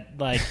me that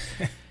like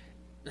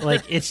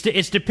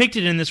it's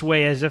depicted in this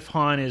way as if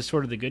Han is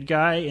sort of the good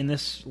guy in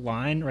this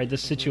line, right?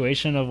 This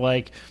situation of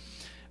like.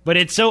 But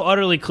it's so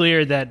utterly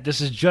clear that this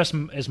is just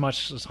as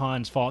much as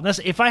Han's fault. And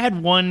if I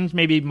had one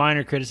maybe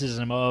minor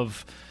criticism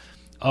of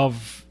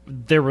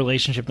their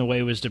relationship and the way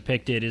it was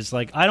depicted, is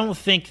like I don't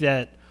think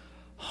that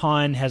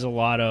Han has a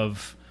lot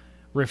of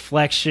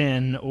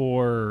reflection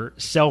or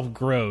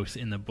self-growth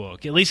in the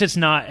book. At least it's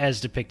not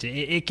as depicted.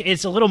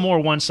 It's a little more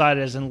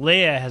one-sided, as in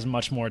Leia has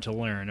much more to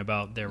learn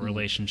about their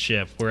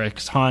relationship,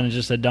 whereas Han is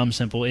just a dumb,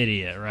 simple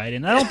idiot, right?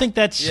 And I don't think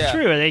that's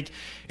true.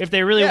 If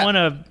they really want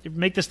to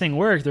make this thing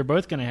work, they're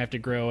both going to have to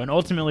grow, and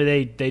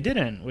ultimately they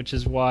didn't, which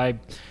is why,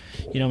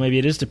 maybe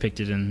it is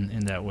depicted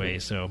in that way.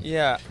 So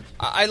yeah,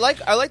 I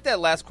like that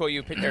last quote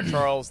you picked there,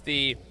 Charles.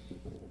 The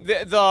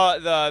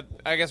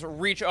I guess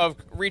reach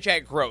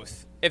at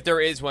growth, if there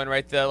is one,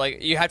 right?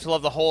 You have to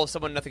love the whole of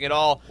someone, nothing at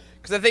all.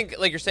 Because I think,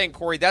 like you're saying,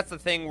 Corey, that's the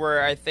thing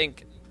where I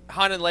think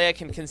Han and Leia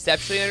can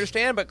conceptually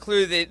understand, but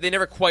clearly they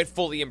never quite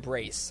fully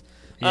embrace.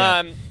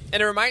 Yeah. And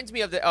it reminds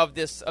me of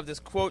this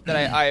quote that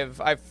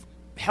I've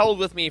held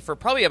with me for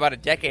probably about a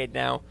decade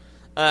now,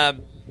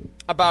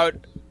 about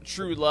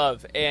true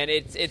love, and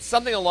it's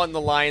something along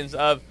the lines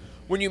of,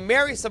 when you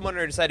marry someone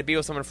or decide to be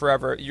with someone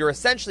forever, you're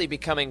essentially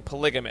becoming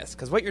polygamous,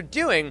 because what you're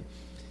doing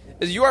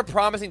is you are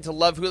promising to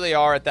love who they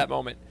are at that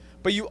moment,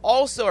 but you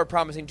also are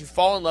promising to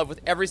fall in love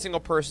with every single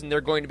person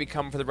they're going to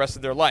become for the rest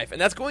of their life,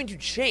 and that's going to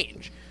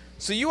change.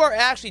 So you are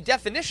actually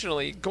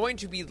definitionally going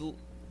to be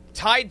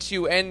tied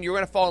to, and you're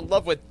going to fall in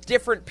love with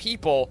different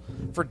people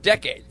for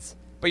decades,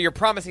 but you're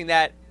promising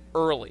that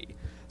early.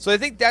 So I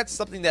think that's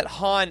something that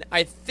Han,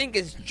 I think,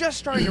 is just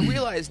starting to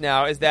realize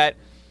now, is that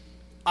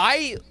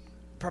I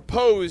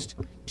proposed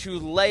to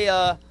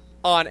Leia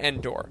on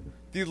Endor.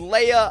 The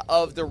Leia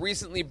of the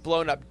recently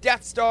blown up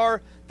Death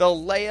Star, the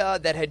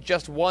Leia that had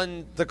just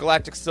won the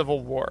Galactic Civil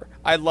War.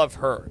 I love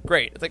her.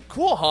 Great. It's like,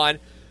 cool, Han.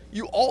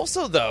 You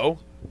also, though,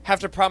 have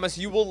to promise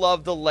you will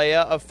love the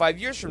Leia of 5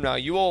 years from now.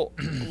 You will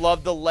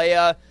love the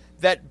Leia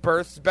that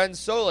births Ben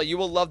Solo. You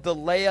will love the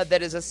Leia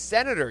that is a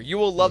senator. You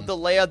will love the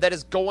Leia that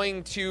is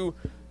going to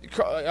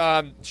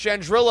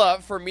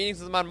Chandrilla for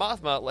meetings with Mon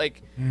Mothma,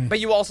 but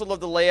you also love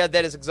the Leia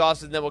that is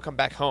exhausted and then will come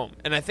back home.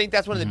 And I think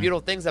that's one of the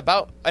beautiful things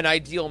about an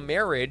ideal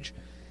marriage,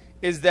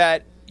 is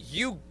that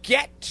you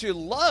get to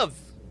love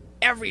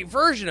every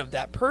version of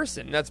that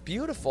person. That's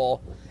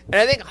beautiful. And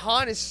I think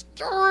Han is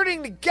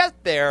starting to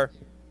get there.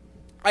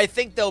 I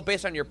think, though,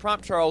 based on your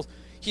prompt, Charles,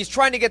 he's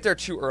trying to get there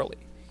too early.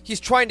 He's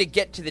trying to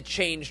get to the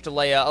change to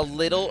Leia a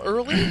little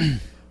early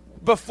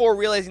before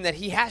realizing that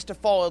he has to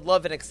fall in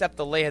love and accept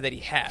the Leia that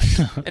he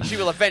has, and she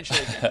will eventually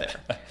get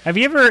there. Have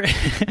you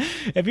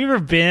ever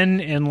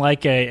been in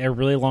a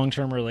really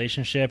long-term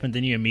relationship and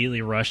then you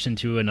immediately rushed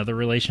into another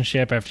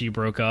relationship after you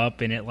broke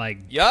up, and it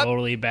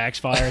totally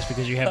backfires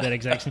because you have that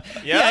exact same...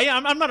 Yeah,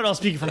 I'm not at all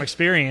speaking from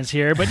experience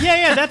here, but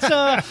that's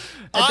a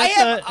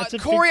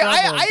Corey, big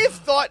problem. I have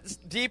thought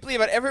deeply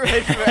about every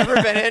relationship I've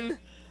ever been in.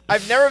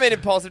 I've never made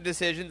impulsive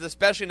decisions,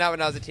 especially not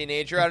when I was a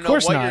teenager. I don't know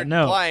what you're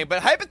implying,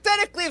 but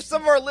hypothetically, if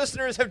some of our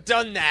listeners have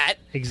done that...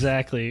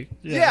 Exactly.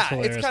 Yeah,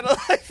 it's kind of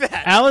like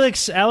that.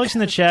 Alex in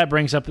the chat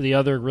brings up the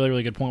other really,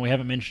 really good point we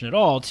haven't mentioned at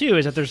all, too,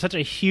 is that there's such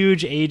a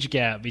huge age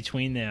gap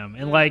between them.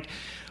 And,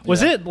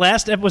 was it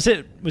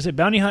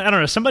Bounty Hunt? I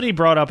don't know. Somebody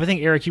brought up, I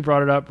think, Eric, you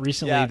brought it up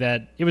recently,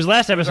 that it was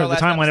last episode, the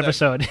timeline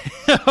episode,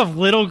 of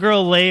little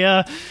girl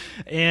Leia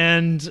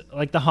and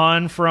the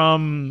Han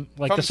from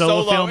the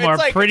solo film are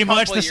pretty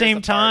much the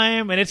same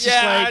time, and it's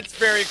just it's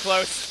very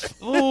close.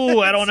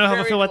 Ooh, I don't know how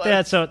I feel about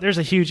that. So there's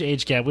a huge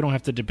age gap. We don't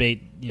have to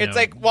debate. It's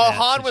while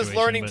Han was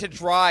learning to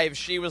drive,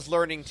 she was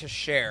learning to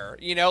share.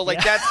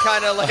 That's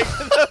kind of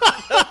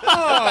the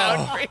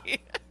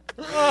boundary.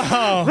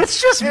 Oh, let's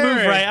just move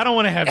right. I don't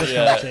want to have this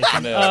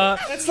conversation. No.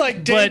 That's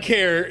like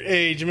daycare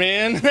age,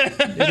 man.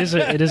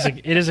 It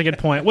is a good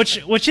point. Which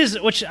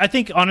I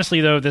think,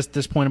 honestly, though,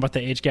 this point about the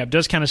age gap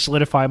does kind of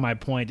solidify my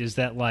point. Is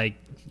that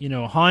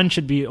Han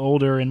should be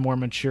older and more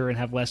mature and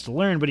have less to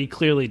learn, but he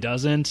clearly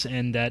doesn't,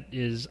 and that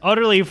is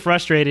utterly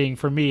frustrating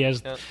for me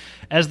as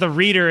the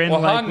reader. And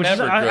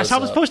that's how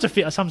I'm supposed to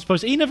feel. That's how I'm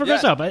supposed to. He never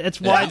grows up. That's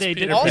why they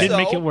didn't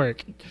make it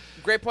work.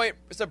 Great point.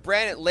 So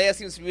Brandon, Leia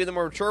seems to be the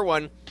more mature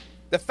one.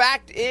 The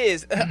fact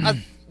is,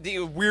 the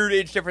weird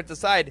age difference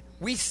aside,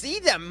 we see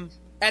them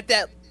at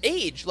that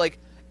age.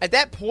 At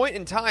that point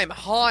in time,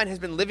 Han has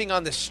been living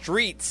on the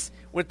streets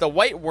with the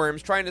White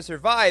Worms trying to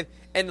survive,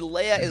 and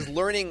Leia is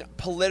learning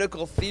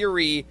political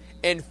theory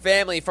and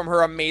family from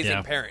her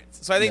amazing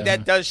parents. So I think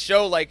that does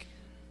show, that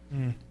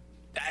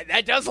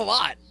does a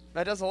lot.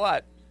 That does a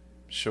lot.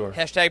 Sure.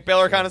 Hashtag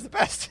Bellercon is the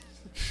best.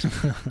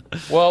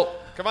 Well,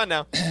 come on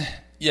now.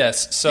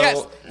 Yes, so...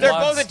 Yes, they're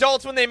both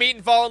adults when they meet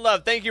and fall in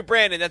love. Thank you,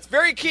 Brandon. That's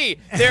very key.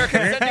 They're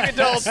consenting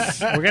adults.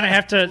 We're going to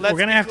have to...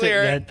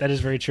 That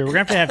is very true. We're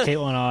going to have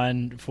Caitlin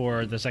on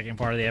for the second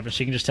part of the episode.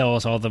 She can just tell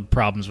us all the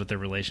problems with their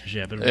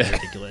relationship. It'll be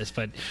ridiculous.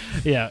 But,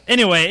 yeah.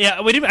 Anyway,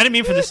 I didn't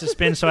mean for this to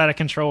spin so out of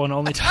control and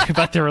only talk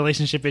about their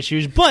relationship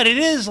issues. But it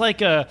is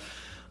a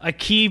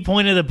key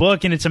point of the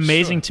book, and it's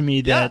amazing to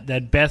me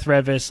that Beth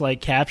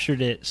Revis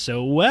captured it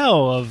so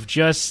well, of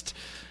just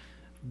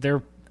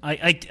their...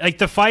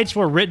 the fights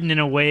were written in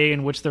a way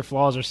in which their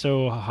flaws are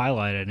so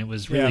highlighted, and it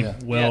was really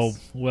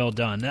well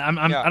done.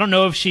 I don't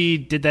know if she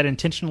did that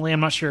intentionally. I'm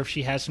not sure if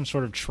she has some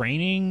sort of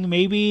training,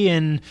 maybe,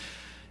 and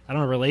I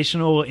don't know,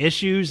 relational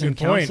issues and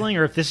Good point. counseling,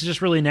 or if this is just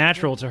really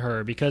natural to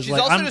her. Because She's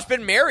like also I'm, just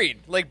been married.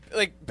 I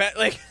think that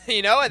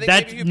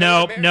maybe you've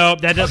no, been married.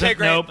 that doesn't. Okay,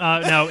 great.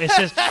 No, it's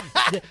just.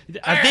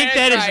 I think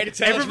that right. is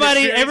Tell us your everybody.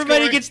 experience, Everybody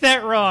Corey. gets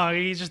that wrong.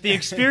 It's just the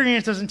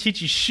experience doesn't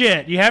teach you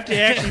shit. You have to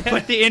actually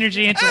put the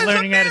energy into As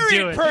learning a how to do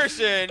married it.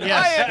 person,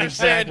 Yes, I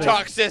understand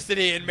exactly.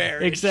 toxicity in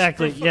marriage.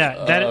 Exactly.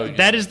 Yeah.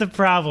 That is the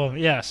problem.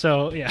 Yeah.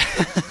 So yeah.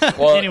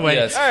 Well, Anyway.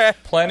 yes, All right.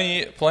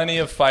 plenty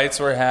of fights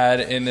were had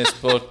in this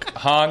book.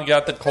 Han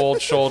got the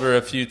cold shoulder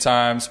a few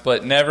times,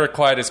 but never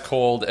quite as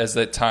cold as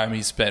that time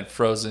he spent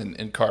frozen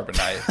in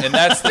carbonite. And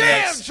that's the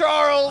Damn,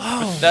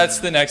 Charles! That's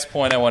the next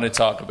point I want to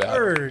talk about.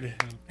 Bird.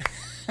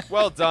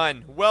 Well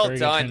done. Well Very good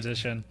done.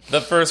 transition.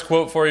 The first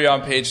quote for you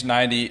on page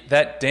 90,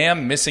 that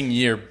damn missing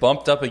year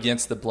bumped up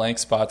against the blank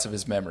spots of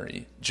his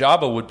memory.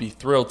 Jabba would be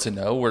thrilled to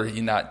know, were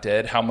he not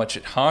dead, how much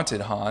it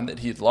haunted Han that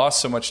he had lost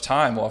so much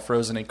time while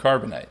frozen in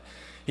carbonite.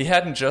 He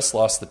hadn't just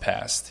lost the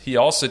past. He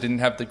also didn't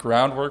have the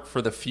groundwork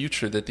for the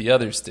future that the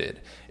others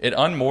did. It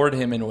unmoored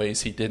him in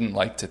ways he didn't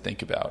like to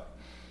think about.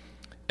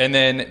 And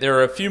then there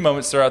are a few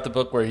moments throughout the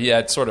book where he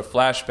had sort of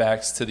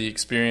flashbacks to the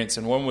experience,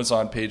 and one was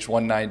on page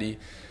 190.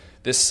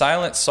 This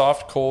silent,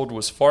 soft cold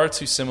was far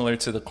too similar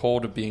to the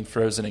cold of being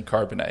frozen in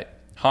carbonite.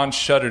 Han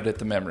shuddered at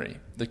the memory.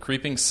 The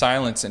creeping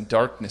silence and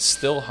darkness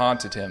still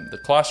haunted him, the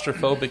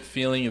claustrophobic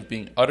feeling of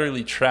being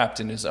utterly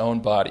trapped in his own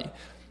body.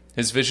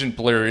 His vision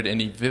blurred,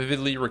 and he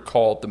vividly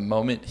recalled the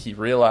moment he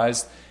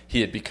realized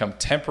he had become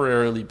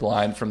temporarily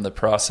blind from the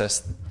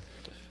process,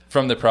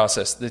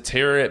 the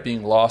terror at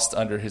being lost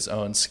under his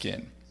own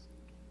skin.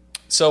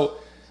 So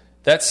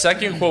that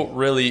second quote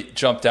really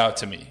jumped out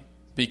to me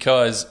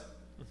because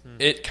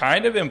it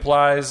kind of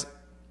implies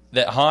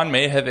that Han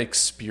may have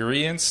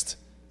experienced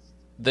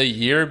the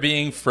year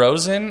being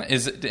frozen.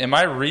 Am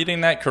I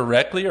reading that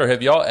correctly, or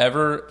have y'all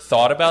ever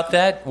thought about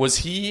that? Was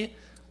he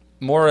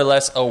more or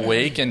less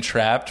awake and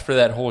trapped for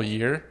that whole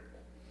year?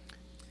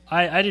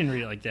 I didn't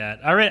read it like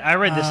that. I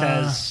read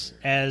this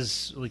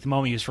as like the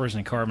moment he was frozen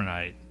in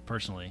carbonite.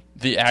 Personally,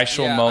 The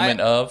actual Yeah, moment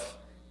of?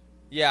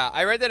 Yeah,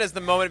 I read that as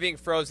the moment of being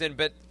frozen,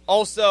 but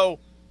also,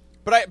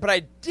 but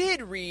I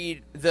did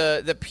read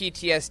the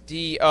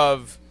PTSD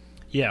of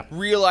yeah.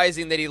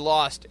 realizing that he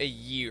lost a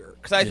year.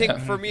 Because I think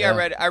for me,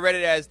 Yeah. I read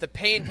it as the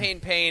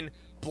pain,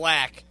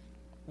 black,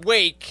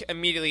 wake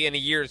immediately, and a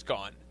year's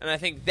gone. And I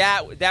think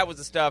that was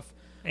the stuff.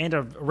 And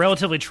a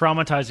relatively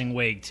traumatizing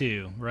wake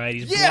too, right?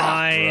 He's Yeah.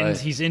 blind. Right.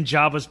 He's in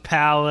Jabba's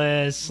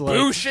palace. Like,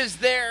 Boosh is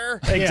there.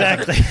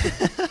 exactly.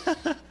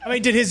 I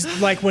mean, did his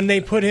when they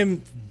put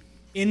him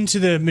into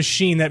the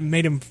machine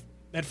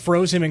that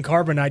froze him in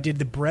carbonite? Did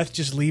the breath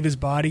just leave his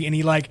body, and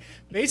he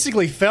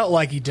basically felt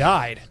like he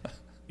died?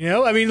 You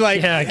know, I mean, Yeah,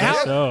 I guess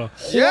how so.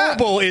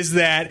 horrible is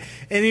that?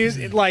 And he was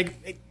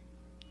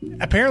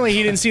apparently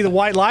he didn't see the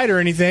white light or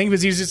anything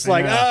because he was just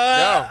like,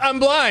 Yeah. I'm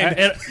blind.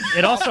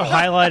 It also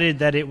highlighted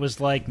that it was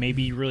like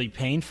maybe really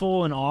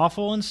painful and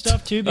awful and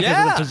stuff too because of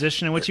Yeah. the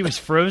position in which he was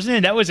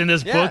frozen. That was in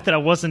this book that I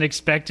wasn't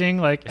expecting.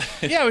 Like,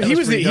 Yeah, that he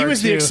was pretty the dark,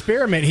 too.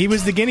 experiment. He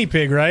was the guinea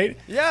pig, right?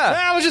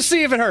 Yeah. We'll just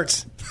see if it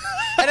hurts.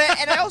 and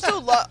I also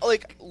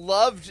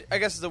loved. I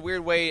guess is a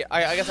weird way.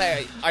 I guess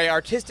I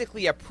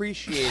artistically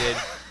appreciated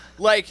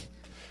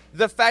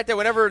the fact that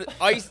whenever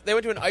they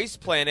went to an ice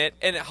planet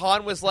and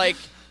Han was like,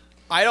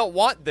 I don't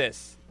want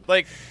this.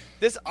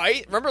 This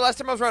ice. Remember last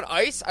time I was around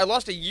ice, I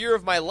lost a year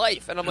of my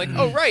life, and I'm like,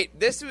 oh right,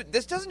 this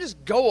doesn't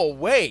just go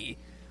away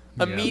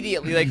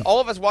immediately. Like all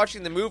of us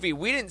watching the movie,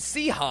 we didn't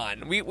see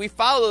Han. We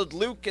followed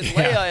Luke and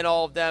Leia and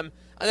all of them,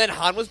 and then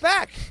Han was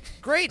back.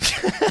 Great.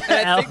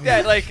 And I think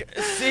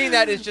that seeing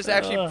that is just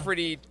actually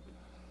pretty.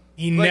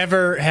 He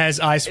never has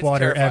ice it's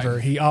water terrifying. ever.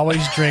 He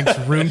always drinks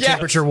room Yes.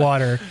 temperature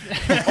water.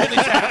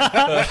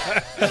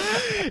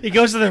 he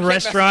goes to the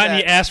mess restaurant and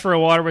with he that. asks for a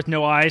water with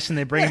no ice, and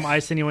they bring him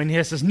ice anyway. And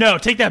he says, "No,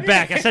 take that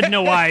back. I said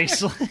no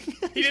ice."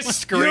 He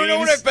just You don't know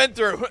what I've screams. been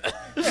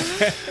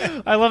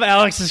through. I love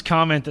Alex's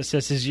comment that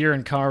says his year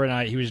in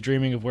carbonite, he was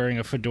dreaming of wearing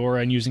a fedora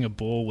and using a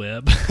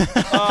bullwhip.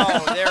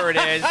 Oh, there it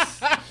is.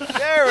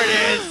 There it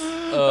is.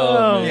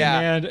 Oh Yeah.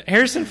 man,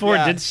 Harrison Ford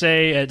Yeah. did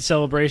say at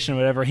Celebration or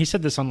whatever. He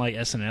said this on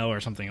SNL or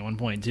something at one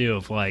point too.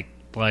 Of like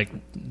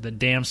the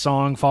damn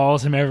song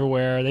follows him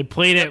everywhere. They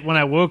played it when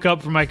I woke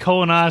up from my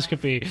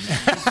colonoscopy.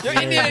 You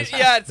did it,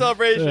 at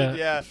Celebration,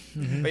 Yeah.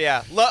 yeah. But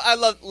yeah, I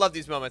love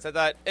these moments. I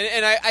thought,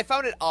 and I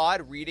found it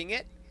odd reading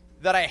it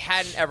that I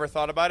hadn't ever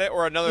thought about it,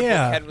 or another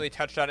Yeah. book hadn't really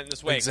touched on it in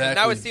this way. 'Cause now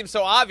Exactly. it seems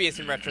so obvious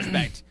in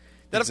retrospect.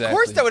 That of Exactly.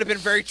 course that would have been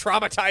very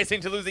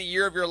traumatizing to lose a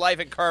year of your life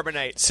in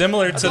carbonite.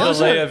 Similar to the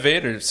Also- Leia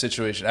Vader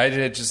situation. I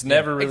had just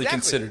never really Exactly.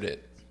 considered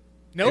it.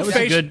 No, It was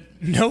good.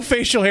 no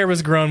facial hair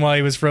was grown while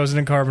he was frozen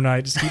in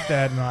carbonite. Just keep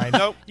that in mind.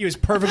 Nope. He was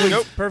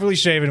perfectly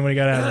shaven when he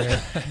got out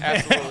of there.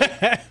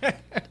 Absolutely.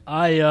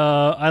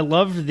 I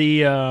loved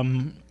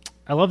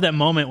I love that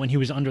moment when he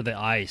was under the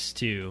ice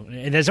too.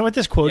 And is that what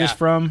this quote is Yeah.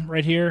 from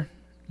right here?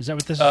 Is that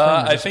what this is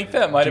from? I think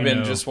that might have Do you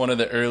been know? just one of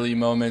the early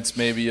moments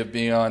maybe of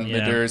being on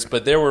Yeah. Midurs,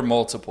 but there were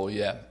multiple,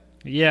 yeah.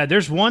 Yeah,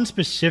 there's one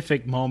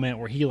specific moment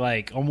where he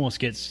like almost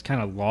gets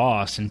kind of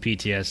lost in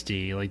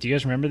PTSD. Like, do you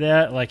guys remember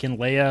that? Like, and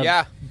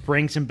Leia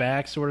brings him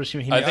back, sort of.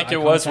 I think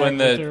it was when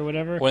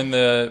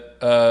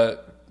the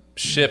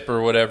ship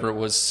or whatever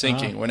was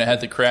sinking, when it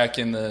had the crack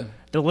in the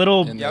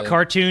little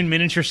cartoon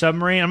miniature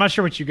submarine. I'm not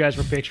sure what you guys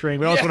were picturing,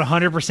 but I was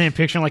 100%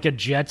 picturing like a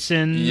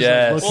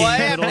Jetsons looking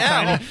little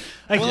tiny,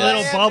 like a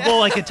little bubble,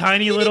 like a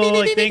tiny little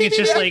like thing. It's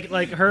just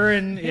like her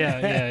and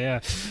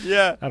yeah.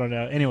 I don't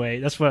know.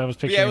 Anyway, that's what I was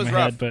picturing in my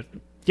head. But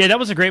yeah, that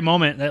was a great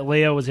moment that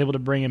Leia was able to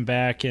bring him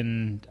back,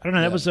 and I don't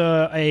know. That was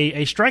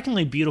a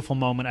strikingly beautiful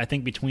moment, I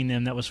think, between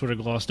them. That was sort of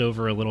glossed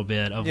over a little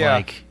bit of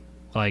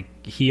like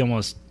he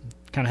almost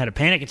kind of had a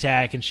panic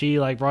attack, and she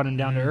like brought him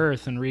down to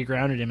earth and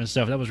regrounded him and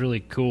stuff. That was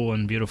really cool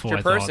and beautiful.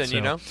 I thought.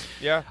 So,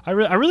 I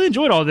really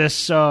enjoyed all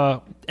this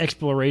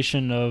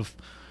exploration of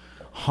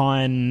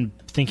Han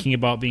thinking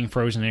about being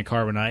frozen in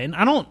carbonite, and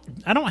I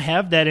don't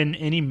have that in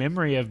any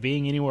memory of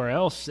being anywhere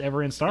else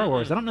ever in Star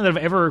Wars. I don't know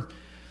that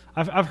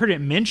I've heard it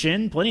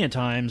mentioned plenty of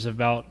times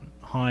about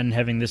Han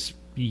having this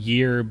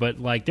year, but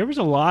like there was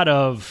a lot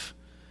of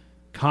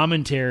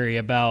commentary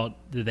about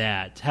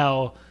that.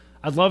 How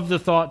I love the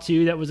thought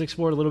too that was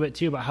explored a little bit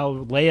too about how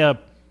Leia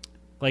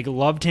like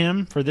loved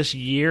him for this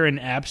year in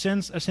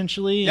absence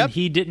essentially, and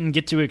he didn't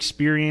get to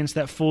experience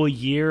that full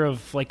year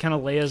of like kind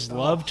of Leia's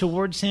love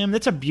towards him.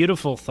 That's a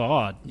beautiful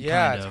thought.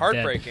 Yeah, it's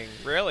heartbreaking.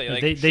 Really,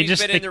 like she's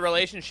been in the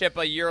relationship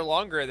a year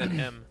longer than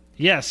him.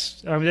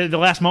 Yes, I mean, the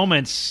last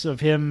moments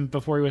of him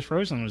before he was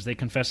frozen was they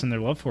confessing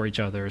their love for each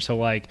other. So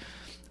like,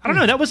 I don't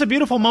know, that was a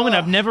beautiful moment.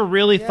 I've never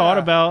really thought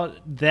about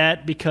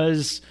that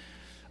because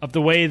of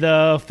the way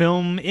the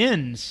film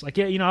ends. Like,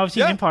 I've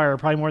seen Empire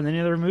probably more than any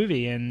other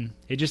movie, and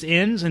it just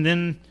ends, and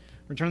then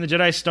Return of the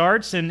Jedi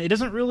starts, and it's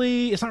not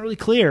really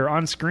clear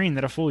on screen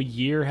that a full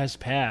year has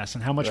passed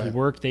and how much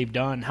work they've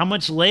done, how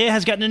much Leia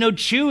has gotten to know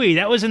Chewie.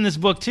 That was in this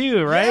book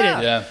too,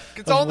 right?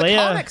 It's all in the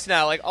comics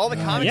now. Like, all the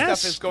comic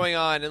stuff is going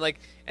on,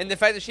 and the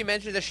fact that she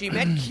mentioned that she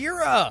met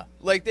Kira.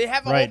 Like, they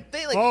have a whole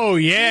thing. Like,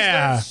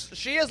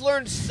 she has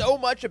learned so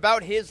much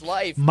about his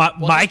life.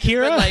 My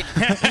Kira?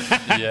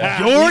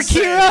 Your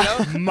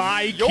Kira?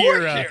 My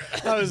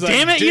Kira. I was like,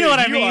 damn it, you know what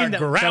I you mean? are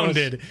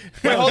grounded.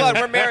 Wait, hold on.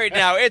 We're married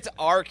now. It's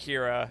our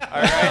Kira.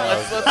 All right,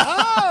 let's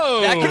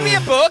that could be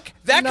a book.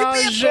 That could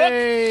be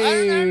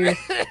a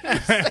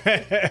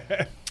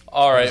book.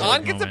 All right.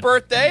 Han gets a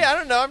birthday. I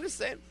don't know. I'm just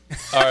saying.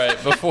 All right.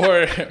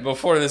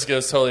 Before this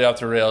goes totally off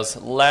the rails,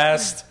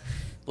 last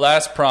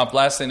prompt,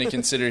 last thing to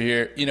consider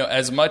here.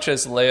 As much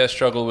as Leia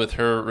struggled with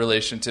her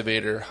relation to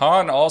Vader,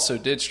 Han also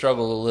did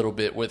struggle a little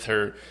bit with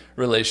her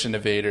relation to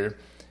Vader.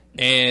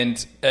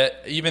 And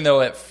even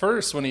though at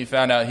first when he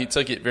found out, he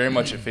took it very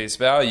much at face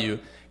value,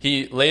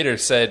 he later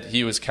said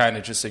he was kind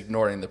of just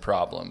ignoring the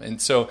problem.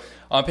 And so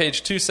on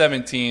page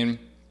 217,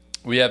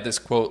 we have this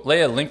quote,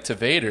 Leia linked to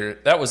Vader,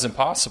 that was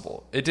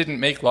impossible. It didn't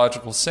make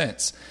logical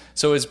sense.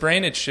 So his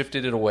brain had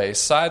shifted it away,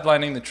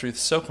 sidelining the truth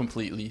so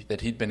completely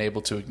that he'd been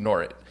able to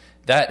ignore it.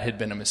 That had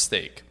been a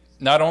mistake.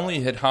 Not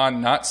only had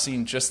Han not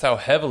seen just how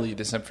heavily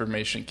this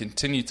information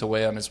continued to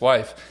weigh on his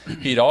wife,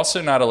 he'd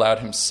also not allowed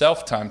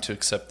himself time to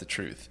accept the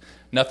truth.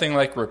 Nothing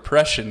like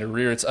repression to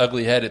rear its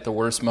ugly head at the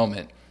worst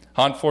moment.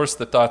 Han forced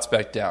the thoughts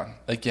back down,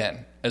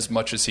 again, as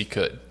much as he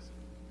could.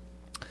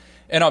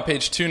 And on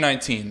page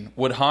 219,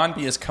 would Han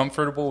be as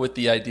comfortable with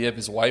the idea of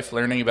his wife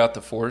learning about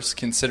the Force,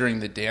 considering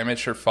the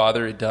damage her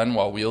father had done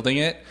while wielding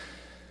it?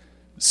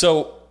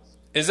 So,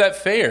 is that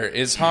fair?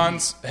 Is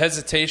Han's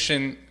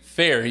hesitation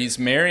fair? He's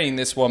marrying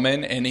this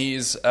woman, and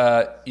he's,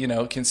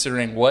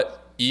 considering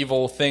what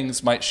evil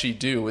things might she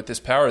do with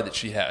this power that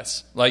she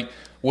has. Like,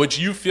 would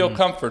you feel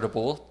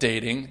comfortable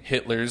dating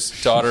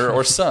Hitler's daughter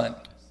or son?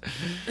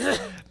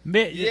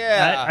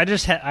 Yeah,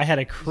 I had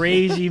a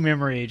crazy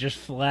memory just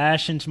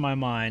flash into my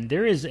mind.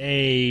 There is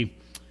a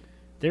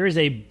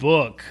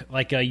book,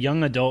 like a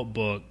young adult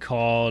book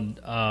called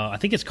I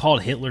think it's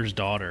called Hitler's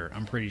Daughter.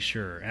 I'm pretty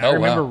sure. And I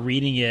remember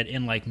reading it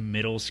in like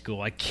middle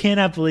school. I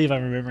cannot believe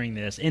I'm remembering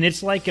this. And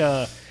it's like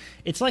a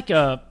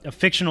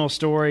fictional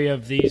story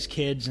of these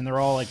kids, and they're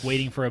all like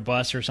waiting for a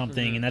bus or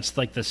something, and that's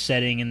like the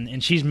setting,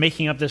 and she's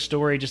making up this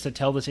story just to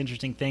tell this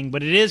interesting thing.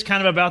 But it is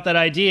kind of about that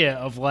idea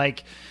of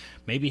like,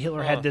 maybe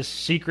Hitler had this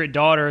secret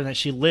daughter that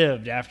she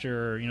lived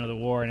after, the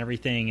war and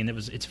everything, and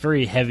it's a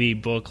very heavy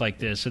book like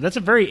this. So that's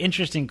a very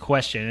interesting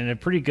question and a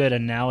pretty good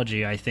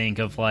analogy, I think,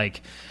 of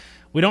like,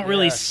 we don't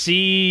really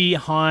see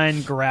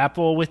Han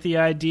grapple with the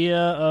idea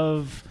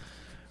of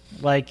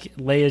like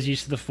Leia's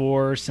use of the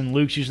Force and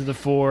Luke's use of the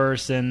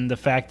Force and the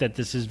fact that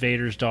this is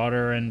Vader's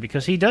daughter, and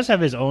because he does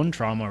have his own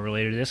trauma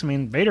related to this. I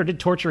mean, Vader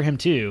did torture him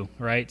too,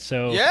 right?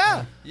 So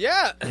yeah.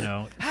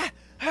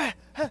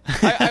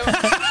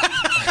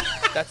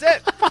 That's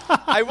it.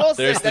 I will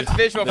say that's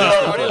visual.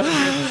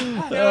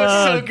 That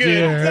was so good.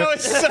 Dear. That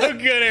was so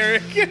good,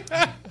 Eric.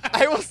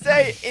 I will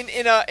say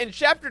in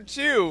chapter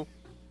 2,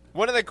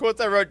 one of the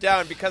quotes I wrote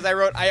down, because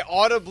I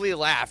audibly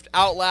laughed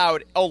out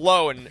loud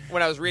alone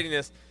when I was reading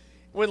this,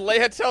 when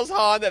Leia tells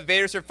Han that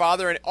Vader's her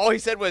father, and all he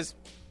said was,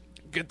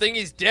 "Good thing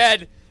he's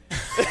dead."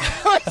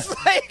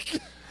 It's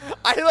like,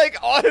 I like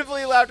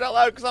audibly laughed out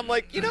loud because I'm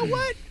like, you know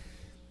what?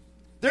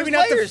 There's Maybe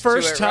not the layers to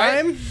first it,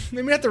 right? time.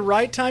 Maybe not the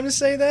right time to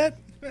say that.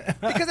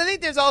 Because I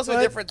think there's also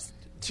a difference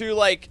to,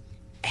 like,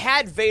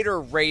 had Vader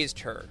raised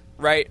her,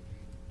 right?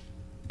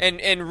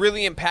 And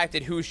really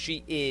impacted who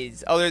she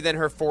is, other than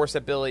her Force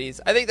abilities.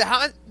 I think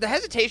the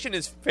hesitation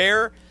is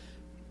fair,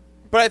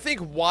 but I think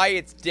why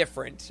it's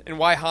different and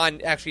why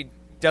Han actually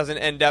doesn't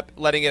end up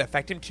letting it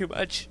affect him too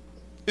much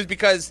is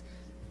because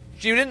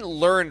she didn't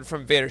learn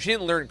from Vader. She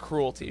didn't learn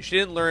cruelty. She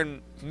didn't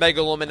learn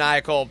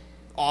megalomaniacal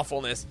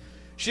awfulness.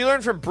 She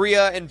learned from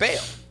Bria and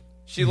Bail.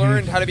 She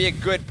learned how to be a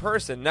good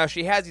person. Now,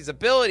 she has these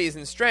abilities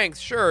and strengths,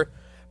 sure,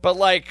 but,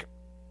 like,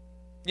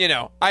 you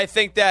know, I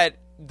think that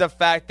the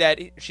fact that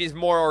she's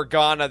more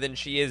Organa than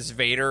she is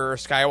Vader or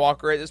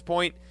Skywalker at this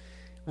point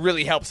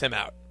really helps him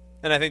out.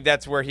 And I think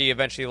that's where he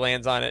eventually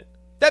lands on it.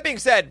 That being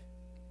said,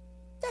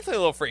 definitely a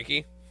little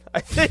freaky. I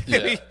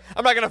think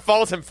I'm not going to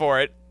fault him for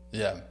it.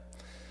 Yeah.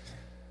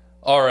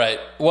 All right.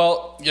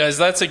 Well, guys,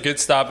 that's a good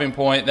stopping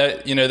point.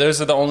 That, you know,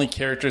 those are the only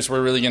characters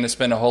we're really going to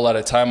spend a whole lot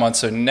of time on.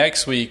 So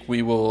next week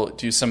we will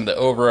do some of the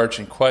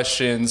overarching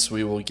questions.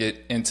 We will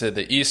get into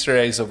the Easter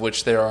eggs, of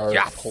which there are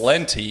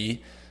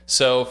plenty.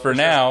 So for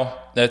now,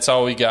 that's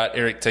all we got.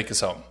 Eric, take us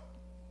home.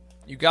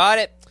 You got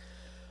it.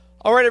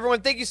 All right,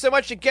 everyone. Thank you so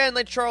much again.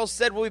 Like Charles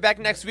said, we'll be back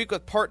next week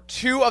with part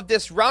 2 of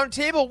this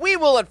roundtable. We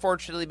will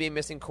unfortunately be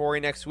missing Corey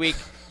next week.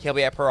 He'll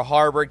be at Pearl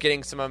Harbor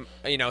getting some,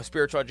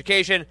 spiritual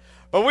education.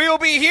 But we will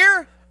be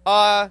here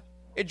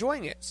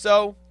enjoying it.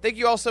 So thank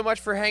you all so much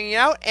for hanging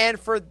out. And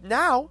for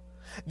now,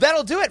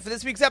 that'll do it for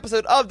this week's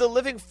episode of The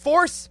Living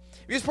Force.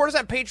 If you support us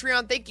on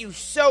Patreon, thank you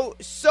so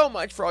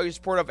much for all your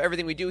support of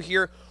everything we do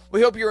here.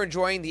 We hope you're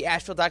enjoying the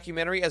Asheville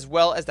documentary as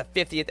well as the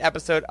 50th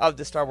episode of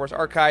the Star Wars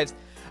Archives.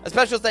 A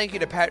special thank you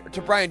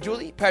to Brian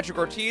Dooley, Patrick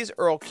Ortiz,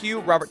 Earl Q,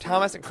 Robert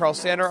Thomas, and Carl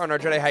Sander on our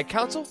Jedi High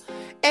Council,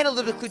 and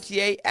Elizabeth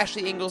Cloutier,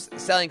 Ashley Ingalls,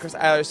 Sally and Chris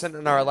Eilerson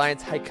on our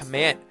Alliance High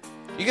Command.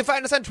 You can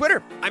find us on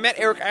Twitter. I'm at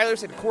Eric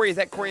Eilerson, Corey is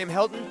at Corey M.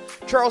 Helton,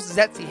 Charles is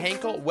at C.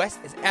 Hankel, Wes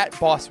is at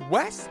Boss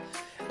Wes.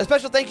 A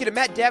special thank you to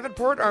Matt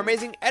Davenport, our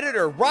amazing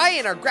editor,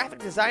 Ryan, our graphic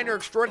designer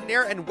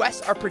extraordinaire, and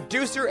Wes, our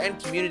producer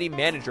and community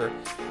manager.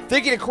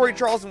 Thank you to Corey,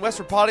 Charles, and Wes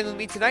for potting with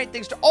me tonight.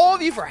 Thanks to all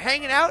of you for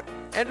hanging out,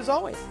 and as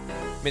always,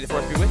 may the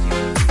Force be with you.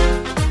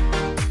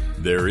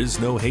 There is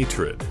no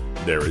hatred,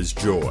 there is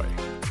joy.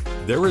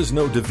 There is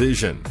no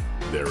division,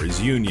 there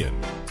is union.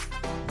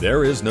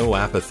 There is no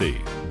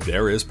apathy,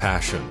 there is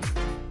passion.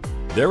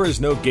 There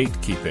is no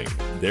gatekeeping,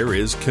 there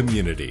is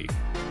community.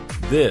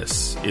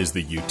 This is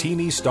the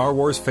Utini Star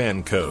Wars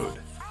Fan Code.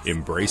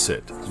 Embrace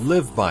it,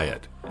 live by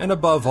it, and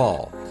above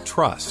all,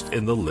 trust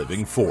in the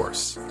living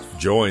Force.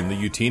 Join the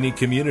Utini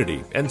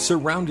community and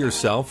surround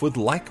yourself with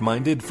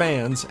like-minded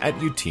fans at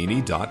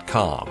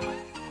utini.com.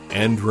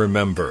 And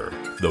remember,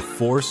 the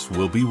Force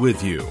will be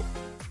with you,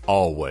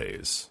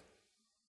 always.